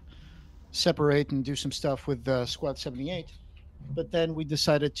going to separate and do some stuff with Squad 78. But then we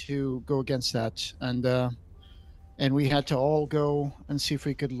decided to go against that. And we had to all go and see if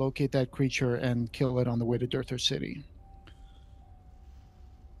we could locate that creature and kill it on the way to Darther City.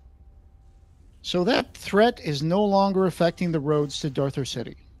 So that threat is no longer affecting the roads to Darther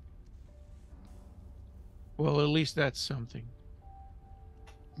City. Well, at least that's something.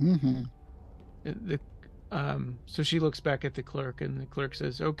 Mm-hmm. So she looks back at the clerk, and the clerk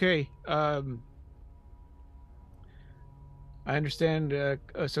says, "Okay, I understand.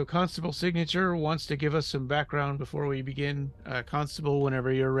 So Constable Signature wants to give us some background before we begin. Constable,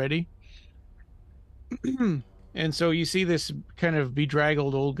 whenever you're ready." And so you see this kind of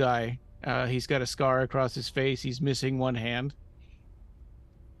bedraggled old guy. He's got a scar across his face. He's missing one hand.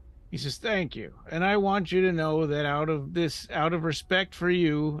 He says, "Thank you. And I want you to know that out of respect for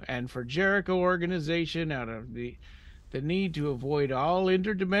you and for Jericho organization, out of the need to avoid all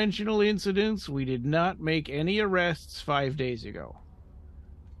interdimensional incidents, we did not make any arrests 5 days ago.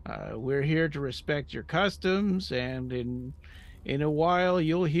 We're here to respect your customs, and in a while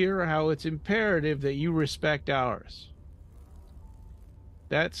you'll hear how it's imperative that you respect ours.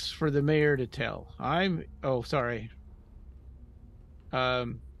 That's for the mayor to tell.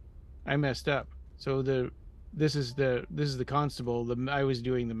 I messed up. So this is the constable. I was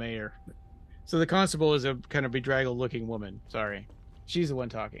doing the mayor. So the constable is a kind of bedraggled looking woman. Sorry. She's the one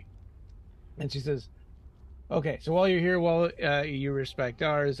talking. And she says, "Okay, so while you're here, you respect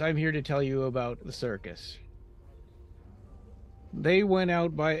ours, I'm here to tell you about the circus. They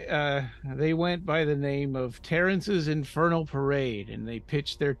went by the name of Terrence's Infernal Parade, and they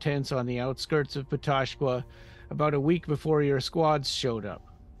pitched their tents on the outskirts of Patashqua about a week before your squads showed up.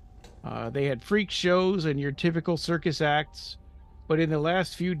 They had freak shows and your typical circus acts, but in the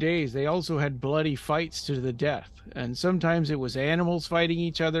last few days they also had bloody fights to the death, and sometimes it was animals fighting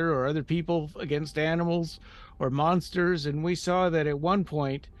each other or other people against animals or monsters. And we saw that at one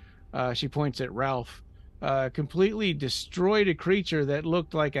point, she points at Ralph, completely destroyed a creature that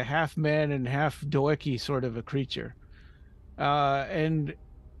looked like a half man and half Doeki sort of a creature. And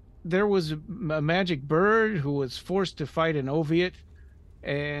there was a magic bird who was forced to fight an oviate.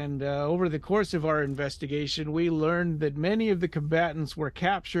 And over the course of our investigation, we learned that many of the combatants were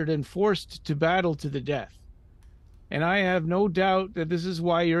captured and forced to battle to the death. And I have no doubt that this is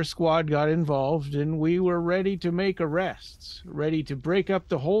why your squad got involved, and we were ready to make arrests, ready to break up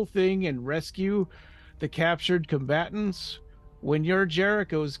the whole thing and rescue the captured combatants, when your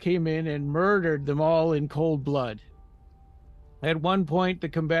Jerichos came in and murdered them all in cold blood. At one point, the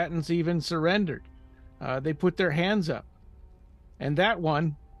combatants even surrendered. They put their hands up. And that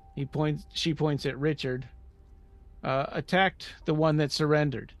one, she points at Richard, attacked the one that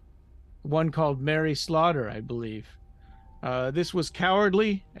surrendered. One called Merrye Slaughter, I believe. This was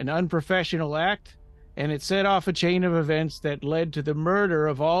cowardly, an unprofessional act, and it set off a chain of events that led to the murder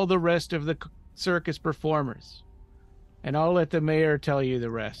of all the rest of the circus performers. And I'll let the mayor tell you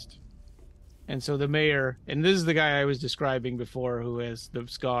the rest. And so the mayor, and this is the guy I was describing before who has the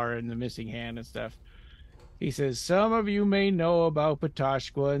scar and the missing hand and stuff. He says, some of you may know about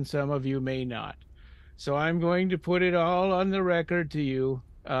Patoshka and some of you may not. So I'm going to put it all on the record to you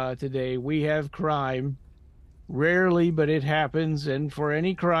today. We have crime. Rarely, but it happens. And for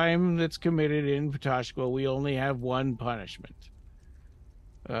any crime that's committed in Patoshka, we only have one punishment.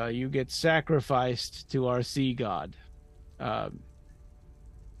 You get sacrificed to our sea god.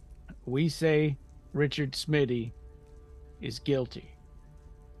 We say Richard Smitty is guilty.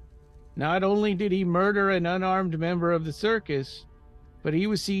 Not only did he murder an unarmed member of the circus, but he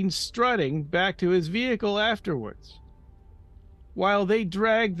was seen strutting back to his vehicle afterwards, while they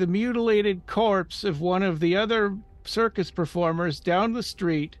dragged the mutilated corpse of one of the other circus performers down the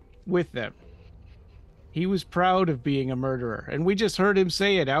street with them. He was proud of being a murderer, and we just heard him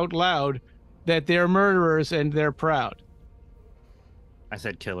say it out loud, that they're murderers and they're proud. I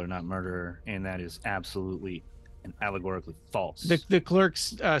said killer, not murderer, and that is absolutely and allegorically false. The clerk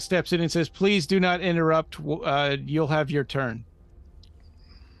steps in and says, please do not interrupt. You'll have your turn.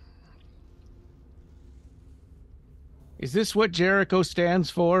 Is this what Jericho stands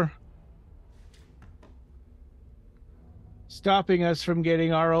for? Stopping us from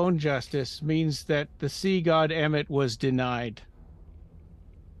getting our own justice means that the sea god Emmett was denied.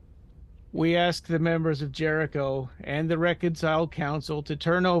 We ask the members of Jericho and the Reconciled Council to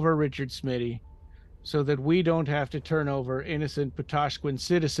turn over Richard Smitty, so that we don't have to turn over innocent Patoshquan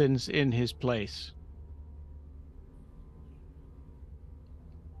citizens in his place.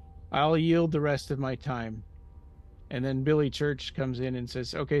 I'll yield the rest of my time. And then Billy Church comes in and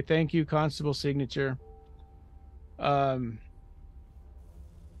says, okay, thank you, Constable Signature. Wow.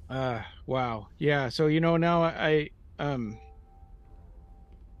 Yeah, so, now I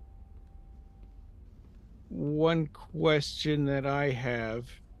one question that I have,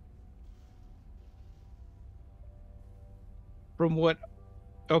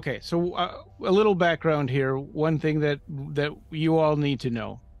 so a little background here. One thing that you all need to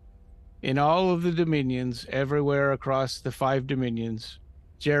know. In all of the dominions, everywhere across the 5 dominions,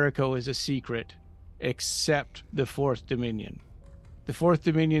 Jericho is a secret, except the 4th dominion. The 4th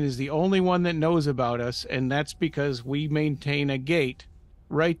dominion is the only one that knows about us, and that's because we maintain a gate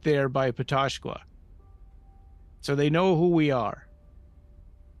right there by Patoshka. So they know who we are.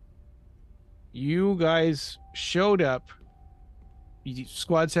 You guys showed up.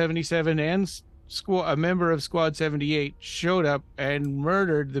 Squad 77 and a member of Squad 78 showed up and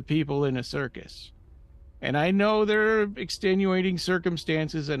murdered the people in a circus. And I know there are extenuating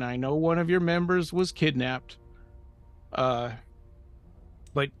circumstances, and I know one of your members was kidnapped. But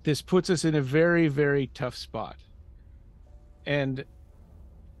this puts us in a very, very tough spot. And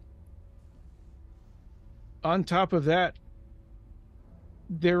on top of that,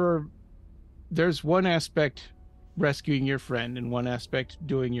 there's one aspect rescuing your friend and one aspect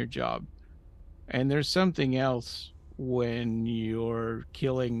doing your job, and there's something else when you're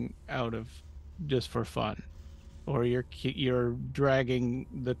killing out of just for fun, or you're dragging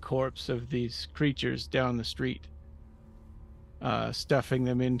the corpse of these creatures down the street, stuffing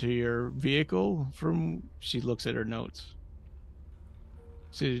them into your vehicle. She looks at her notes.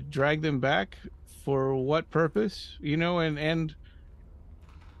 To drag them back for what purpose? And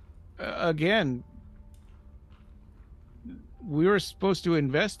again, we were supposed to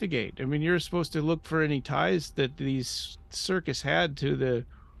investigate. I mean, you're supposed to look for any ties that these circus had to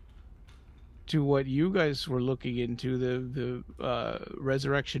to what you guys were looking into, the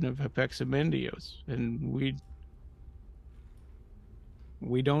resurrection of Hepexamendios, and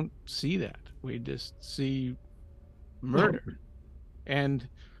we don't see that. We just see murder. And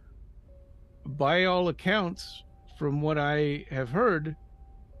by all accounts, from what I have heard,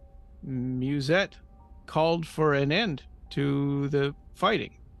 Musette called for an end to the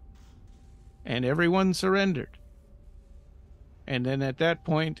fighting, and everyone surrendered. And then at that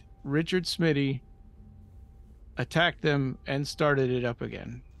point, Richard Smitty attacked them and started it up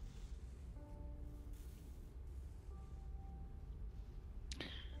again.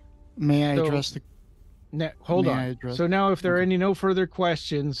 May I address the... Hold on. So now if there are no further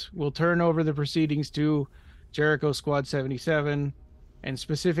questions, we'll turn over the proceedings to Jericho Squad 77, and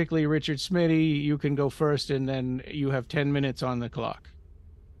specifically Richard Smitty. You can go first, and then you have 10 minutes on the clock.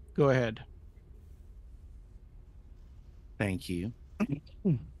 Go ahead. Thank you.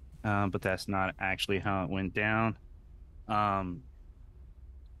 But that's not actually how it went down.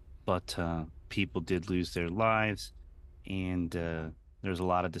 But people did lose their lives, and there's a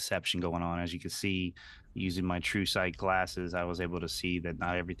lot of deception going on. As you can see, using my true sight glasses, I was able to see that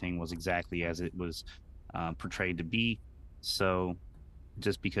not everything was exactly as it was portrayed to be. So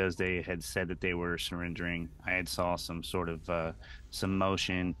just because they had said that they were surrendering, I had saw some sort of some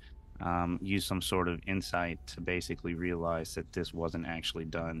motion, use some sort of insight to basically realize that this wasn't actually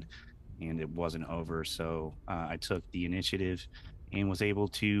done and it wasn't over. So I took the initiative and was able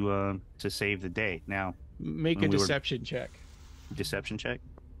to save the day. Now, make a deception check. Deception check?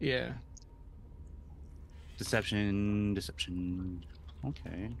 Yeah. Deception.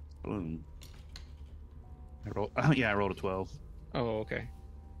 Okay. Boom. I rolled a 12. Oh, okay.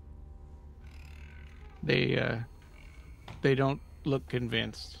 They don't look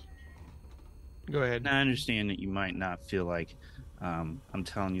convinced. Go ahead. Now, I understand that you might not feel like I'm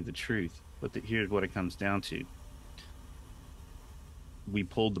telling you the truth, but here's what it comes down to. We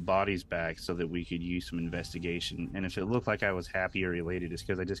pulled the bodies back so that we could use some investigation. And if it looked like I was happy or elated, it's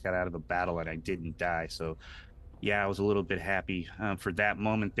because I just got out of a battle and I didn't die. So, yeah, I was a little bit happy for that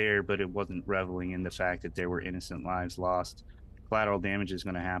moment there, but it wasn't reveling in the fact that there were innocent lives lost. Collateral damage is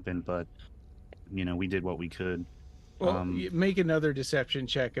going to happen, but, we did what we could. Well, make another deception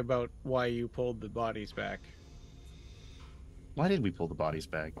check about why you pulled the bodies back. Why did we pull the bodies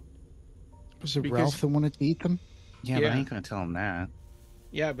back? Was it Ralph that wanted to eat them? Yeah, but I ain't going to tell him that.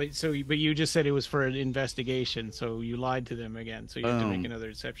 Yeah, but you just said it was for an investigation, so you lied to them again. So you have to make another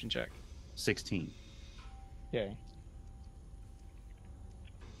deception check. 16. Okay.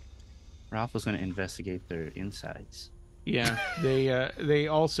 Ralph was going to investigate their insides. Yeah, they're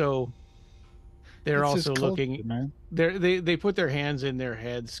also looking. Man. They put their hands in their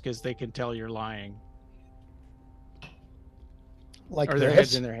heads because they can tell you're lying. Or their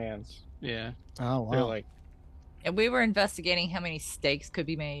heads in their hands. Yeah. Oh wow. They're like. And we were investigating how many steaks could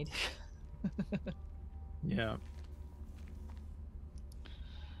be made. Yeah.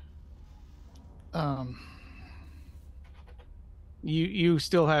 You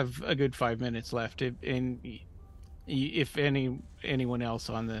still have a good 5 minutes left, and if anyone else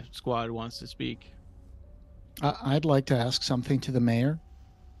on the squad wants to speak. I'd like to ask something to the mayor.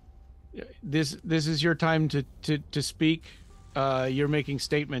 This is your time to speak. You're making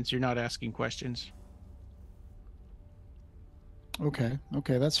statements. You're not asking questions. Okay,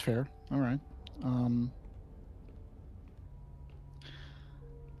 that's fair. All right.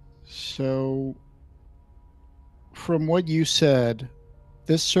 So, from what you said,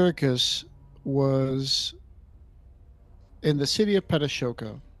 this circus was in the city of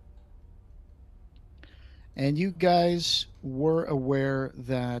Petashoka, and you guys were aware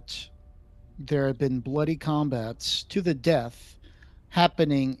that there had been bloody combats to the death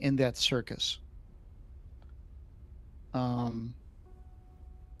happening in that circus.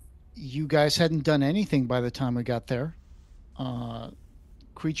 You guys hadn't done anything by the time we got there.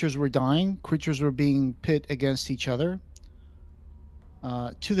 Creatures were dying. Creatures were being pit against each other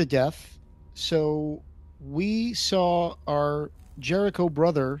to the death. So we saw our Jericho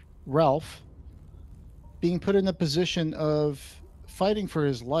brother, Ralph, being put in a position of fighting for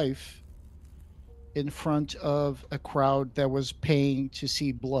his life in front of a crowd that was paying to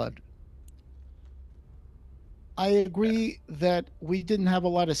see blood. I agree that we didn't have a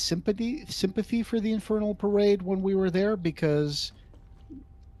lot of sympathy for the Infernal Parade when we were there, because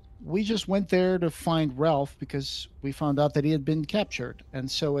we just went there to find Ralph because we found out that he had been captured. And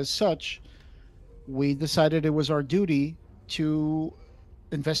so as such, we decided it was our duty to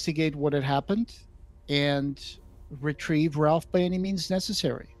investigate what had happened and retrieve Ralph by any means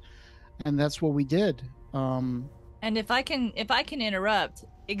necessary. And that's what we did. And if I can interrupt,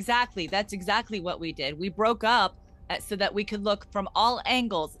 exactly, that's exactly what we did. We broke up so that we could look from all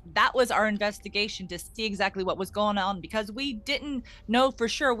angles. That was our investigation, to see exactly what was going on, because we didn't know for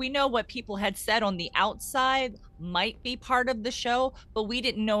sure. We know what people had said on the outside might be part of the show, but we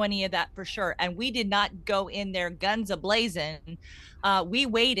didn't know any of that for sure. And we did not go in there guns a-blazing. We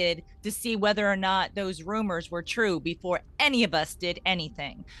waited to see whether or not those rumors were true before any of us did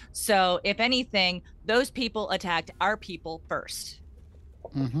anything. So if anything, those people attacked our people first.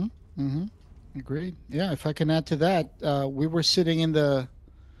 Mm-hmm. Mm-hmm. Agreed. Yeah, if I can add to that, we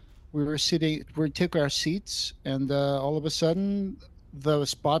took our seats, and all of a sudden the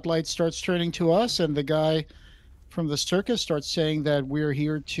spotlight starts turning to us, and the guy from the circus starts saying that we're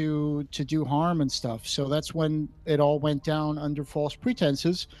here to do harm and stuff. So that's when it all went down under false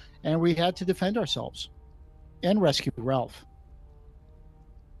pretenses, and we had to defend ourselves and rescue Ralph.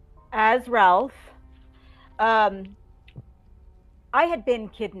 As Ralph, I had been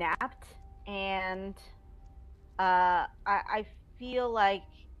kidnapped, and I feel like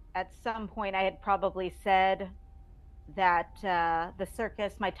at some point I had probably said that the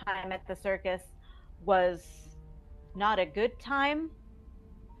circus, my time at the circus, was not a good time.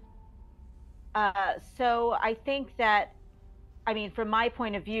 So I think that, I mean, from my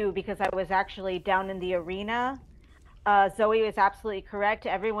point of view, because I was actually down in the arena, Zoe was absolutely correct.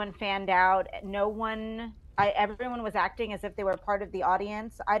 Everyone fanned out. Everyone was acting as if they were part of the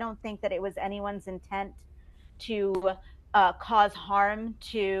audience. I don't think that it was anyone's intent to cause harm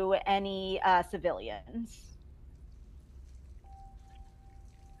to any civilians.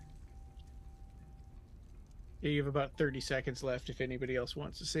 Yeah, you have about 30 seconds left if anybody else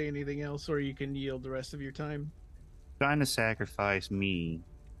wants to say anything else, or you can yield the rest of your time. Trying to sacrifice me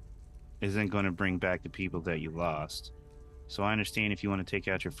isn't going to bring back the people that you lost. So I understand if you want to take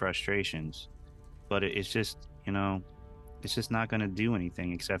out your frustrations, but it's just, it's just not going to do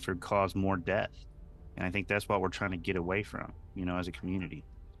anything except for cause more death. And I think that's what we're trying to get away from, as a community.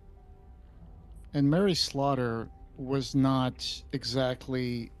 And Merrye's slaughter was not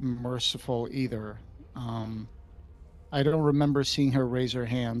exactly merciful either. I don't remember seeing her raise her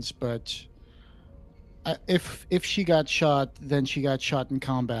hands, but if she got shot, then she got shot in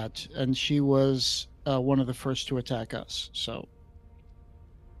combat, and she was one of the first to attack us. So,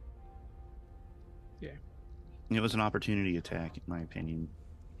 yeah, it was an opportunity attack, in my opinion.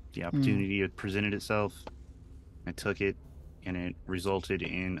 The opportunity presented itself. I took it, and it resulted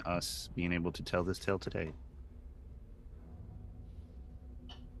in us being able to tell this tale today.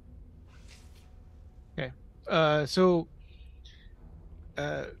 Okay. So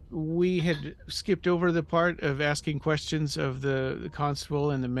we had skipped over the part of asking questions of the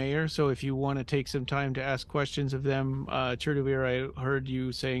constable and the mayor. So if you want to take some time to ask questions of them, Chur, I heard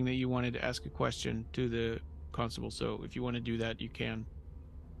you saying that you wanted to ask a question to the constable. So if you want to do that, you can.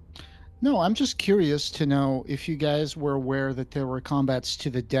 No, I'm just curious to know if you guys were aware that there were combats to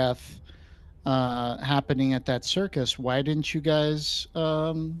the death happening at that circus. Why didn't you guys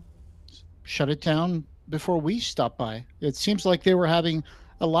shut it down before we stopped by? It seems like they were having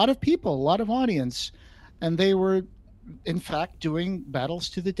a lot of people, a lot of audience, and they were in fact doing battles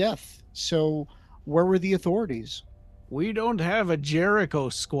to the death. So where were the authorities? We don't have a Jericho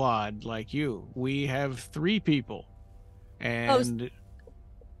squad like you. We have 3 people. And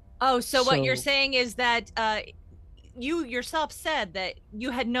so what you're saying is that you yourself said that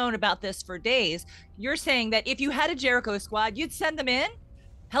you had known about this for days. You're saying that if you had a Jericho squad, you'd send them in?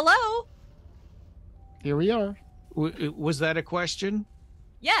 Hello? Here we are. Was that a question?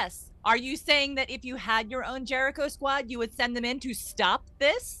 Yes. Are you saying that if you had your own Jericho squad, you would send them in to stop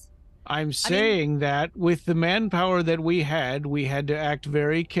this? I'm saying that with the manpower that we had to act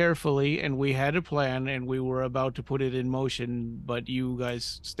very carefully, and we had a plan, and we were about to put it in motion, but you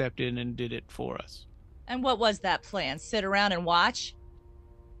guys stepped in and did it for us. And what was that plan? Sit around and watch?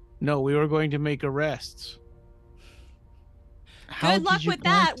 No, we were going to make arrests. Good luck with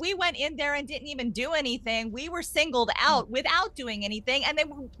that. We went in there and didn't even do anything. We were singled out without doing anything, and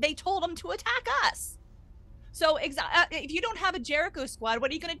they told them to attack us. So if you don't have a Jericho squad,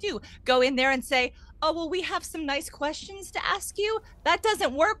 what are you going to do? Go in there and say, oh, well, we have some nice questions to ask you? That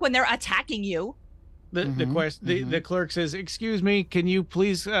doesn't work when they're attacking you. The clerk says, excuse me, can you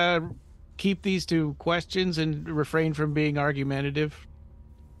please keep these to questions and refrain from being argumentative?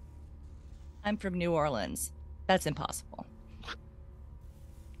 I'm from New Orleans. That's impossible.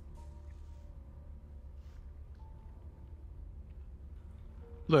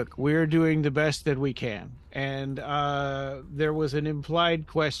 Look, we're doing the best that we can. And there was an implied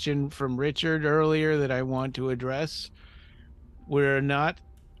question from Richard earlier that I want to address. We're not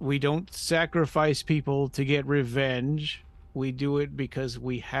We don't sacrifice people to get revenge. We do it because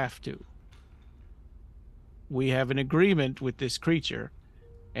we have to. We have an agreement with this creature,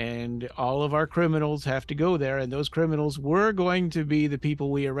 and all of our criminals have to go there, and those criminals were going to be the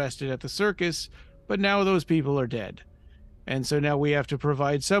people we arrested at the circus, but now those people are dead. And so now we have to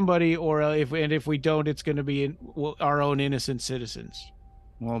provide somebody, or if we don't, it's going to be our own innocent citizens.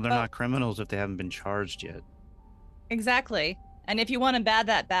 Well, they're not criminals if they haven't been charged yet. Exactly. And if you want them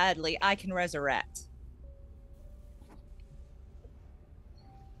that badly, I can resurrect.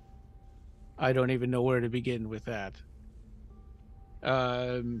 I don't even know where to begin with that.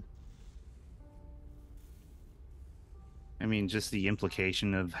 I mean, just the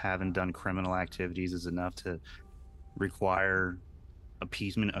implication of having done criminal activities is enough to require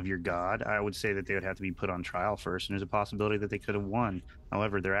appeasement of your god. I would say that they would have to be put on trial first, and there's a possibility that they could have won.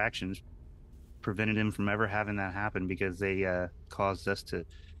 However, their actions prevented him from ever having that happen because they caused us to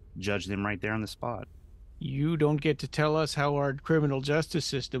judge them right there on the spot. You don't get to tell us how our criminal justice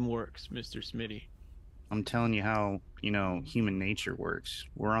system works, Mr. Smitty. I'm telling you how, human nature works.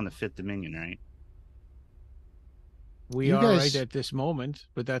 We're on the 5th Dominion, right? We are right at this moment,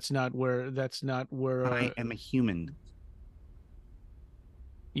 but that's not where I am a human.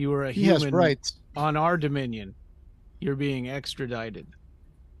 You are a he human has rights on our Dominion. You're being extradited.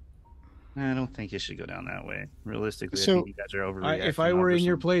 I don't think it should go down that way. Realistically, So, I think you guys are overreacting. If I were over in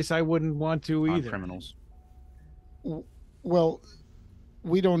your some place, I wouldn't want to either. criminals. Well,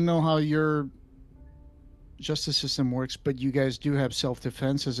 we don't know how your justice system works, but you guys do have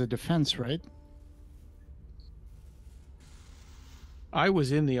self-defense as a defense, right? I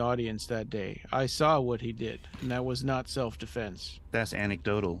was in the audience that day. I saw what he did, and that was not self-defense. That's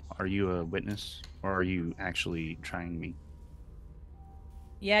anecdotal. Are you a witness, or are you actually trying me?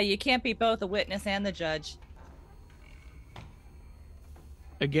 Yeah, you can't be both a witness and the judge.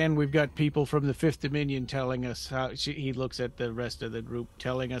 Again, we've got people from the 5th Dominion telling us how... He looks at the rest of the group,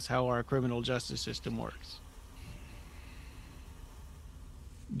 telling us how our criminal justice system works.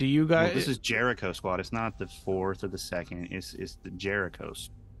 Do you guys... Well, this is Jericho Squad. It's not the 4th or the 2nd. It's the Jerichos.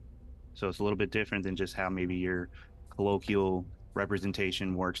 So it's a little bit different than just how maybe your colloquial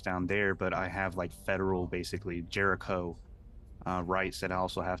representation works down there, but I have like federal, basically, Jericho rights that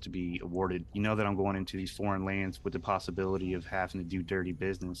also have to be awarded. You know that I'm going into these foreign lands with the possibility of having to do dirty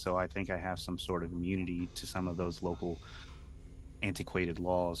business, so I think I have some sort of immunity to some of those local antiquated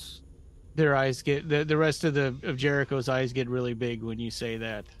laws. Their eyes get... The rest of Jericho's eyes get really big when you say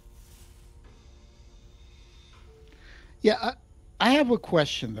that. Yeah, I have a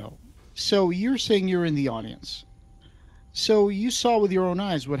question, though. So you're saying you're in the audience. So you saw with your own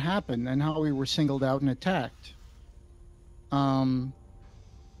eyes what happened and how we were singled out and attacked.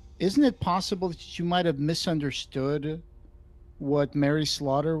 Isn't it possible that you might have misunderstood what Merrye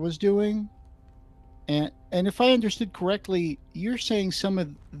Slaughter was doing? And if I understood correctly, you're saying some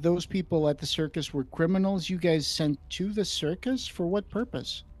of those people at the circus were criminals you guys sent to the circus? For what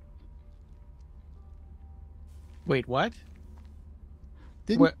purpose? Wait, what?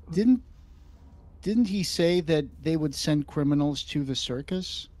 Didn't he say that they would send criminals to the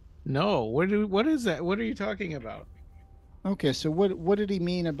circus? No. What is that? What are you talking about? Okay, so what did he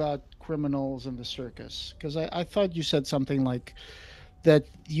mean about criminals in the circus? Because I thought you said something like that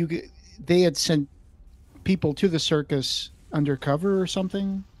they had sent people to the circus undercover or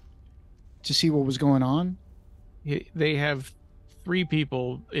something to see what was going on. They have 3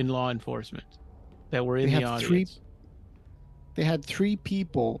 people in law enforcement that were in the audience. They had 3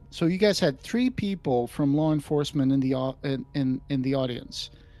 people. So you guys had 3 people from law enforcement in the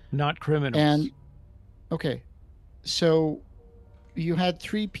audience, not criminals. And okay. So you had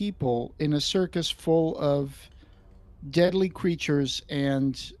 3 people in a circus full of deadly creatures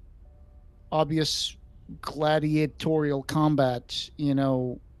and obvious gladiatorial combat,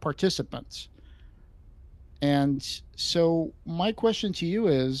 participants. And so my question to you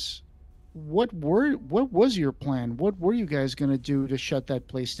is, what was your plan? What were you guys going to do to shut that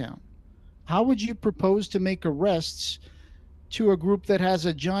place down? How would you propose to make arrests to a group that has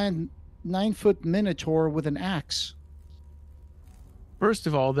a giant 9-foot minotaur with an axe? First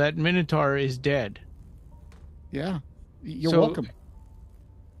of all, that minotaur is dead. Yeah. You're welcome.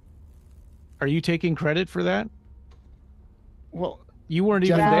 Are you taking credit for that? Well, you weren't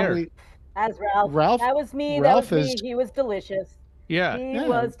even there. As Ralph. That was me. He was delicious. Yeah. He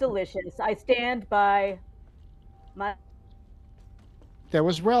was delicious. I stand by my... That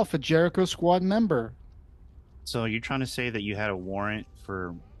was Ralph, a Jericho Squad member. So you're trying to say that you had a warrant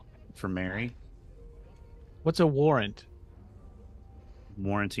for Merrye? What's a warrant?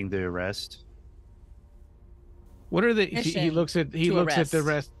 Warranting the arrest. What are the? He mission looks at to looks at the arrest.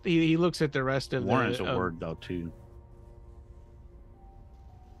 rest. He looks at the rest of Warrant's the. a word though too.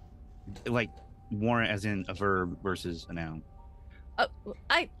 Like warrant as in a verb versus a noun.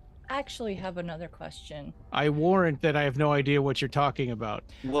 I actually have another question. I warrant that I have no idea what you're talking about.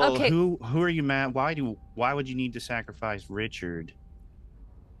 Well, Okay. who are you mad? Why would you need to sacrifice Richard?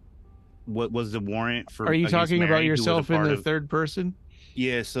 What was the warrant for? Are you against talking about Merrye, who was a yourself in part the of- third person?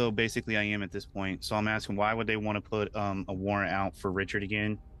 Yeah, so basically I am at this point. So I'm asking, why would they want to put a warrant out for Richard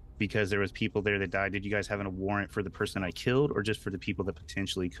again? Because there was people there that died. Did you guys have a warrant for the person I killed, or just for the people that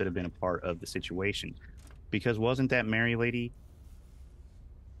potentially could have been a part of the situation? Because wasn't that Merrye lady?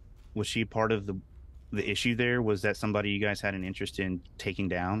 Was she part of the issue there? Was that somebody you guys had an interest in taking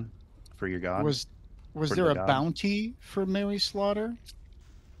down for your god? Was For there the a god? bounty for Merrye slaughter?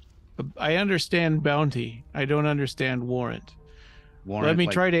 I understand bounty. I don't understand warrant. Warrant, Let me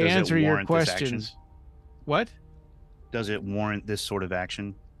like, try to does it answer your warrant this action? questions. What? Does it warrant this sort of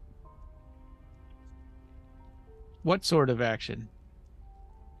action? What sort of action?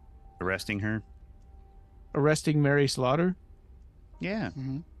 Arresting her? Arresting Merrye Slaughter? Yeah.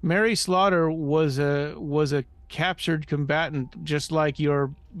 Mm-hmm. Merrye Slaughter was a captured combatant, just like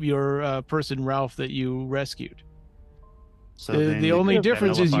your person Ralph that you rescued. So then The only that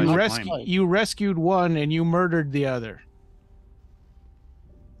difference is nullifies the claim. you rescued one and you murdered the other.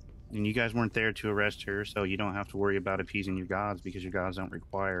 And you guys weren't there to arrest her, so you don't have to worry about appeasing your gods because your gods don't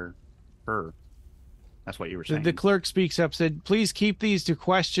require her. That's what you were saying. The clerk speaks up, said, "Please keep these to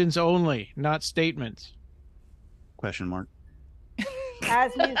questions only, not statements." Question mark.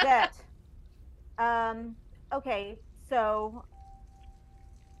 As Musette. Okay, so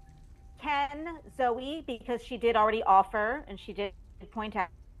can Zoe, because she did already offer, and she did point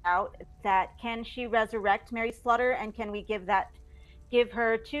out that can she resurrect Merrye Slaughter, and can we give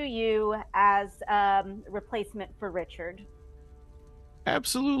her to you as replacement for Richard?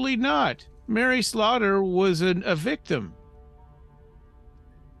 Absolutely not. Merrye Slaughter was a victim.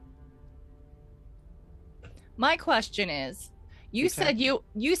 My question is, you said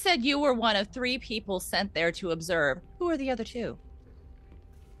you were one of 3 people sent there to observe. Who are the other 2?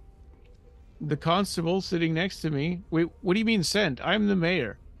 The constable sitting next to me. Wait, what do you mean sent? I'm the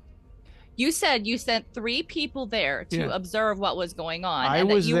mayor. You said you sent 3 people there to observe what was going on, I and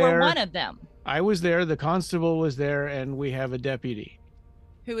was that you there. were one of them. I was there, the constable was there, and we have a deputy.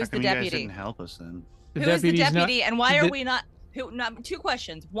 Who How is the come you guys deputy? didn't help us then? Who is the deputy's not- deputy, and why are the- we not? 2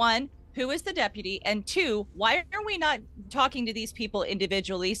 questions. 1, who is the deputy? And 2, why are we not talking to these people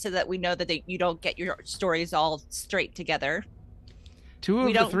individually so that we know that you don't get your stories all straight together? 2 of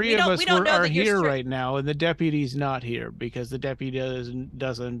We the don't- 3 we of don't- us we don't know are that you're here stri- right now, and the deputy's not here because the deputy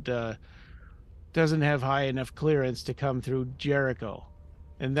doesn't have high enough clearance to come through Jericho,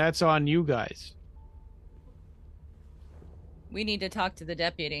 and that's on you guys. We need to talk to the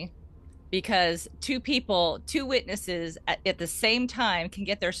deputy because 2 witnesses at the same time can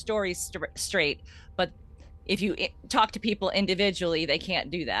get their stories straight. But if you talk to people individually, they can't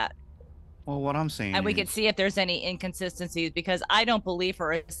do that. Well, what I'm saying And we is, can see if there's any inconsistencies, because I don't believe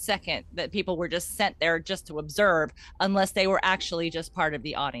for a second that people were just sent there just to observe unless they were actually just part of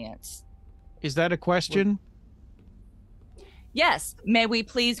the audience. Is that a question? Yes. May we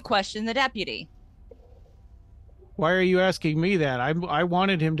please question the deputy? Why are you asking me that? I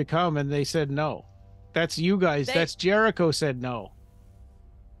wanted him to come, and they said no. That's you guys. That's Jericho said no.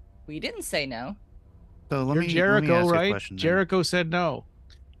 We didn't say no. so let You're me Jericho, ask you a right? question then. Jericho said no.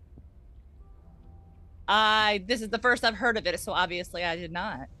 This is the first I've heard of it, so obviously I did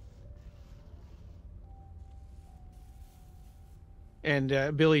not.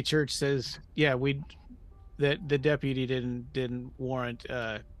 And Billy Church says, "Yeah, that the deputy didn't warrant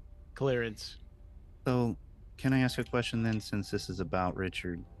clearance." So, can I ask a question then, since this is about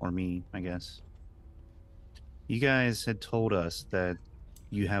Richard, or me, I guess? You guys had told us that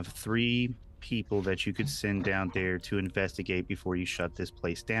you have 3 people that you could send down there to investigate before you shut this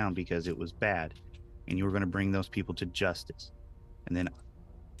place down because it was bad, and you were going to bring those people to justice. And then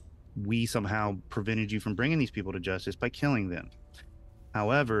we somehow prevented you from bringing these people to justice by killing them.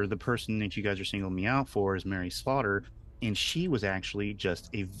 However, the person that you guys are singling me out for is Merrye Slaughter, and she was actually just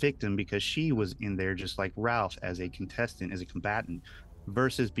a victim because she was in there just like Ralph as a contestant, as a combatant,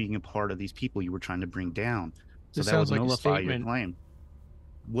 versus being a part of these people you were trying to bring down. So This that would sounds like a nullify your statement. claim.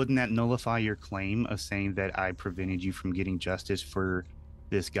 Wouldn't that nullify your claim of saying that I prevented you from getting justice for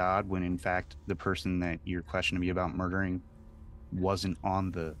this god, when in fact the person that you're questioning me about murdering wasn't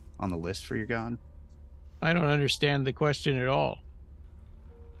on the list for your god? I don't understand the question at all.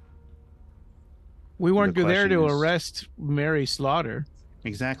 We weren't The there to question is- arrest Merrye Slaughter.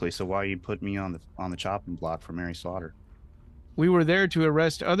 Exactly. So why you put me on the chopping block for Merrye slaughter? We were there to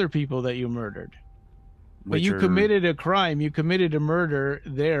arrest other people that you murdered. But Which you are... committed a crime. You committed a murder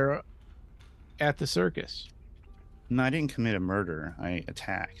there at the circus. No, I didn't commit a murder. I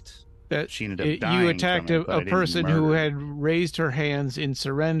attacked. That she ended up dying. You attacked from it, a person who had raised her hands in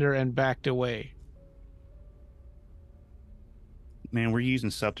surrender and backed away. Man, we're using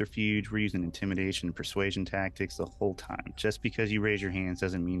subterfuge. We're using intimidation and persuasion tactics the whole time. Just because you raise your hands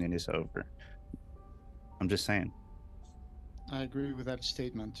doesn't mean it is over. I'm just saying. I agree with that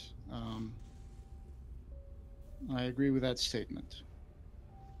statement. I agree with that statement.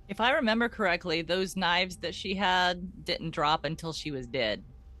 If I remember correctly, those knives that she had didn't drop until she was dead.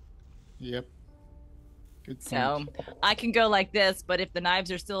 Yep. Good point. So I can go like this, but if the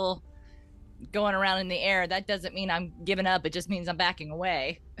knives are still going around in the air, that doesn't mean I'm giving up. It just means I'm backing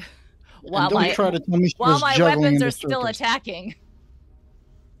away. while my weapons are still attacking.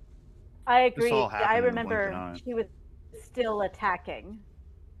 I agree. I remember she was still attacking.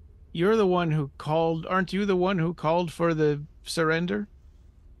 You're the one who called, aren't you the one who called for the surrender?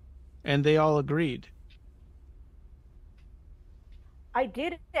 And they all agreed. I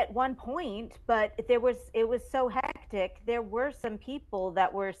did at one point, but it was so hectic. There were some people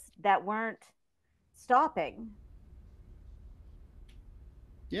that weren't stopping.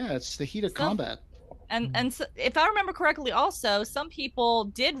 Yeah, it's the heat of combat. And so, if I remember correctly, also some people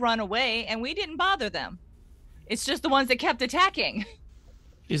did run away, and we didn't bother them. It's just the ones that kept attacking.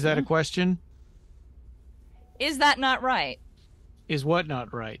 Is that a question? Is that not right? Is what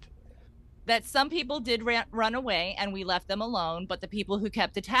not right? That some people did run away and we left them alone, but the people who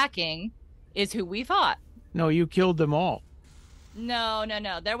kept attacking is who we fought. No, you killed them all. No.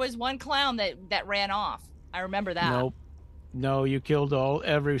 There was one clown that ran off. I remember that. Nope. No, you killed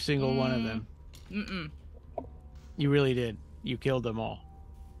every single one of them. You really did. You killed them all.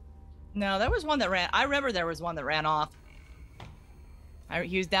 No, there was one that ran. I remember there was one that ran off.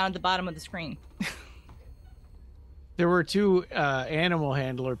 He was down at the bottom of the screen. There were two animal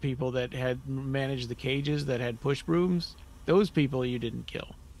handler people that had managed the cages that had push brooms. Those people you didn't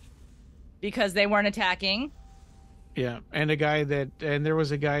kill. Because they weren't attacking? Yeah, and there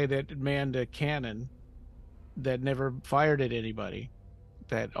was a guy that manned a cannon that never fired at anybody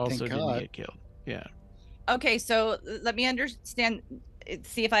that also didn't get killed. Yeah. Okay, so let me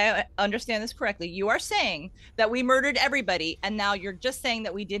see if I understand this correctly. You are saying that we murdered everybody, and now you're just saying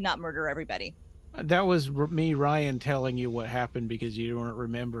that we did not murder everybody. That was me, Ryan, telling you what happened because you weren't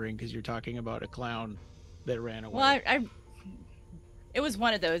remembering because you're talking about a clown that ran away. Well, it was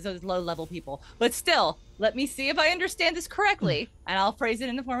one of those low-level people. But still, let me see if I understand this correctly, and I'll phrase it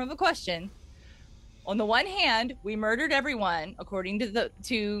in the form of a question. On the one hand, we murdered everyone according to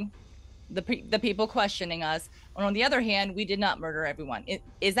the people questioning us. And on the other hand, we did not murder everyone.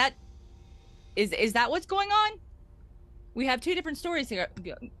 Is that what's going on? We have two different stories here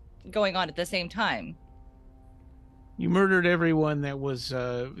going on at the same time. You murdered everyone that was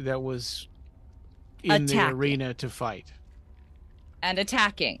in the arena to fight and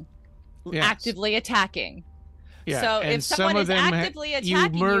attacking, yes. Actively attacking. Yeah, so and if someone is actively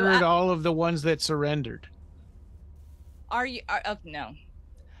attacking you murdered all of the ones that surrendered.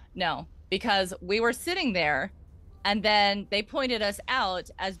 No, because we were sitting there, and then they pointed us out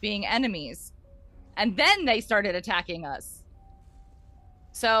as being enemies, and then they started attacking us.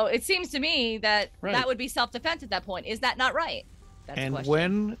 So it seems to me that that would be self-defense at that point. Is that not right? That's and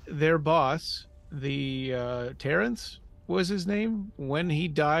when their boss, the Terrence was his name, when he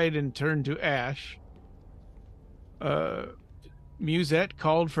died and turned to ash, Musette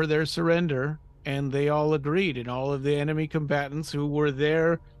called for their surrender, and they all agreed, and all of the enemy combatants who were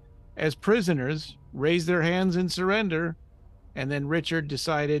there as prisoners raised their hands in surrender, and then Richard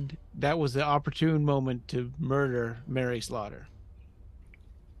decided that was the opportune moment to murder Merrye Slaughter.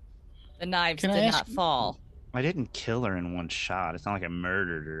 The knives did not fall. I didn't kill her in one shot. It's not like I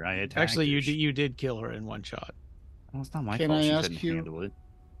murdered her. I attacked Actually, her. you did kill her in one shot. Well, it's not my fault. She couldn't handle it.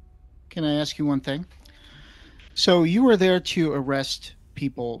 Can I ask you one thing? So you were there to arrest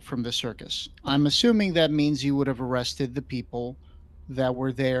people from the circus. I'm assuming that means you would have arrested the people that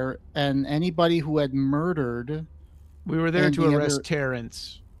were there and anybody who had murdered. We were there to arrest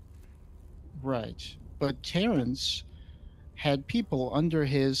Terrence. Right. But Terrence had people under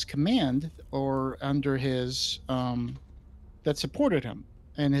his command or under his that supported him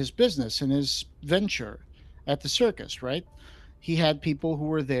and his business and his venture at the circus, right? He had people who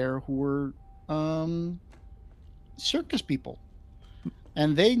were there who were circus people,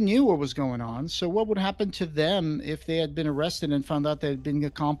 and they knew what was going on. So what would happen to them if they had been arrested and found out they had been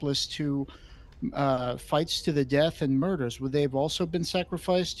accomplice to fights to the death and murders, would they have also been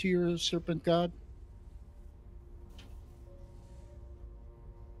sacrificed to your serpent god?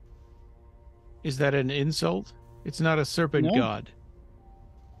 Is that an insult? It's not a serpent god.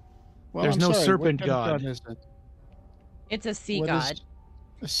 Well, There's I'm no sorry, serpent what kind of god. is it? It's a sea What god. is-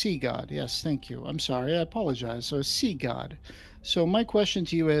 A sea god, yes, thank you. I'm sorry, I apologize. So a sea god. So my question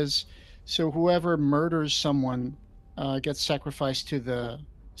to you is, so whoever murders someone gets sacrificed to the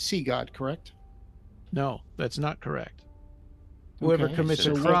sea god, correct? No, that's not correct. Whoever Okay, commits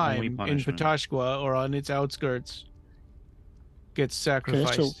so a what- crime Only in punishment. Patashqua or on its outskirts gets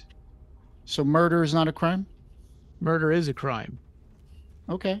sacrificed. So murder is not a crime? Murder is a crime.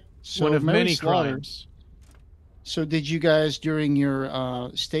 Okay. So One of Merrye many Slaughter- crimes. So did you guys, during your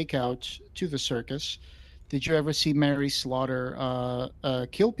stakeout to the circus, did you ever see Merrye Slaughter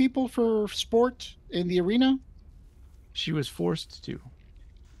kill people for sport in the arena? She was forced to.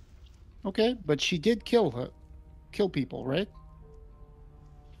 Okay, but she did kill people, right?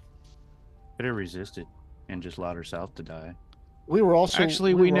 Could have resisted and just allowed herself to die. We were also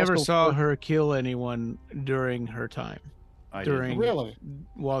Actually, we were never also saw for- her kill anyone during her time. I During Really?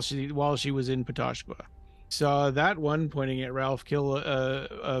 while she was in Patashqua. Saw that one pointing at Ralph kill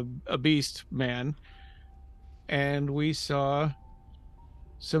a beast man, and we saw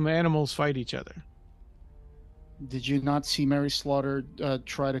some animals fight each other. Did you not see Merrye Slaughter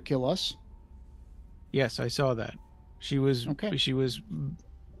try to kill us? Yes, I saw that. She was Okay.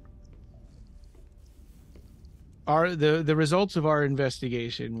 The results of our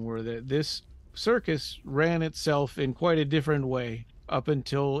investigation were that this circus ran itself in quite a different way up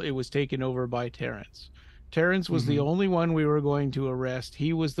until it was taken over by Terrence. Terrence was the only one we were going to arrest.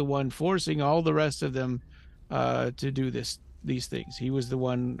 He was the one forcing all the rest of them to do these things. He was the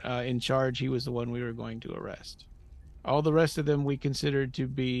one in charge. He was the one we were going to arrest. All the rest of them we considered to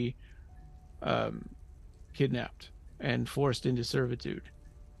be kidnapped and forced into servitude.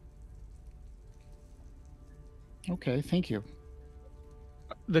 Okay, thank you.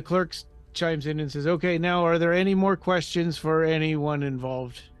 The clerk chimes in and says, okay, now are there any more questions for anyone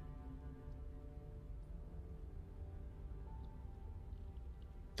involved?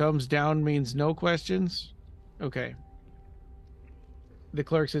 Thumbs down means no questions? Okay. The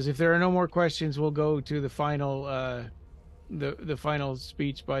clerk says, if there are no more questions, we'll go to the final the final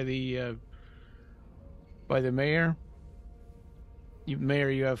speech by the mayor. Mayor,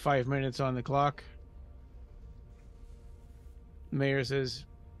 you have 5 minutes on the clock. The mayor says,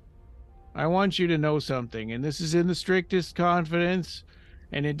 I want you to know something, and this is in the strictest confidence,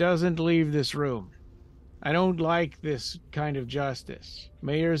 and it doesn't leave this room. I don't like this kind of justice.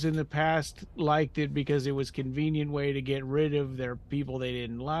 Mayors in the past liked it because it was a convenient way to get rid of their people they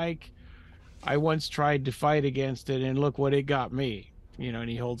didn't like. I once tried to fight against it, and look what it got me. You know, and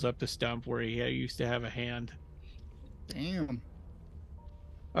he holds up the stump where he used to have a hand. Damn.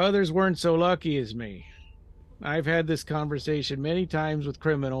 Others weren't so lucky as me. I've had this conversation many times with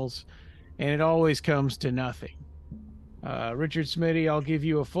criminals, and it always comes to nothing. Richard Smitty, I'll give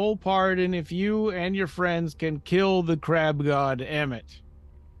you a full pardon if you and your friends can kill the crab god Emmett.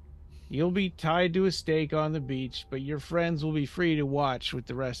 You'll be tied to a stake on the beach, but your friends will be free to watch with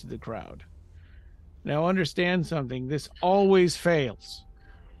the rest of the crowd. Now understand something, this always fails.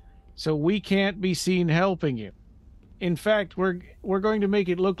 So we can't be seen helping you. In fact, we're going to make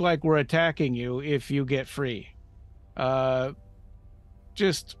it look like we're attacking you if you get free.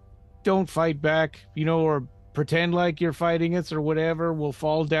 Just don't fight back, or pretend like you're fighting us or whatever. We'll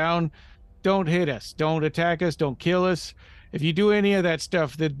fall down. Don't hit us. Don't attack us. Don't kill us. If you do any of that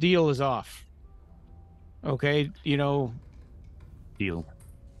stuff, the deal is off. Okay? Deal.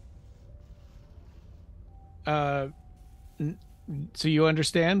 So you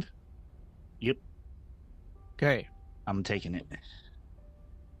understand? Yep. Okay. I'm taking it.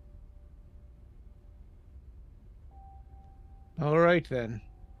 All right, then.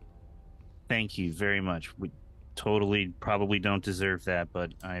 Thank you very much. We totally probably don't deserve that,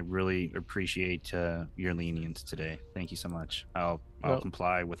 but I really appreciate your lenience today. Thank you so much. I'll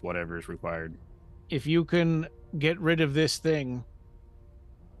comply with whatever is required. If you can get rid of this thing,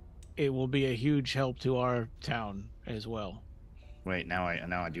 it will be a huge help to our town as well. Wait, now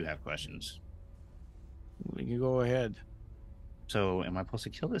I do have questions. We can go ahead. So, am I supposed to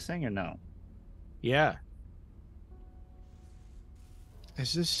kill this thing or no? Yeah.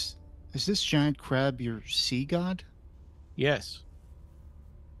 Is this giant crab your sea god? Yes.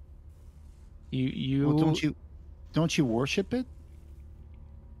 You Well, don't you worship it?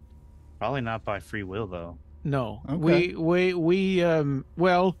 Probably not by free will, though. No. Okay.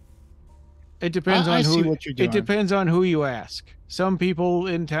 Well, it depends on I who see what you're doing. It depends on who you ask. Some people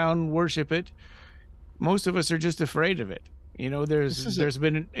in town worship it. Most of us are just afraid of it.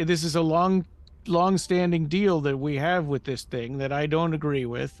 This is a long-standing deal that we have with this thing that I don't agree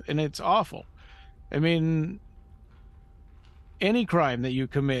with, and it's awful. I mean, any crime that you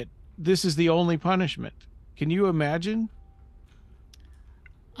commit, this is the only punishment. Can you imagine?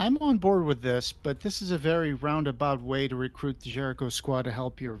 I'm on board with this, but this is a very roundabout way to recruit the Jericho Squad to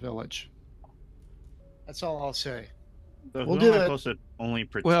help your village. That's all I'll say. So We'll who do am I it. supposed to only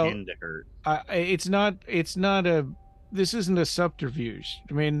pretend to hurt? This isn't a subterfuge.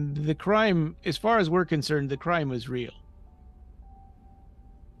 I mean, the crime, as far as we're concerned, the crime was real.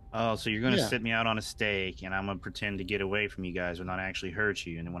 Oh, so you're going to sit me out on a stake, and I'm going to pretend to get away from you guys and not actually hurt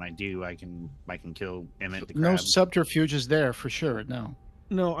you, and then when I do, I can kill Emmett the crab. No subterfuges there for sure. No.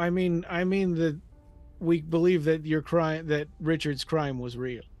 No, I mean that we believe that that Richard's crime was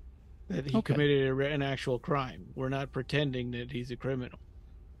real, that he committed an actual crime. We're not pretending that he's a criminal.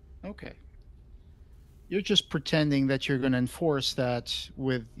 Okay. You're just pretending that you're going to enforce that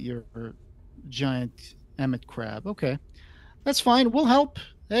with your giant Emmett crab. Okay, that's fine. We'll help.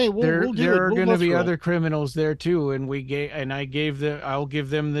 Hey, we'll do it. There are going to be other criminals there too, and I'll give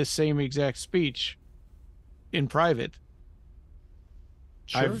them this same exact speech in private.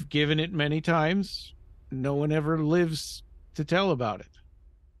 Sure. I've given it many times. No one ever lives to tell about it.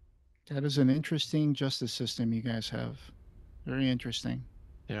 That is an interesting justice system you guys have. Very interesting.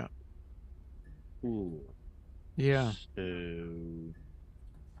 Yeah. Ooh. Yeah.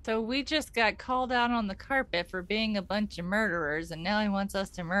 So we just got called out on the carpet for being a bunch of murderers, and now he wants us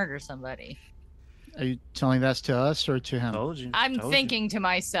to murder somebody. Are you telling that to us or to him? I'm thinking to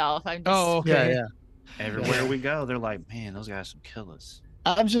myself. I'm just... Oh, okay. Yeah. Everywhere we go, they're like, man, those guys will kill us.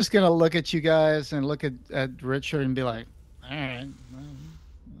 I'm just going to look at you guys and look at Richard and be like, all right. Well,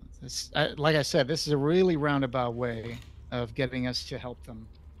 like I said, this is a really roundabout way of getting us to help them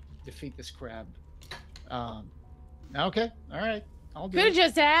defeat this crab. Okay. All right. I'll do it. Could have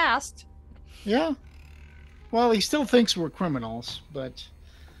just asked. Yeah. Well, he still thinks we're criminals, but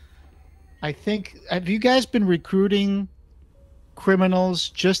I think, have you guys been recruiting criminals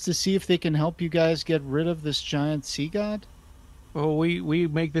just to see if they can help you guys get rid of this giant sea god? Well, we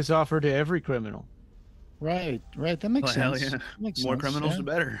make this offer to every criminal. Right. That makes sense. Hell yeah. Makes More sense, criminals, the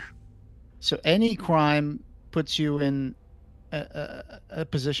better. So any crime puts you in a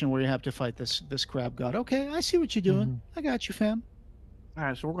position where you have to fight this crab god. Okay, I see what you're doing. Mm-hmm. I got you, fam. All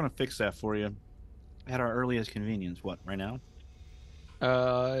right, so we're going to fix that for you at our earliest convenience. What, right now?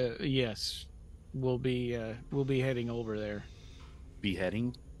 Yes. We'll be heading over there.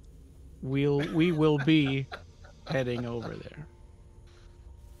 Beheading? We will be heading over there.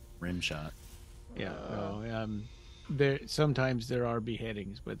 Rim shot. Yeah. Sometimes there are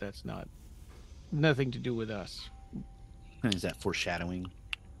beheadings, but that's nothing to do with us. Is that foreshadowing?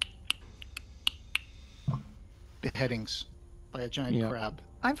 Beheadings by a giant crab.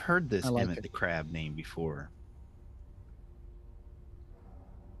 I've heard this Emmett the crab name before.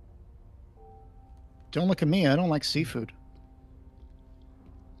 Don't look at me. I don't like seafood.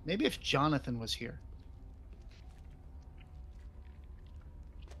 Maybe if Jonathan was here.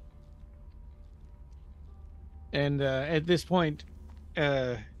 And at this point,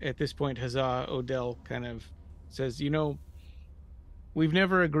 Huzzah Odell kind of says, we've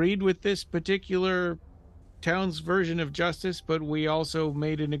never agreed with this particular town's version of justice, but we also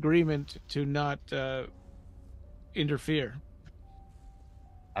made an agreement to not interfere.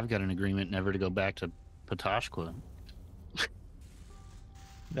 I've got an agreement never to go back to Patoshqua.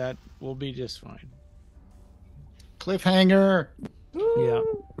 That will be just fine. Cliffhanger. Yeah.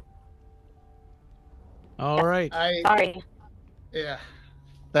 All right. Sorry. Yeah.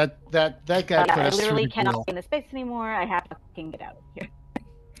 That guy. I literally cannot stay in the space anymore. I have to fucking get out of here.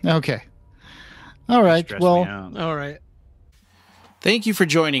 Okay. All right. Well. All right. Thank you for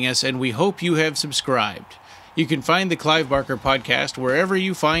joining us, and we hope you have subscribed. You can find the Clive Barker Podcast wherever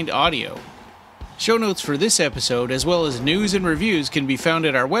you find audio. Show notes for this episode, as well as news and reviews, can be found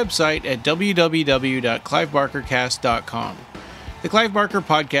at our website at www.clivebarkercast.com. The Clive Barker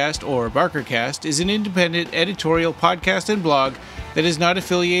Podcast, or BarkerCast, is an independent editorial podcast and blog that is not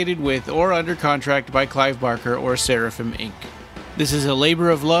affiliated with or under contract by Clive Barker or Seraphim Inc. This is a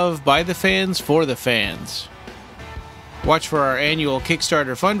labor of love by the fans for the fans. Watch for our annual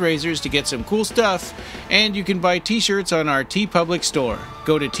Kickstarter fundraisers to get some cool stuff, and you can buy t-shirts on our TeePublic store.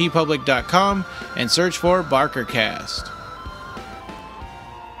 Go to teepublic.com and search for BarkerCast.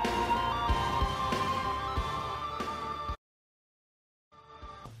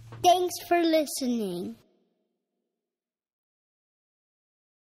 Thanks for listening.